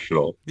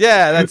professional.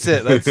 Yeah, that's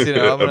it. That's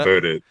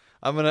about it.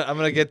 I'm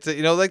gonna get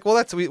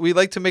to we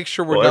like to make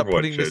sure we're not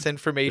putting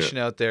misinformation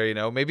out there.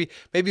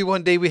 Maybe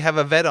one day we have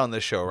a vet on the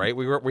show, right?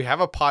 We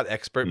have a pot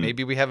expert.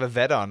 Maybe we have a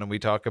vet on and we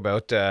talk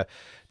about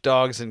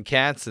dogs and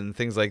cats and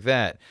things like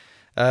that.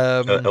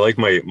 I like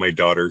my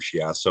daughter. She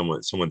asked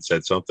someone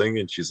said something,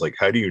 and she's like,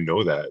 "How do you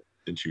know that?"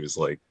 And she was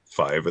like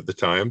 5 at the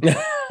time. I'm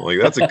like,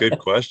 that's a good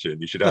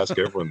question. You should ask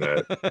everyone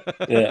that.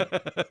 Yeah.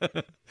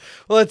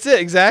 Well, that's it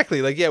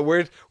exactly. Like,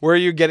 where are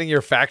you getting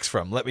your facts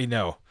from? Let me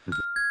know.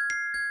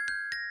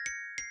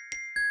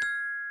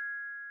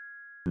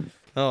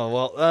 Oh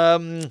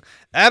well,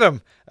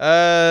 Adam.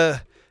 It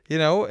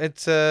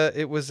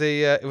was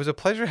a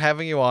pleasure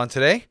having you on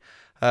today.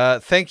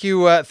 Thank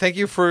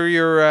you for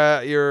your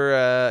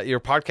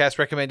podcast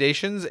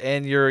recommendations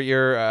and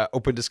your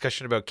open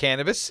discussion about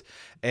cannabis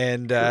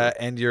and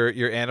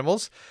your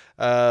animals.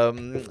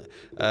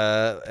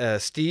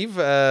 Steve,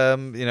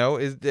 do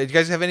you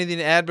guys have anything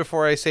to add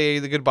before I say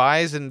the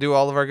goodbyes and do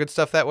all of our good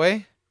stuff that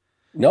way?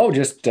 No,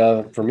 just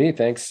for me,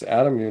 thanks,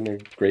 Adam. You're a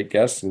great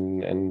guest,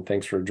 and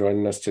thanks for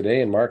joining us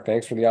today. And Mark,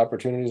 thanks for the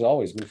opportunity. It's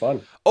always been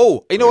fun.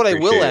 Oh, you know what I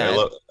will add?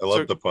 I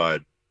love the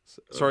pod.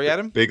 Sorry,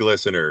 Adam. Big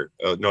listener.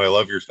 No, I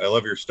love your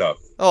stuff.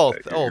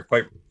 You're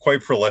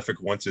quite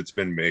prolific once it's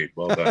been made.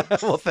 Well done.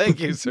 Well,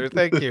 thank you, sir.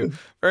 Thank you.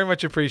 Very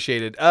much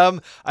appreciated.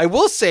 I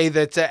will say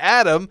that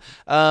Adam,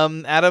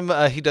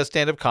 he does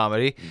stand-up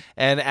comedy,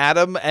 and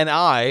Adam and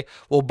I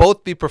will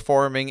both be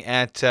performing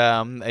at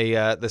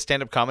the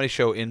stand-up comedy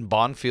show in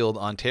Bonfield,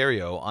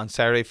 Ontario, on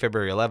Saturday,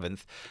 February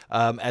 11th,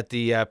 at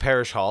the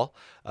Parish Hall.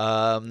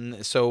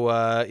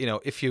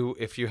 If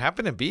you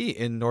happen to be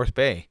in North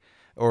Bay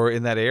or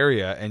in that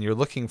area, and you're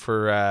looking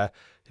for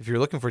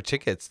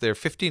tickets, they're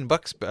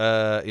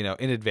 $15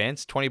 in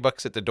advance,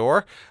 $20 at the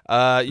door.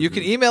 You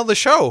can email the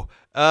show,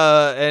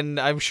 and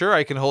I'm sure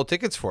I can hold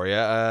tickets for you.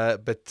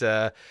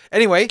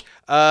 Anyway,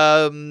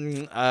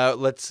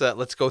 let's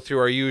go through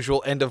our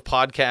usual end of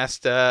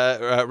podcast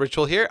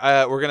ritual here.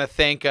 We're gonna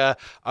thank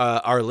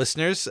our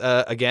listeners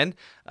again,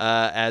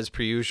 as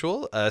per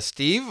usual.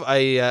 Steve,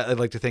 I'd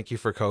like to thank you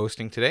for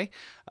co-hosting today.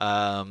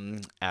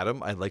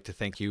 Adam, I'd like to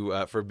thank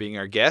you for being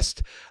our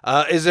guest.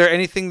 Is there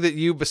anything that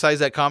besides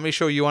that comedy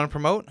show, you want to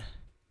promote?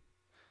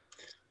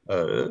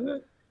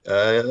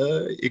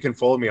 You can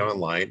follow me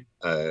online,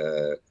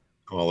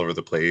 all over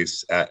the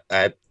place at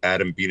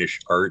Adam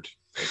Beanish Art.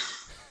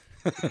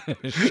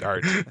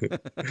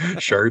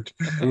 Shart.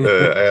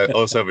 I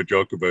also have a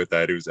joke about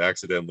that. It was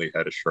accidentally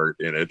had a shart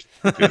in it.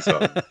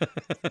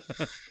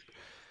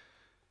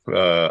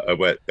 A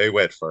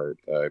wet fart,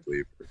 I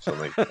believe, or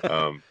something.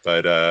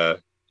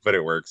 But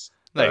it works.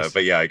 Nice.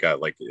 But yeah, I got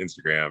like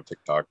Instagram,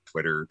 TikTok,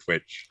 Twitter,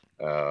 Twitch.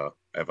 I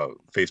have a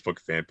Facebook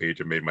fan page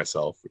I made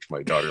myself, which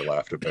my daughter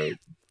laughed about.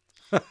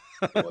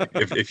 Like,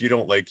 if you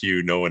don't like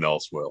you, no one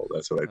else will.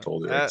 That's what I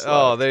told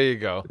her. There you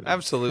go.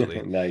 Absolutely.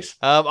 Nice.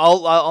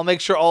 I'll make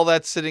sure all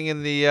that's sitting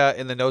in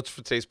the notes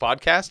for today's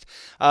podcast.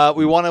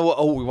 We want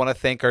to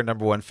thank our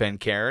number one fan,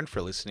 Karen,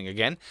 for listening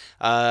again.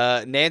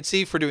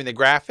 Nancy for doing the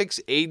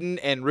graphics. Aiden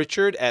and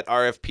Richard at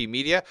RFP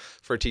Media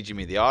for teaching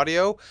me the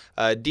audio.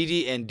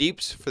 Dee and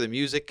Deeps for the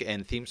music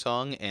and theme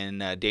song,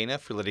 and Dana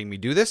for letting me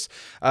do this.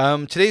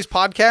 Today's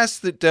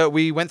podcast that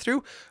we went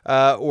through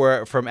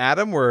were from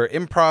Adam were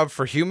Improv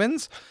for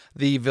Humans,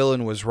 The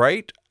Villain Was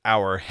Right,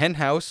 Our Hen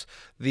House,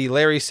 The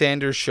Larry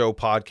Sanders Show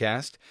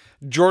podcast,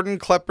 Jordan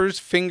Klepper's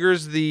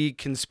Fingers the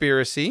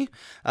Conspiracy.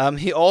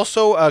 He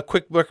also, a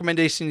quick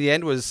recommendation at the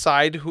end was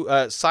Side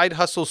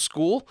Hustle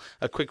School,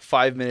 a quick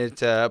 5-minute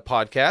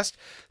podcast.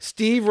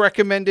 Steve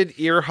recommended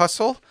Ear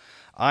Hustle.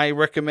 I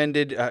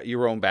recommended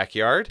Your Own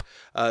Backyard.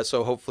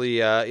 So hopefully,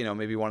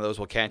 maybe one of those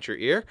will catch your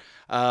ear.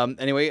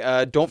 Anyway,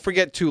 don't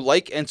forget to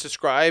like and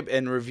subscribe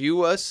and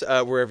review us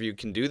wherever you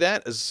can do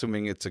that,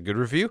 assuming it's a good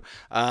review.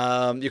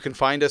 You can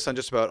find us on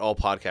just about all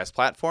podcast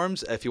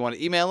platforms. If you want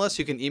to email us,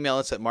 you can email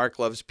us at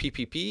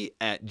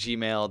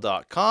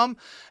marklovesppp@gmail.com.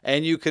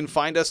 And you can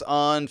find us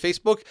on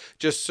Facebook.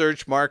 Just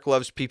search Mark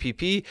Loves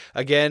PPP.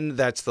 Again,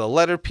 that's the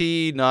letter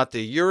P, not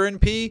the urine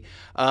P.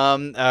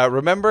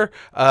 Remember,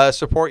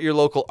 support your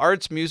local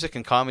arts, music,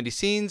 and comedy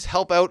scenes.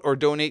 Help out or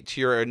donate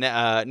to your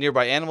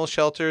nearby animal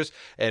shelters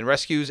and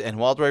rescues and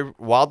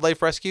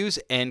wildlife rescues.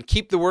 And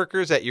keep the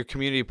workers at your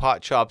community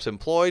pot shops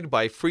employed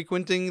by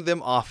frequenting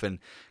them often.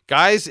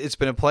 Guys, it's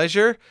been a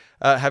pleasure.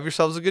 Have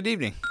yourselves a good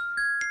evening.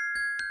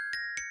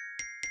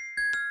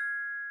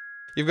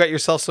 You've got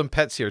yourself some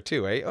pets here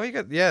too, eh? Oh, you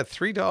got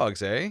 3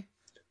 dogs, eh?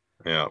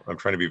 Yeah, I'm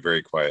trying to be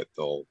very quiet.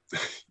 Well,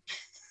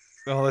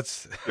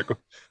 let's.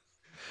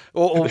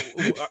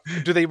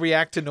 Do they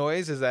react to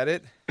noise? Is that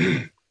it?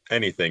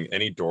 Anything,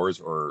 any doors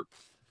or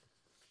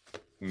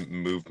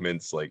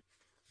movements, like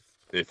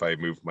if I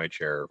move my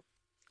chair,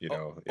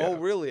 Yeah. Oh,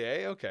 really?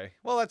 Eh? Okay.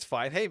 Well, that's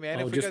fine. Hey,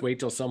 man. Wait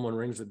till someone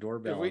rings the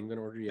doorbell. I'm going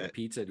to order you a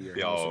pizza to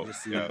your house and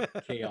just see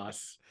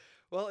chaos.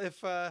 Well, if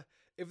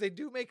they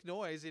do make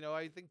noise,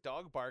 I think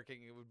dog barking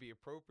it would be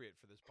appropriate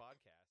for this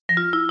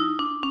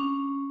podcast.